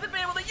 but he hasn't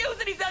been able to use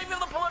it. He's not even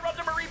able to pull it up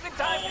to Marif in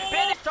time.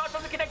 Bandage Toss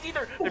doesn't connect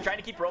either. They're trying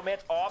to keep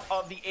Romance off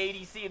of the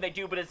ADC, and they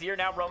do, but Azir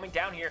now roaming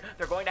down here.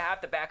 They're going to have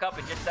to back up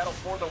and just settle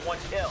for the 1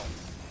 kill.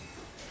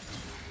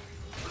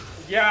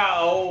 Yeah,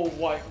 oh,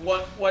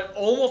 what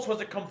almost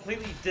was a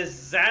completely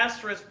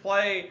disastrous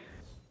play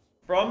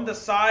from the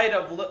side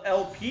of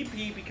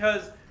LPP,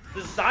 because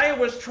the Xayah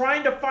was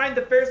trying to find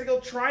the fair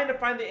signal, trying to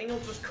find the angle,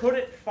 just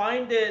couldn't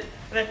find it.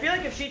 And I feel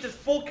like if she just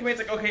full commits,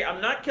 like, okay, I'm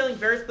not killing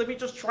Varus, let me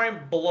just try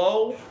and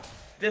blow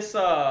this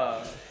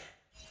Volibear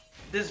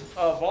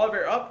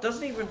up.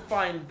 Doesn't even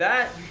find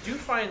that. You do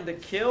find the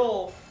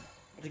kill.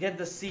 To get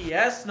the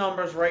CS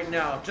numbers right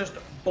now, just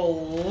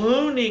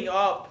ballooning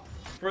up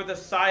for the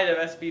side of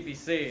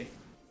SBBC.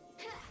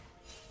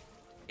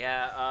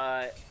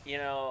 Yeah, you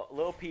know,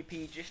 Lil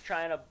PP just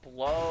trying to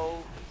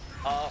blow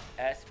up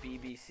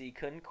SBBC.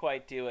 Couldn't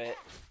quite do it.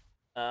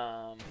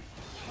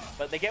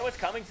 But they get what's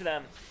coming to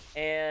them,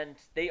 and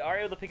they are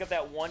able to pick up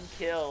that 1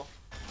 kill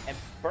and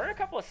burn a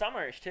couple of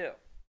summers too.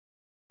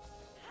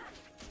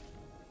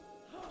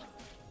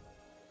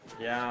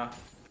 Yeah.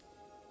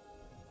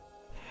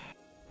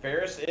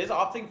 Varus is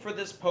opting for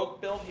this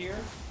poke build here,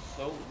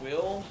 so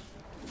we'll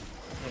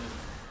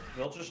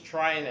just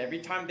try, and every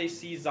time they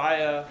see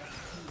Xayah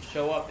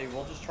show up, they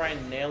will just try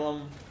and nail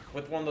him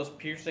with one of those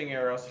piercing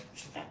arrows.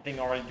 That thing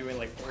already doing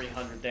like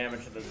 300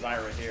 damage to the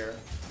Zyra here.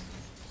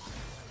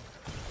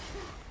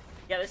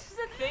 Yeah, this is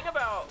the thing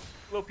about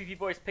Lil PP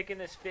Boiz picking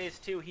this Fizz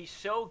too. He's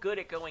so good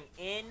at going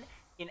in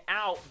and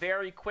out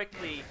very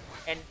quickly,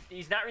 and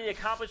he's not really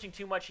accomplishing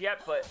too much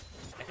yet, but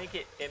I think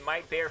it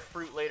might bear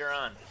fruit later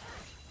on.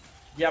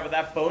 Yeah, but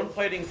that bone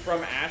plating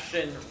from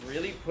Ashen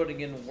really putting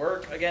in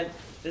work. Again,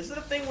 this is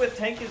the thing with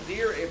Tank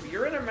Azir. If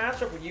you're in a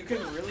matchup where you can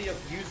really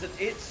abuse it,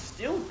 it's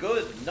still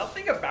good.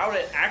 Nothing about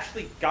it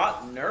actually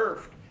got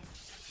nerfed.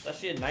 It's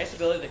actually a nice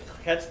ability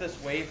to catch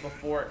this wave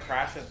before it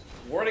crashes,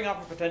 warding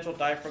off a potential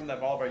dive from the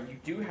Evolver. You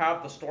do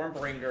have the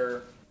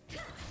Stormbringer.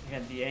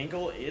 Again, the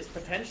angle is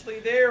potentially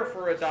there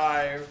for a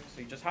dive,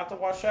 so you just have to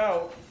watch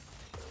out.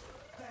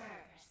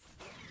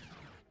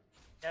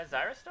 Yeah,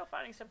 Zyra's still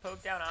finding some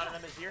poke down on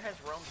them. Azir has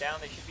roamed down.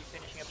 They should be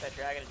finishing up that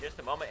dragon in just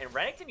a moment. And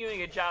Renekton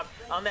doing a good job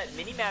on that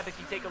mini-map, if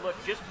you take a look,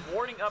 just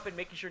warding up and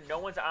making sure no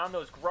one's on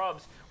those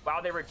grubs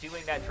while they were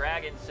doing that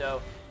dragon.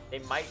 So they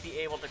might be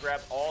able to grab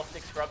all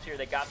 6 grubs here.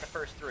 They got the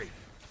first 3.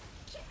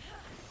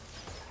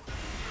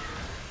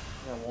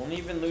 Yeah, won't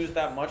even lose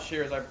that much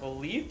here, as I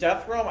believe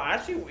Death Realm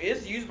actually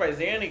is used by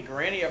Zanny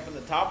Granny up in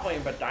the top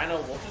lane, but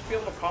Dino will just be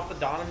able to pop the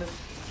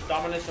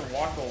Dominus and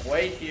walk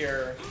away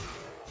here.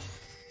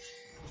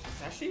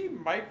 Actually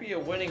might be a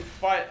winning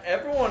fight.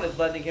 Everyone is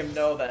letting him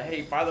know that,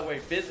 hey, by the way,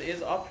 Fizz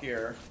is up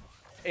here.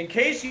 In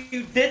case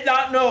you did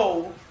not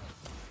know,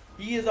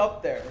 he is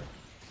up there.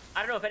 I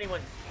don't know if anyone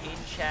in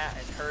chat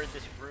has heard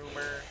this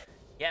rumor.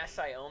 Yes,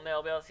 I own the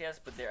LBLCS,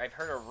 but I've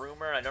heard a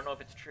rumor, and I don't know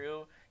if it's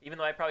true. Even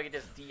though I probably could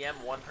just DM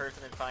one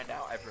person and find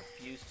out, I've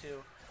refused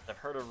to. I've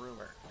heard a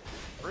rumor.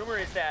 Rumor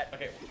is that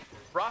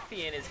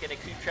Ruffian is going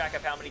to keep track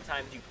of how many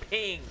times you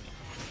ping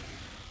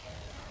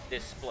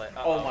this split.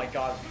 Oh my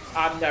god,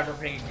 I'm never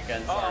pinging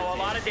again. A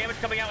lot of damage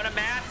coming out and a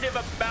massive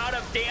amount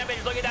of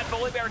damage. Look at that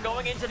Bully Bear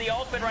going into the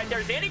ultimate right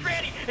there. Zanny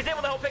Granny is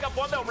able to help pick up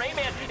one though.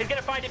 Rayman is going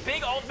to find a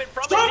big ultimate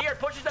from Azir,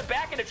 pushes them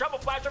back into trouble.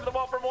 Flash over the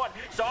wall from 1.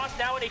 Sauce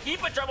now in a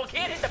heap of trouble.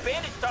 Can't hit the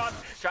bandage toss.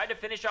 Tried to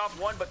finish off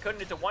one, but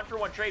couldn't. It's a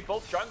 1-for-1 trade.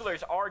 Both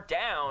junglers are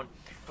down,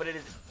 but it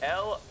is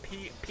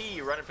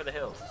LPP running for the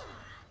hills.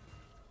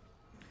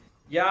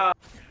 Yeah,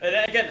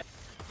 and again,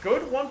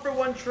 good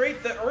 1-for-1 trade.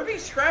 The early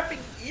scrapping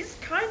is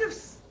kind of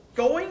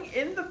going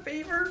in the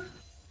favor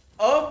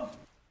of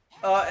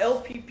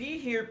LPP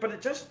here, but it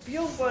just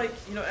feels like,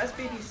 you know,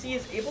 SBDC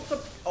is able to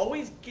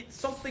always get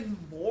something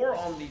more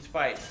on these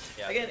fights.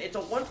 Yeah. Again, it's a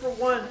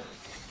 1-for-1,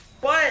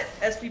 but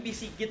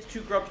SBDC gets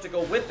 2 grubs to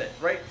go with it,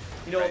 right?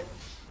 You know,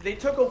 they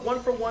took a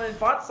 1-for-1 in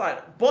bot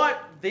side,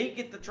 but they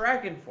get the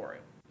dragon for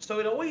it. So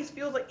it always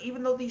feels like,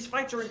 even though these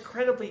fights are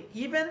incredibly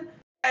even,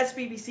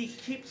 SBDC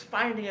keeps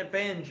finding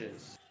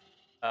advantages.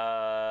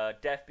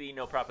 Def B,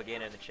 no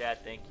propaganda in the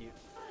chat, thank you.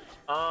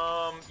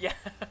 Yeah,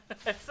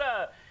 it's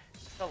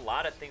a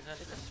lot of things.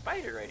 There's a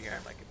spider right here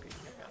on my computer.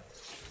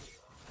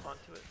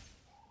 Onto it.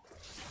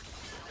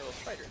 A little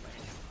spider in my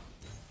hand.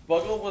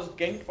 Buggle was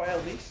ganked by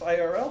Elise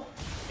IRL.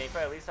 Ganked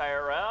by Elise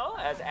IRL,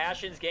 as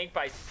Ashen's ganked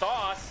by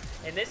Sauce.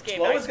 In this game,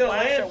 Slow nice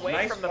flash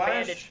away from the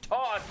bandage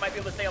toss. Might be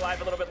able to stay alive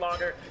a little bit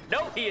longer.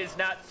 No, he is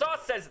not.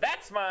 Sauce says,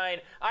 that's mine.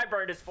 I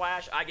burned his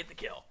flash. I get the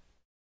kill.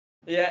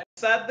 Yeah,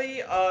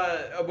 sadly,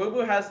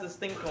 Abubu has this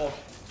thing called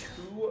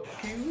 2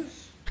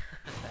 Qs.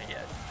 Yeah,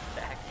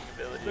 stacking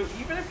ability. So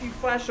even if you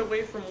flash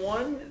away from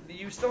one,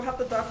 you still have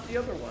to dodge the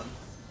other one.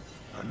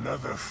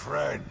 Another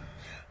friend.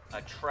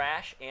 A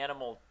trash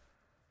animal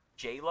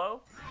J-Lo?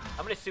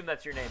 I'm gonna assume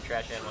that's your name,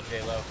 trash animal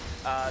J-Lo.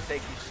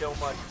 Thank you so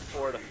much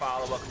for the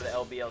follow. Welcome to the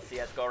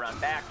LBLCS. Go around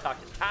back, talk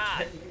to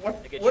Todd.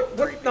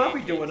 What's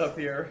Nami doing up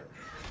here?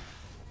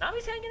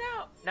 Nami's hanging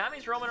out.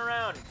 Nami's roaming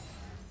around.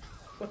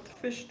 What's the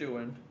fish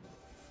doing?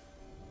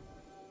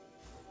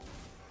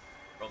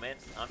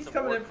 Romance on He's some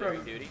coming in war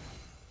from duty.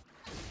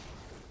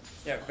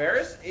 Yeah,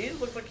 Varus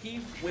looks like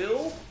he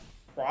will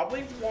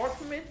probably walk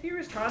mid here.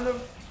 He's trying to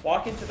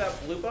walk into that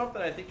blue buff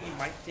that I think he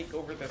might take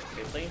over the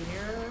mid lane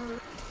here.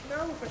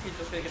 No, looks like he's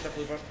just gonna get that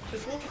blue buff.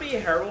 This will be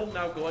Herald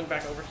now going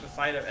back over to the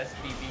side of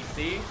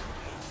SBBC.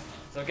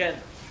 So again,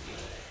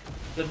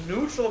 the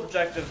neutral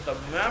objective, the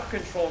map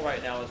control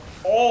right now is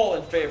all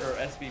in favor of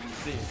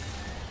SBBC.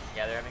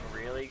 Yeah, they're having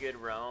really good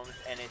roams,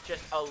 and it's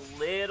just a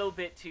little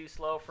bit too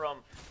slow from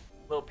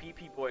little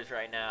PP boys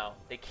right now.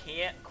 They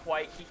can't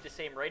quite keep the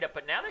same rate up,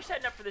 but now they're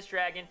setting up for this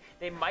dragon.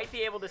 They might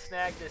be able to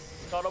snag this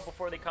scuttle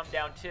before they come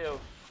down too.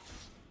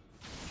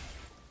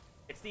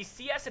 It's these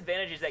CS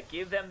advantages that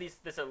give them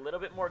this a little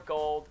bit more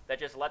gold, that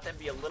just let them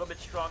be a little bit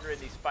stronger in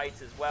these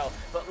fights as well.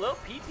 But little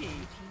PP,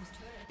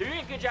 they're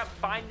doing a good job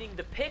finding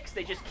the picks.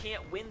 They just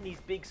can't win these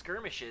big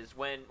skirmishes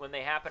when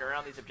they happen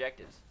around these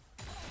objectives.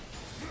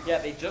 Yeah,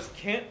 they just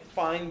can't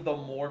find the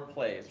more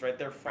plays, right?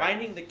 They're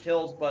finding the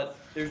kills, but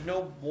there's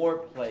no more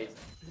plays.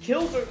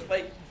 Kills are,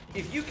 like,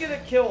 if you get a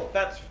kill,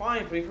 that's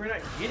fine, but if you're not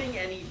getting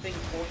anything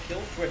for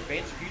kills to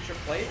advance future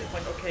plays, it's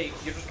like, okay,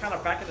 you're just kind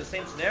of back in the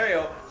same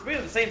scenario. Speaking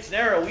of the same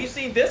scenario, we've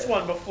seen this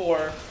one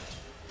before.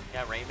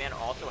 Yeah, Rayman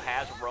also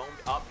has roamed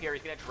up here.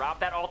 He's going to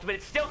drop that ultimate.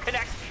 It still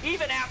connects.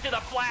 Even after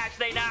the flash,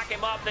 they knock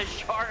him up. The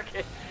shark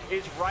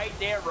is right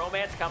there.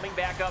 Romance coming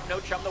back up. No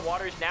chum the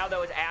waters now,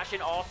 though, as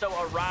Ashen also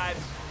arrives.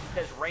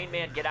 Says Rain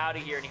Man, get out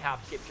of here, and he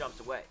hop, skip, jumps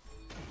away.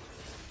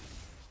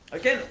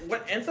 Again,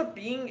 what ends up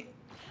being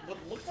what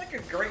looked like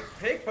a great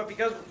pick, but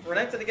because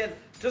Renekton, again,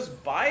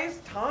 just buys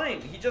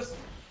time. He just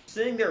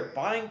sitting there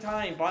buying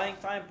time,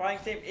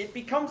 it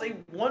becomes a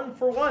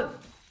 1-for-1.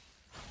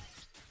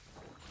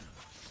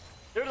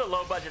 Due to the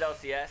low budget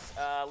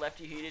LCS,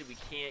 Lefty Heated, we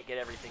can't get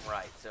everything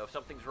right. So if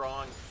something's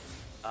wrong,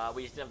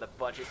 we just don't have the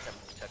budget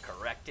to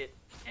correct it.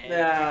 And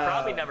we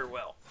probably never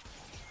will.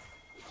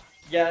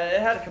 Yeah, it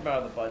had to come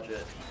out of the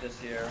budget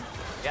this year.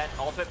 Again,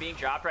 ultimate being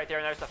dropped right there,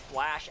 and there's the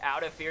flash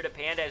out of fear to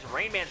Panda as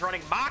Rain Man's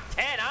running Mach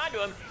 10 onto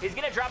him. He's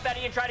going to drop that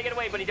E and try to get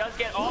away, but he does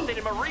get ulted,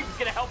 and Mareep is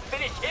going to help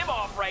finish him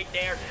off right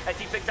there as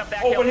he picks up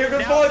that kill. But here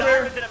goes now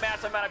Simon's in a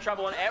massive amount of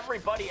trouble, and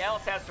everybody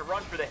else has to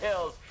run for the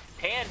hills.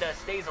 Panda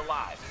stays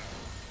alive.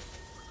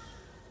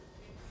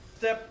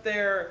 Step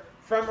there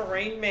from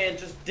Rain Man,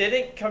 just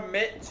didn't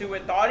commit to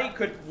it. Thought he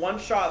could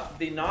one-shot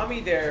the Nami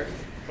there,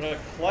 but a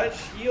clutch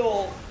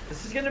heal.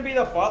 This is going to be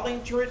the bot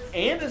lane turret,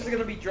 and this is going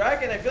to be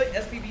Dragon. I feel like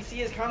SBBC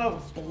has kind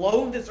of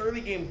blown this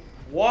early game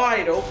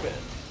wide open.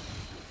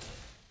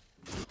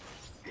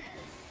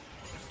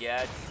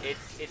 Yeah,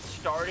 it's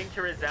starting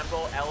to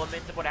resemble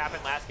elements of what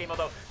happened last game,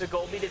 although the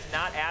gold lead is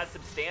not as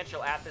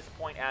substantial at this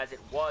point as it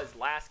was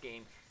last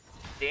game.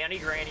 Danny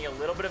Granny, a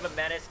little bit of a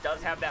menace,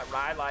 does have that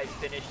Rylai's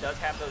finish, does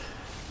have those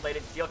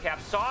inflated steel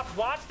caps. Soft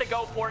wants to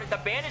go for it. The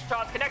bandage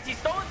toss connects. He's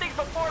stolen things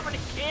before, but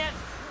he can't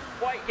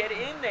quite get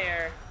in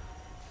there.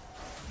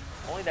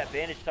 Only that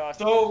bandage toss.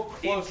 So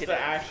close to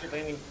actually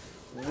landing.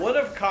 Would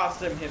have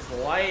cost him his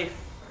life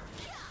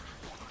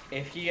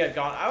if he had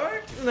gone.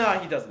 No,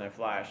 he doesn't have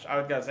flash. I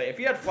was gonna say if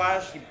he had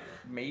flash, he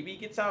maybe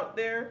gets out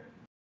there,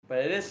 but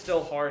it is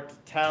still hard to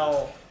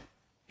tell.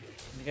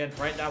 Again,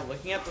 right now,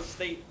 looking at the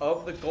state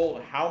of the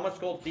gold, how much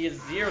gold he is?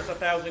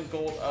 1,000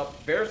 gold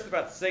up. Bears is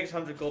about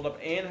 600 gold up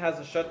and has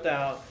a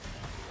shutdown.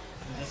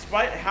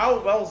 Despite how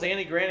well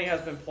Zanny Granny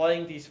has been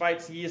playing these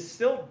fights, he is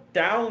still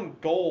down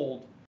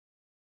gold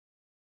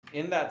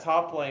in that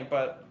top lane.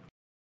 But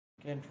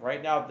again,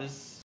 right now,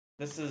 this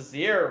is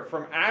Zir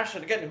from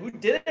Ashen again, who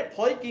didn't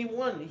play game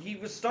 1. He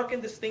was stuck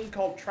in this thing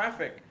called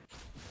traffic,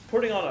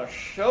 putting on a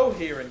show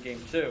here in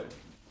game 2.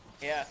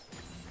 Yeah.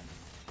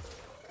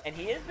 And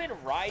he has been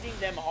riding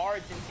them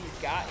hard since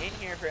he's got in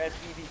here for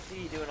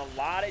SBBC, doing a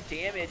lot of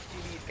damage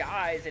to these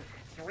guys. And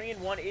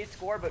 3-1 is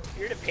scored, but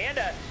Fear to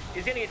Panda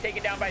is going to get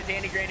taken down by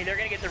Zandy Granny. They're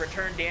going to get the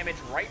return damage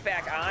right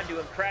back onto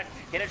him. Crest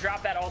going to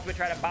drop that ultimate,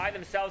 try to buy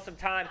themselves some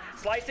time.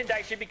 Slice and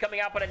Dice should be coming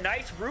out, but a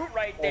nice root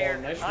right there.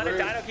 Nice on a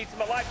Dino keeps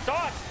him alive.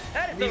 Sauce,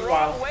 that is the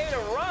wrong way to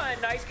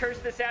run. Nice curse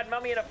to the Sad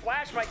Mummy, and a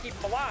flash might keep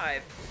him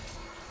alive.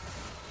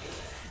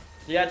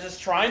 Yeah, just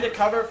trying to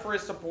cover for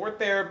his support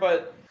there,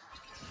 but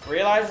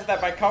realizes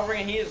that by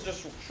covering, he is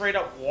just straight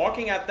up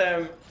walking at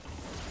them.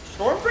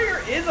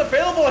 Stormbringer is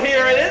available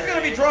here. It is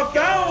going to be dropped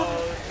down.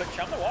 But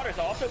Chum the Water is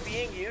also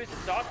being used.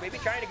 And Sauce maybe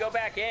trying to go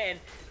back in.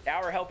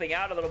 Tower helping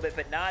out a little bit,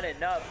 but not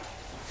enough.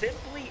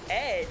 Simply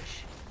Edge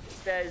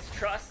says,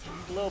 trust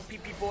these little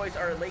PP boys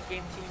are a late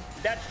game team.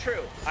 That's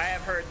true. I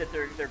have heard that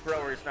they're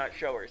growers, not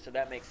showers, so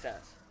that makes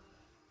sense.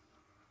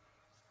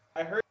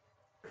 I heard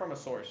from a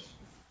source.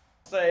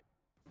 I'll say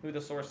who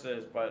the source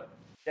is, but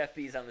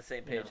FB's on the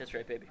same page. Yeah. That's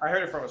right, baby. I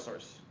heard it from a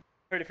source.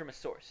 Heard it from a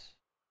source.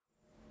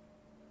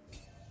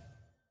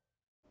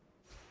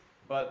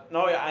 But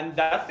no, yeah, and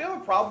that's the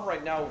other problem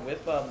right now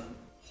with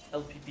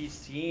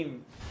LPP's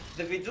team.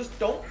 That they just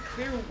don't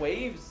clear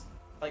waves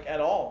like at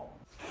all.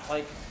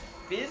 Like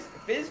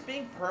Fizz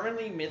being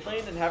permanently mid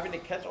lane and having to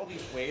catch all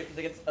these waves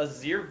against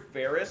Azir,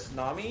 Varus,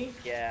 Nami.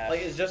 Yeah.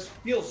 Like it just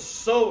feels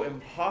so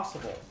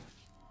impossible.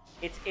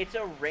 It's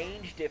a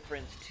range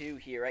difference too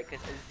here, right?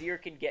 Because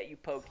Azir can get you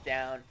poked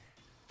down.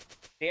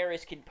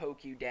 Varus can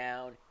poke you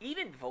down.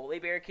 Even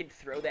Volibear can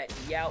throw that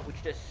E out, which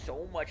does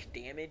so much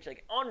damage,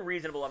 like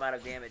unreasonable amount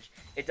of damage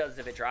it does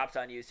if it drops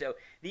on you. So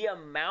the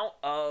amount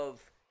of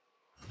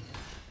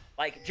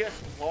like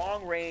just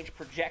long range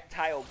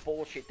projectile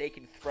bullshit they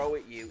can throw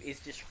at you is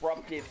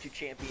disruptive to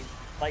champions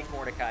like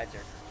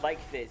Mordekaiser,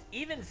 like Fizz.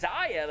 Even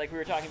Xayah, like we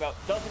were talking about,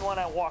 doesn't want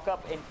to walk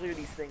up and clear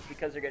these things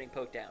because they're getting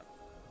poked down.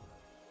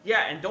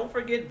 Yeah, and don't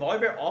forget,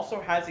 Volibear also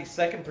has a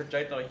second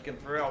projectile he can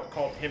throw out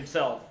called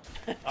himself.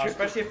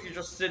 Especially if you're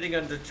just sitting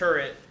under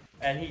turret,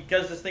 and he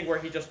does this thing where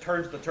he just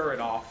turns the turret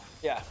off.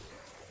 Yeah.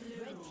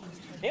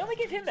 They only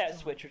give him that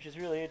switch, which is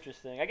really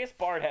interesting. I guess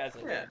Bard has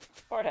it. Yeah.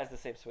 Bard has the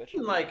same switch.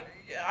 Like,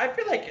 I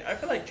feel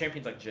like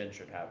champions like Jhin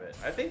should have it.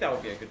 I think that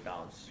would be a good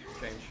balance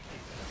change.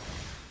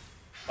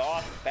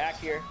 Sauce back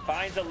here,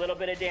 finds a little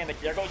bit of damage.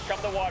 There goes Chum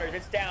the Waters,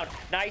 it's down.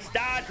 Nice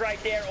dodge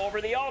right there over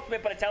the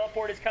ultimate, but a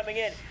teleport is coming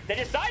in. They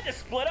decide to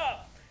split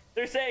up.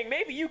 They're saying,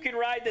 maybe you can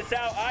ride this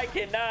out, I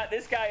cannot.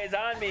 This guy is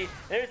on me.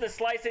 There's the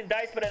slice and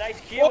dice, but a nice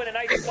Q and a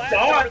nice flash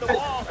over the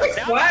wall.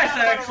 Flash,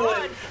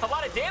 actually. A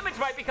lot of damage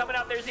might be coming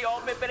out. There's the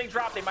ultimate getting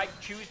dropped. They might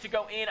choose to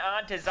go in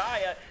onto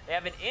Xayah. They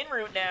have an in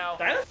route now.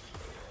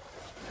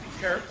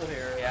 Careful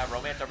here. Yeah,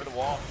 Romance over the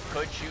wall.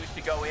 Could choose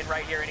to go in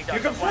right here, and he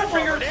does.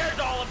 There's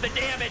all of the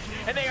damage,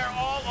 and they are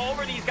all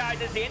over these guys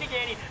as Zandy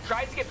Granny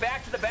tries to get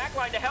back to the back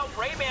line to help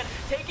Rayman,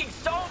 taking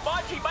so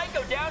much. He might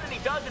go down, and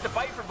he does. It's a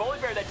fight for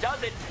Volibear that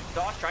does it.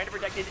 Sauce trying to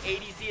protect his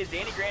ADC as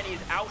Zandy Granny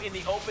is out in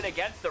the open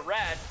against the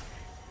rest.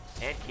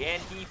 And can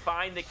he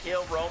find the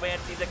kill?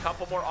 Romance needs a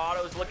couple more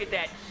autos. Look at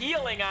that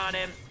healing on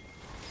him.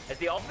 as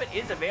the ultimate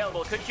is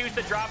available. Could choose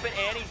to drop it,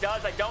 and he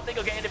does. I don't think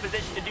he'll get into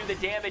position to do the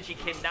damage. He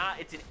cannot.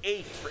 It's an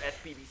ace for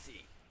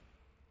SPBC.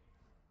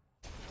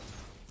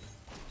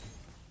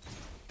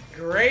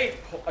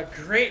 A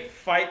great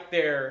fight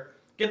there.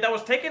 Again, that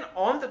was taken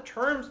on the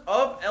terms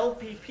of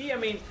LPP. I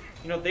mean,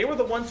 you know, they were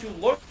the ones who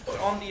looked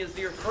on the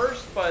Azir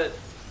first, but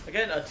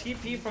again, a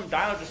TP from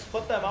Dino just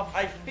split them up.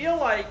 I feel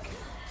like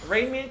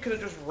Rainman could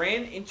have just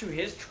ran into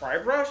his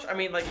Tribe Rush. I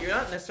mean, like, you're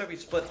not necessarily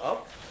split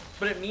up,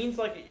 but it means,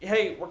 like,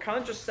 hey, we're kind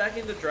of just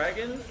stacking the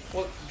Dragon.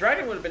 Well,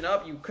 Dragon would have been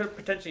up. You could have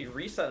potentially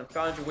reset and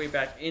found your way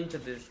back into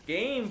this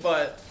game,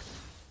 but,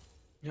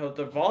 you know,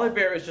 the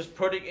Volibear is just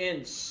putting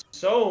in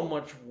so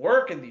much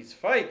work in these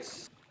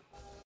fights.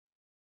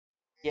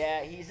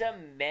 Yeah, he's a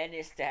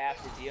menace to have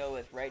to deal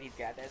with, right? He's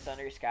got that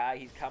Thunder Sky.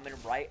 He's coming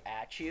right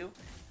at you.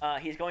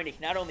 He's going to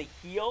not only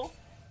heal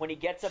when he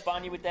gets up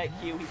on you with that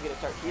Q, he's going to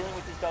start healing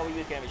with his W.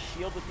 He's going to have a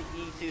shield with the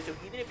E too. So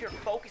even if you're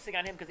focusing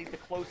on him because he's the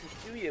closest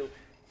to you,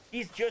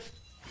 he's just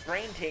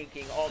brain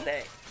taking all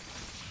day.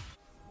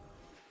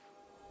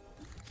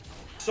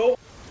 So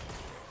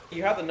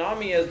you have the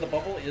Nami as the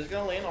bubble is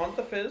going to land on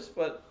the Fizz,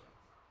 but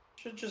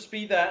should just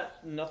be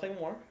that, nothing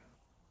more.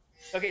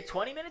 Okay,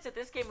 20 minutes at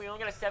this game, we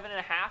only got a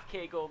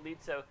 7.5k gold lead,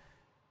 so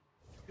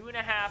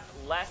 2.5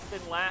 less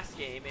than last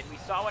game. And we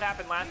saw what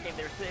happened last game.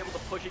 They were still able to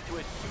push it to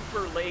a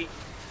super late,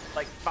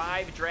 like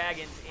 5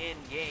 dragons in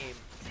game,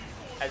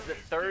 as the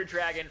 3rd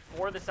dragon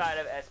for the side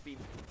of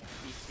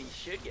SBBC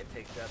should get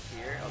picked up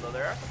here, although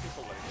there are some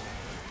people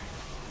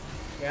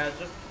lurking. Yeah,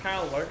 just kind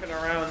of lurking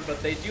around,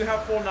 but they do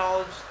have full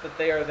knowledge that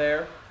they are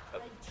there.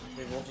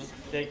 They will just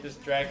take this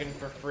dragon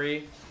for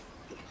free.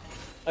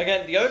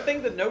 Again, the other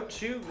thing to note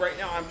too, right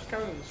now, I'm just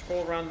kind of going to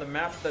scroll around the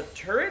map. The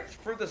turrets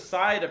for the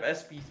side of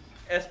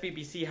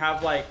SBBC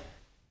have, like,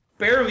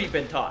 barely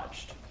been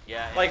touched.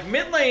 Yeah. Like,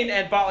 mid lane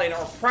and bot lane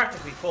are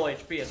practically full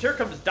HP. As here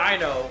comes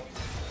Dino.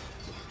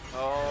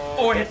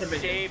 Oh, it hits the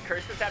save.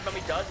 Curse's Sad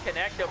Mummy does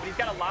connect, though, but he's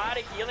got a lot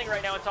of healing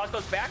right now, and Sauce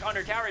goes back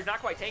under tower. He's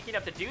not quite tanky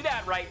enough to do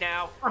that right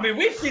now. I mean,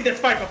 we've seen this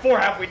fight before,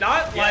 have we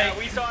not? Yeah, like,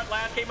 we saw it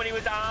last game when he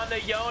was on the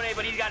Yone,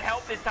 but he's got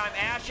help this time.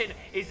 Ashen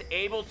is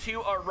able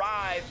to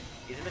arrive.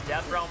 He's in the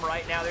Death Realm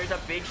right now. There's a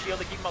big shield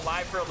to keep him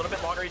alive for a little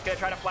bit longer. He's going to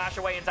try to flash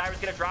away, and Zyra's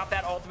going to drop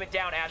that ultimate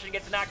down. Ashen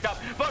gets knocked up,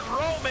 but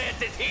Romance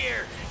is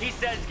here. He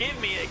says, give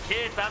me a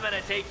kiss. I'm going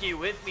to take you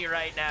with me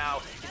right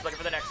now. He's looking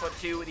for the next one,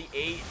 too. The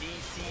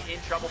ADC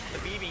in trouble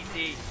from the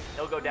BBC.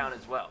 He'll go down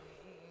as well.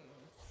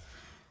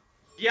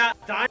 Yeah,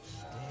 Dino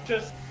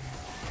just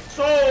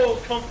so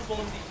comfortable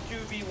in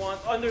these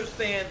 2v1s,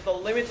 understands the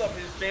limits of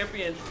his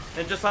champions,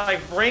 and just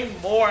like, bring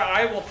more.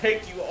 I will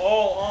take you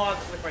all on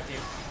with my team.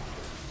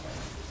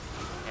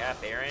 Yeah,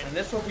 Baron. And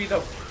this will be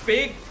the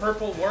big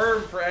purple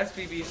worm for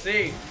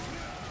SBBC. Yeah,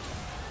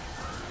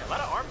 a lot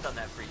of arms on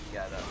that freaky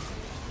guy, though.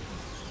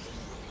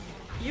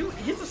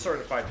 He's a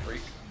certified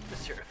freak. The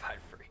certified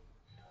freak.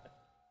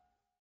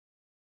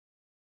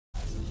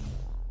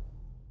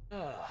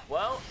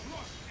 Well,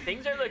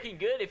 things are looking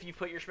good if you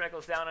put your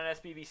Schmeckles down on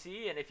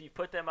SBBC, and if you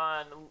put them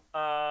on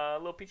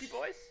LPP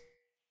Boiz,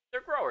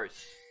 they're growers.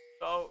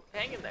 So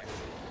hang in there.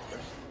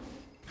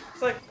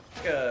 It's like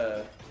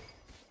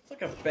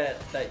a bet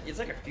that it's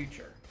like a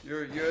future.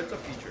 It's a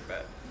future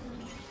bet.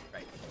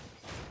 Right.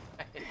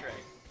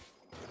 Right.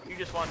 You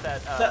just want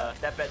that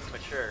that bet to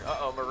mature.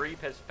 Uh-oh, Mareep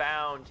has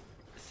found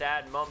the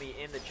Sad Mummy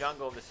in the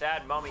jungle. The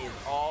Sad Mummy is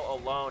all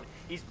alone.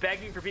 He's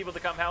begging for people to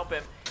come help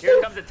him.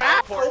 Here comes a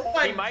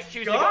teleport. He might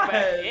choose to go back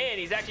in.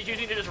 He's actually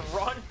choosing to just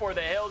run for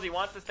the hills. He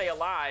wants to stay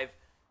alive.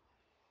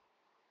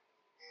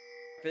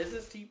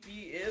 Fizz's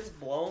TP is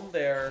blown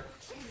there.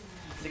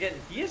 Again,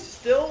 he is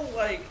still,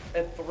 like,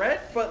 a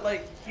threat, but,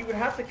 like, he would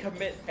have to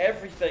commit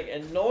everything,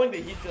 and knowing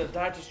that he's gonna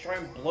die, just try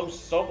and blow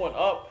someone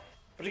up.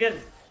 But again,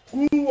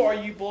 who are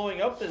you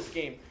blowing up this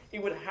game?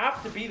 It would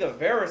have to be the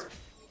Varus,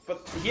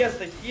 but he has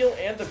the heal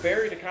and the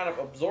berry to kind of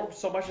absorb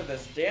so much of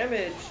this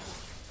damage.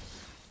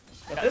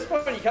 At this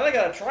point, you kind of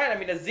gotta try it. I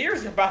mean,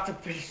 Azir's about to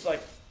finish,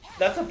 like,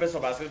 that's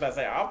Abyssal Mask. I was about to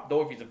say, I don't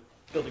know if he's a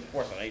building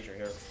force of nature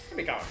here. It's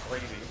gonna be kind of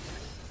crazy.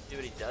 See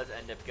what he does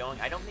end up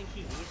going. I don't think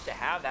he needs to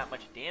have that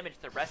much damage.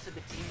 The rest of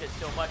the team does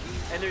so much,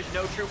 and there's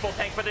no true full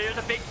tank, but there's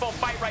a big full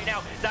fight right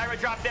now. Zyra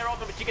drops their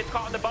ultimate, but she gets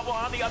caught in the bubble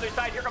on the other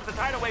side. Here comes the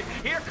tidal wave.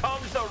 Here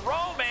comes the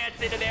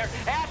Romance into there.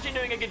 Ashen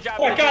doing a good job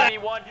with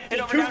 2v1.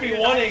 And over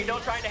here, still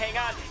trying to hang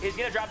on. He's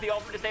going to drop the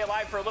ultimate to stay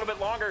alive for a little bit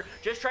longer.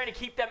 Just trying to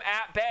keep them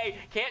at bay.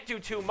 Can't do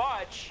too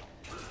much.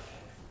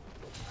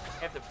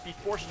 Have to be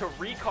forced to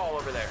recall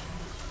over there.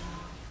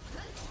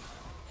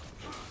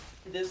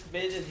 This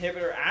mid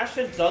inhibitor,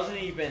 Ashen doesn't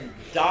even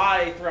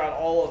die throughout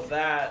all of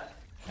that,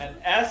 and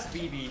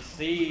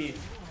SBBC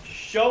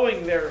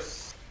showing their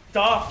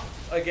stuff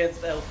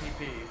against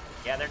LPP.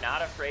 Yeah, they're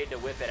not afraid to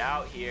whip it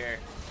out here.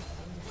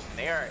 And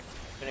they are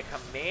in a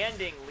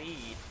commanding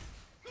lead.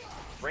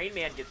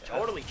 Rainman gets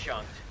totally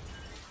chunked.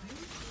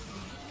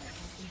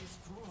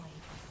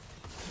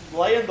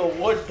 Laying the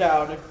wood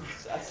down.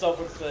 as some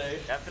would say.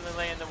 Definitely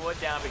laying the wood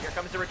down, but here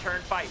comes the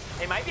return fight.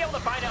 They might be able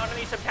to find it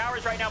underneath some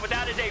towers right now, but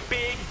that is a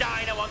big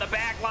Dino on the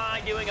back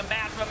line doing a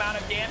massive amount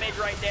of damage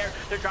right there.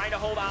 They're trying to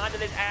hold on to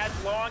this as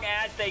long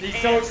as they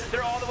can.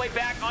 They're all the way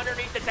back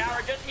underneath the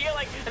tower, just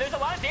healing, and there's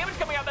a lot of damage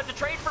coming out. That's a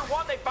trade for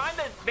one. They find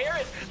the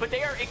Varus, but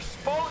they are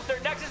exposed. Their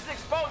Nexus is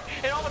exposed,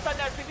 and all of a sudden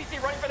that's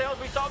PPC running for the hills.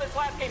 We saw this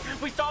last game.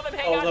 We saw them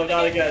hang on to the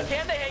game. Again.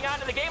 Can they hang on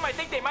to the game? I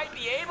think they might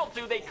be able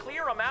to. They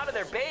clear them out of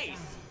their base.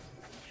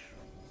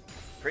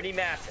 Pretty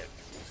massive.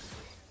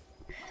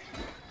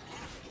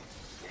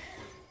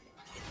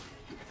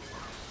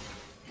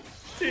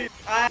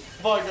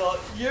 Buggle,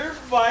 your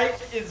mic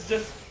is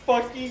just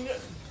fucking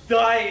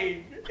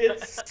dying.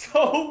 It's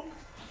so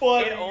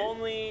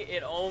funny.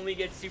 It only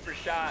gets super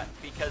shot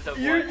because of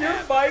your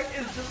mic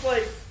is just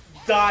like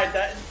died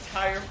that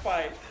entire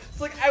fight.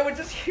 It's like I would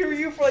just hear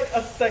you for like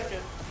a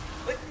second.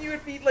 Like you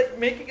would be like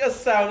making a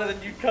sound and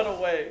then you'd cut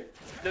away.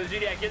 So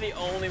Zodiac, you're the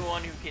only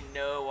one who can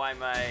know why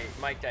my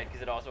mic died,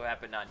 because it also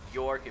happened on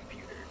your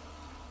computer.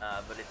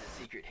 But it's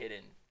a secret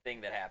hidden thing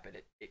that happened.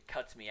 It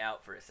cuts me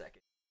out for a second.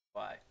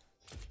 Why?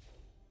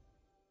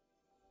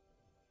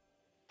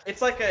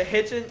 It's like a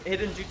hidden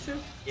jutsu?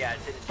 Yeah,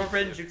 it's hidden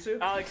forbidden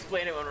jutsu. I'll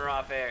explain it when we're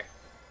off air.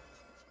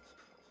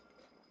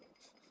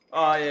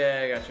 Oh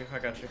yeah, I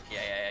got you.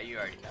 Yeah, you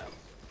already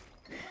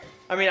know.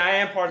 I mean, I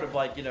am part of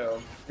like, you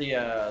know,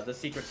 the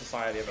secret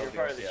society of LPP. You're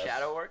part of the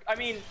shadow work? I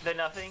mean, the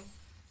nothing.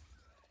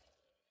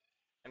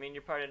 I mean,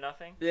 you're part of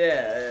nothing?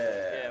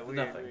 Yeah, weird,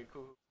 nothing. Weird,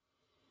 cool.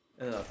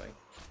 Nothing.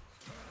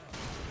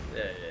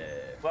 Yeah.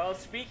 Well,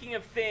 speaking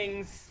of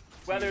things,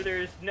 whether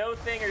there's no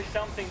thing or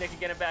something that can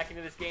get them back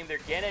into this game, they're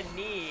gonna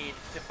need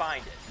to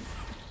find it.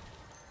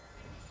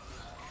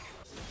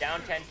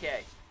 Down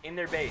 10k in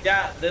their base.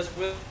 Yeah, this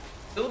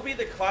will be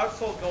the Cloud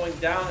Soul going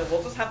down, and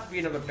we'll just have to be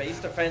another base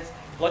defense.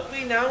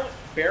 Luckily now,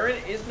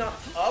 Baron is not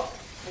up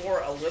for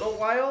a little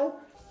while.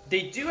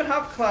 They do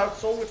have Cloud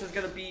Soul, which is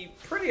going to be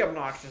pretty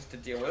obnoxious to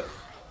deal with.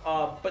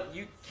 But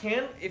you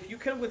can, if you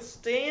can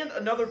withstand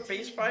another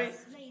base fight,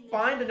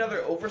 find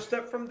another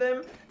overstep from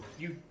them,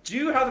 you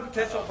do have the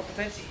potential to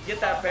potentially get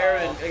that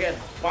Baron and, again,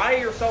 buy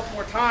yourself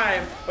more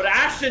time, but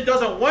Ashton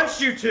doesn't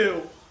want you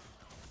to!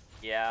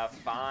 Yeah,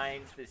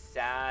 finds the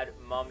sad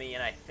mummy,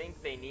 and I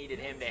think they needed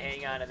him to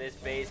hang on to this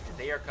base because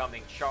they are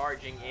coming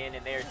charging in,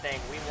 and they're saying,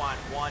 we want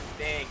one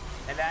thing,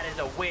 and that is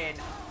a win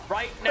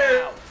right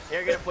now.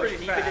 They're going to push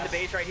deep into the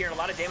base right here, and a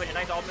lot of damage. A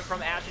nice ultimate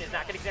from Ashen is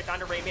not going to connect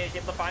onto Rayman. He's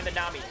able to find the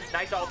Nami.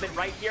 Nice ultimate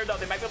right here, though.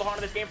 They might be able to hold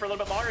on to this game for a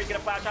little bit longer. He's going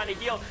to flash on to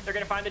heal. They're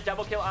going to find the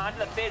double kill onto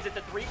the Fizz. It's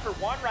a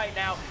 3-for-1 right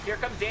now. Here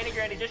comes Zanny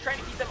Granny, just trying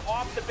to keep them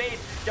off the base.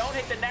 Don't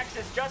hit the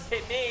Nexus, just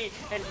hit me.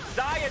 And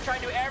Zaya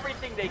trying to do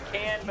everything they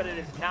can, but it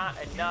is not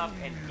enough.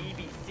 And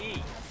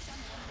BBC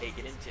take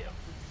it in two.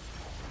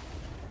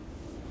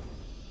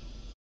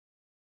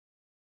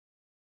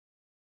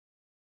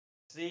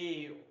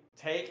 See,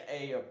 take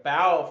a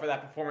bow for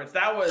that performance.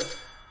 That was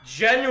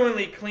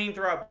genuinely clean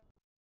throughout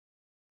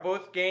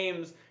both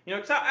games. You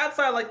know,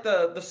 outside like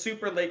the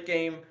super late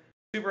game,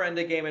 super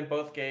ended game in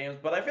both games.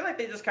 But I feel like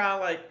they just kind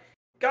of like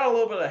got a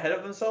little bit ahead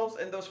of themselves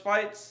in those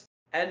fights.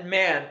 And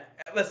man,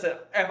 listen,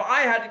 if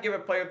I had to give a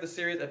player of the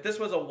series, if this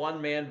was a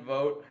one-man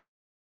vote,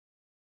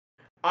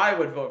 I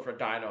would vote for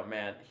Dino,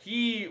 man.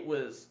 He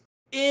was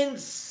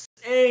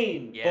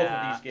insane both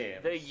of these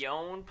games. The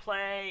Yone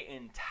play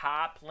in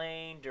top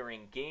lane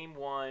during game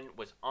 1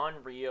 was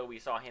unreal. We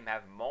saw him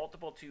have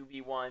multiple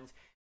 2v1s,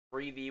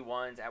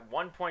 3v1s. At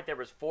one point, there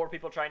was 4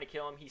 people trying to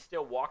kill him. He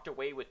still walked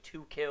away with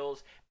 2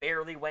 kills,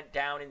 barely went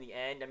down in the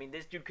end. I mean,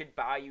 this dude could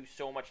buy you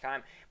so much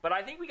time. But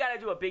I think we got to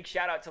do a big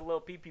shout out to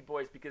LPP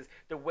Boiz, because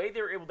the way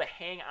they were able to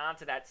hang on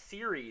to that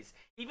series,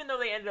 even though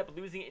they ended up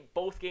losing it in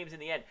both games in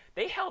the end,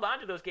 they held on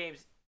to those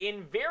games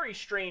in very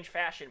strange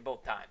fashion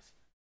both times.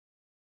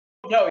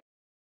 No,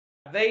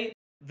 they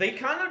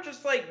kind of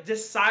just like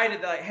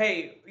decided that, like,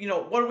 hey, you know,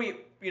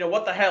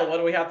 what the hell, what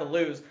do we have to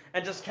lose,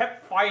 and just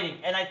kept fighting.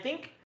 And I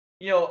think,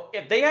 you know,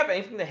 if they have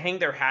anything to hang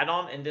their hat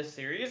on in this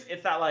series,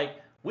 it's that like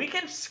we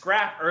can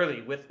scrap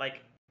early with like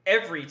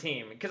every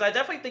team, because I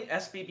definitely think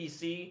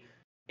SBBC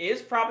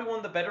is probably one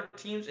of the better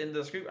teams in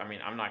this group. I mean,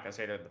 I'm not gonna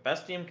say they're the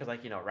best team because,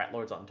 like, you know, Rat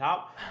Lord's on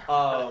top,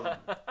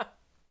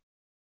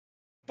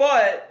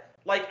 but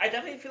like, I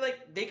definitely feel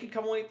like they could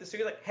come away with the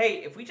series like,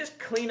 hey, if we just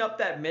clean up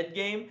that mid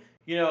game,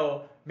 you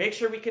know, make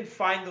sure we can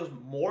find those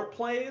more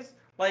plays,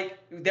 like,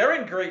 they're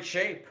in great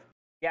shape.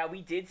 Yeah,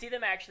 we did see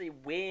them actually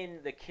win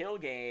the kill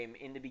game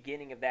in the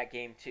beginning of that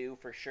game too,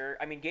 for sure.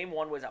 I mean, game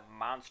 1 was a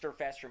monster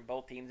fest from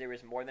both teams. There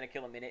was more than a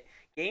kill a minute.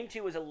 Game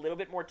 2 was a little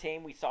bit more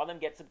tame. We saw them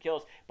get some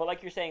kills, but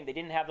like you're saying, they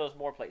didn't have those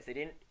more plays.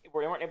 They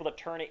weren't able to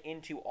turn it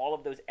into all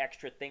of those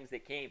extra things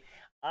that came.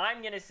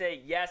 I'm going to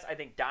say, yes, I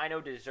think Dino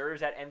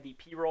deserves that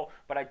MVP role,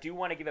 but I do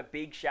want to give a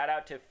big shout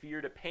out to Fear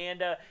to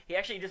Panda. He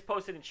actually just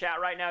posted in chat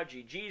right now,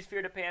 GG's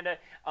Fear to Panda.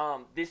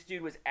 This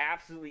dude was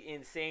absolutely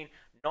insane.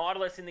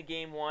 Nautilus in the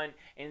game 1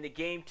 and in the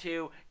game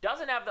 2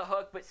 doesn't have the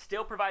hook, but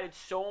still provided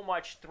so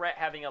much threat,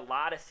 having a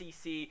lot of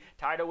CC.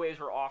 Tidal waves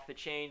were off the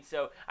chain,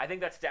 so I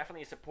think that's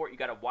definitely a support you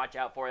got to watch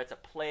out for. It's a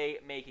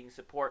play-making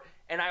support,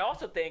 and I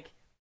also think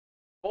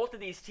both of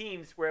these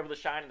teams were able to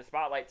shine in the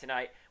spotlight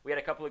tonight. We had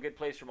a couple of good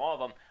plays from all of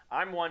them.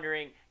 I'm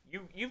wondering,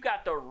 you've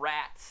got the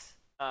Rats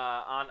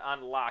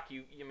on lock.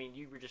 You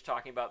were just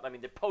talking about. I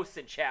mean, the posts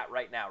in chat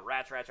right now.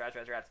 Rats.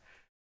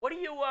 What are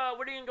you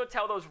gonna go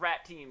tell those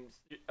Rat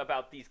teams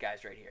about these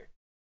guys right here?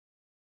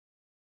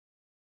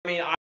 I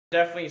mean, I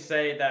definitely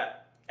say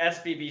that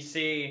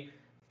SBBC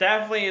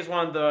definitely is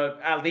one of the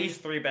at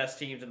least 3 best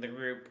teams in the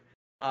group.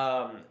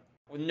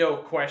 No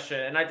question.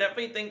 And I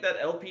definitely think that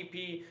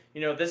LPP,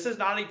 this is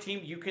not a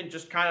team you can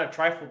just kind of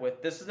trifle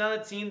with. This is not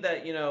a team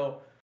that, you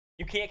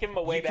can't give them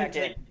a way back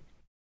in.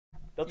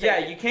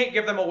 You can't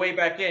give them a way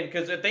back in,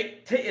 because if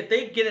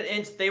they get an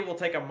inch, they will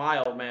take a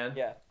mile, man.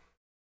 Yeah.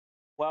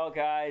 Well,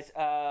 guys,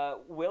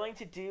 willing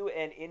to do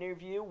an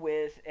interview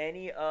with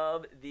any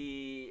of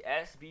the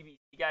SBBC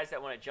guys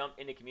that want to jump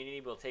into community.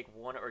 We'll take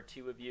 1 or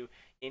 2 of you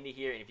into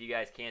here, and if you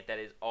guys can't, that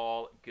is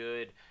all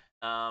good.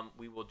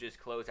 We will just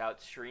close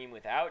out stream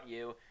without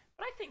you,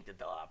 but I think that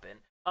they'll hop in.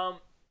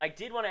 I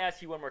did want to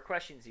ask you one more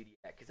question,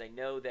 Zodiac, because I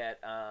know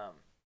that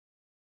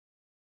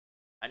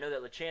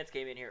LeChance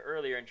came in here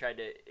earlier and tried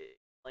to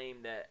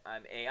claim that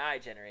I'm AI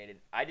generated.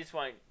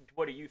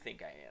 What do you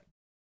think I am?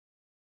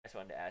 I just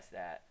wanted to ask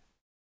that.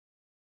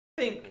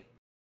 I think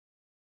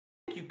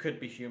you could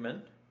be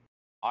human.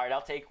 All right,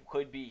 I'll take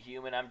could be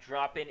human. I'm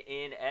dropping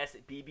in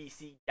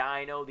SBBC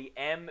Dino, the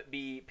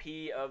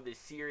MVP of the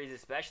series,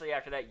 especially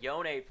after that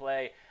Yone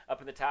play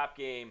up in the top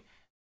game.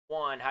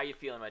 Juan, how you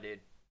feeling, my dude?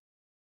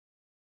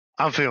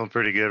 I'm feeling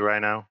pretty good right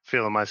now.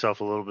 Feeling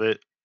myself a little bit.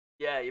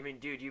 Yeah, I mean,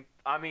 dude,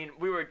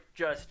 we were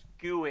just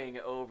gooing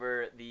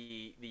over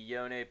the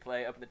Yone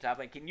play up in the top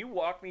lane. Can you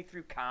walk me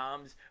through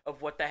comms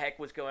of what the heck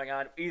was going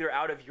on, either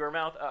out of your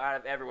mouth or out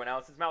of everyone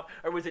else's mouth,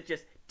 or was it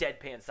just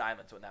deadpan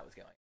silence when that was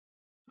going?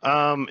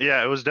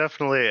 Yeah, it was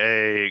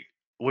definitely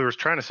we were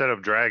trying to set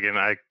up Dragon.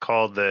 I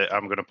called that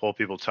I'm going to pull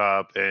people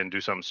top and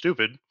do something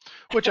stupid,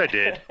 which I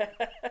did.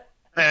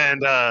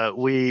 And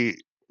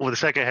when the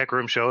second Heck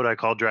Room showed, I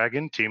called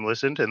Dragon, team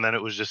listened, and then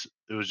it was just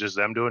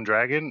them doing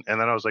Dragon,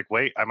 and then I was like,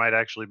 wait, I might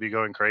actually be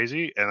going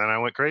crazy, and then I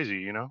went crazy,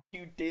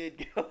 You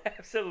did go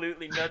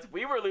absolutely nuts.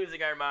 We were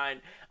losing our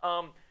mind.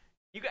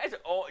 You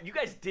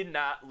guys did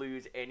not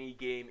lose any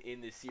game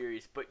in the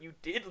series, but you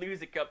did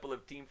lose a couple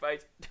of team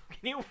fights.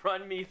 Can you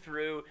run me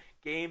through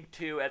game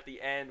 2 at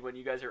the end when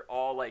you guys are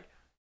all like,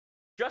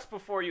 just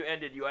before you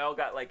ended, you all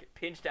got like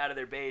pinched out of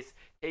their base,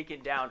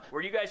 taken down.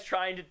 Were you guys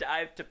trying to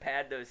dive to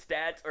pad those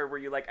stats, or were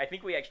you like, I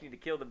think we actually need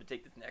to kill them to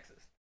take this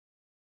Nexus?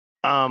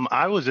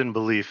 I was in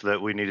belief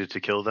that we needed to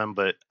kill them,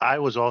 but I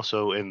was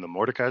also in the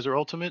Mordekaiser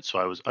ultimate, so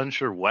I was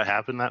unsure what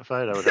happened that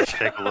fight. I would have to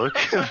take a look.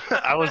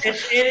 I was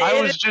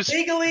just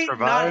legally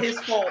survived. Not his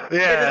fault.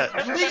 Yeah,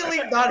 it is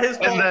legally not his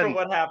fault for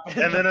what happened.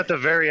 And then at the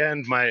very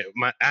end, my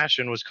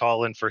Ashen was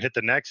calling for hit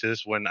the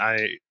Nexus when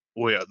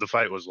the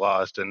fight was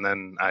lost, and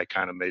then I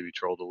kind of maybe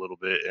trolled a little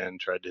bit and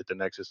tried to hit the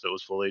Nexus that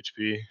was full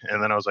HP,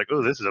 and then I was like,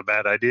 oh, this is a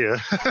bad idea.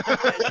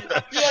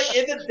 You're like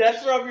in the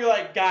death room, you're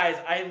like, guys,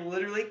 I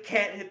literally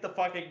can't hit the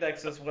fucking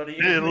Nexus. What are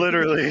you doing?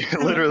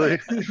 Literally.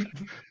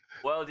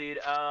 Well, dude,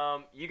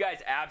 you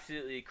guys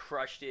absolutely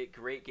crushed it.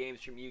 Great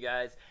games from you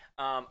guys.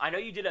 I know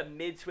you did a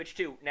mid switch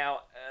too. Now,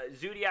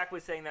 Zodiac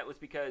was saying that was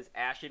because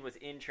Ashen was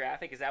in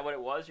traffic. Is that what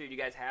it was, or do you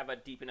guys have a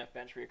deep enough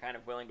bench where you're kind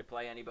of willing to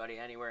play anybody,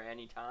 anywhere,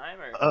 anytime?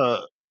 Or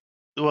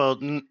well,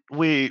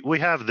 we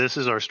have this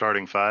as our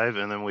starting 5,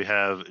 and then we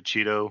have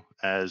Cheeto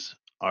as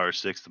our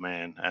 6th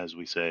man, as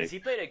we say. He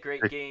played a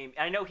great game.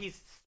 I know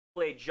he's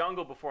played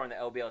jungle before in the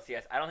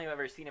LBLCS. I don't think I've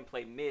ever seen him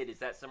play mid. Is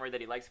that somewhere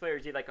that he likes to play, or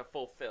is he like a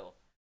full fill?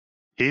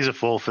 He's a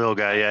full fill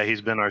guy. Yeah,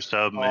 he's been our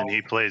sub, and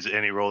he plays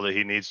any role that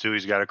he needs to.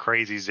 He's got a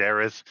crazy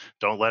Xerath.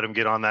 Don't let him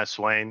get on that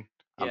Swain.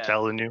 I'm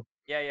telling you.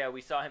 Yeah, we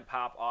saw him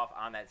pop off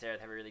on that Xerath,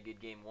 have a really good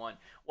game 1.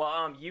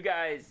 Well, you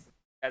guys,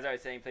 as I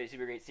was saying, played a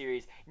super great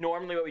series.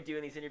 Normally what we do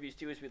in these interviews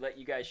too is we let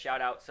you guys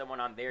shout out someone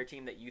on their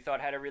team that you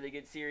thought had a really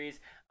good series.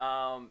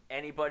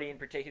 Anybody in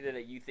particular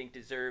that you think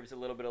deserves a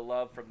little bit of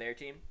love from their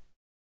team?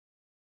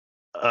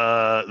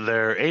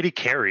 Their AD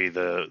carry,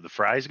 the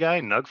Fries guy,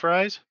 Nug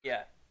Fries.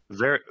 Yeah.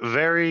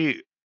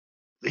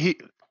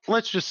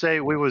 Let's just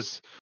say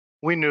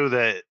we knew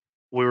that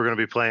we were going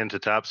to be playing to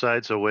top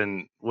side, so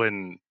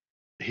when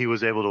he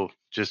was able to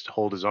just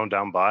hold his own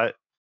down bot,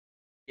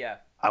 yeah,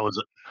 I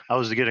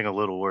was getting a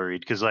little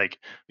worried because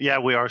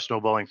we are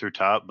snowballing through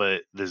top,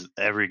 but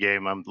every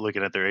game I'm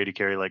looking at their AD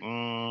carry like,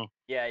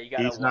 yeah, you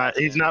gotta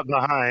he's not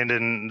behind,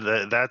 and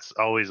that's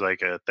always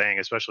like a thing,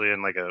 especially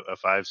in like a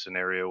 5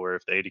 scenario where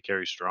if the AD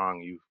carry's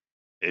strong,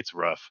 it's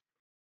rough.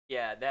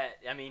 Yeah,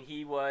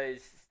 he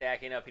was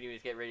stacking up and he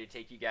was getting ready to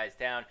take you guys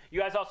down. You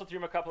guys also threw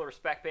him a couple of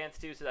respect bans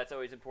too, so that's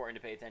always important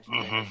to pay attention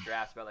to in those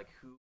drafts about like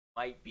who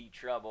might be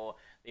trouble.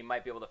 They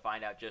might be able to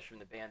find out just from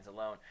the bans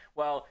alone.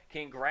 Well,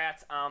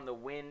 congrats on the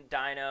win,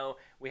 Dino.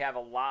 We have a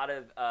lot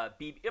of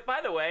by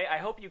the way, I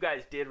hope you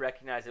guys did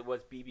recognize it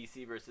was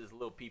BBC versus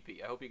Lil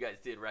PP. I hope you guys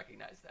did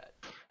recognize that.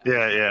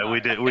 Yeah, we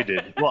did.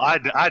 Well,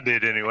 I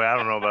did anyway. I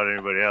don't know about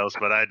anybody else,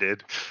 but I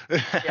did.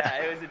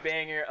 Yeah, it was a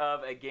banger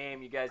of a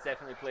game. You guys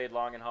definitely played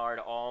long and hard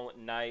all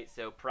night,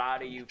 so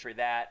proud of you for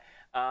that.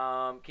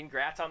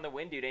 Congrats on the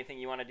win, dude. Anything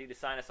you want to do to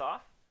sign us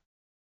off?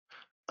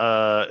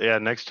 Yeah,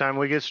 next time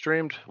we get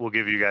streamed, we'll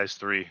give you guys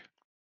 3.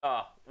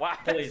 Oh, wow.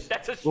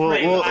 That's a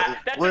strange.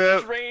 That's a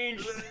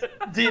strange.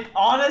 Dude,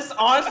 honest,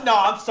 no,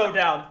 I'm so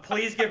down.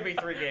 Please give me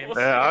 3 games.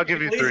 Yeah, I'll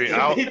give you 3.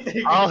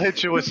 I'll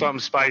hit you with something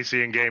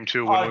spicy in game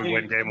 2 when we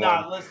win game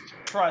 1. Let's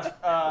trust.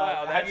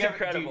 Wow, that's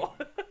incredible.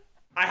 Dude,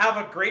 I have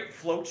a great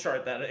flow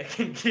chart that it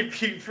can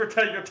keep you for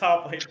your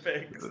top lane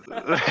picks.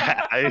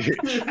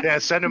 Yeah,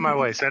 send it my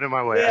way.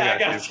 Yeah, I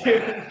got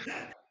you.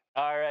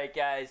 All right,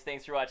 guys.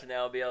 Thanks for watching the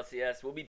LBLCS. We'll be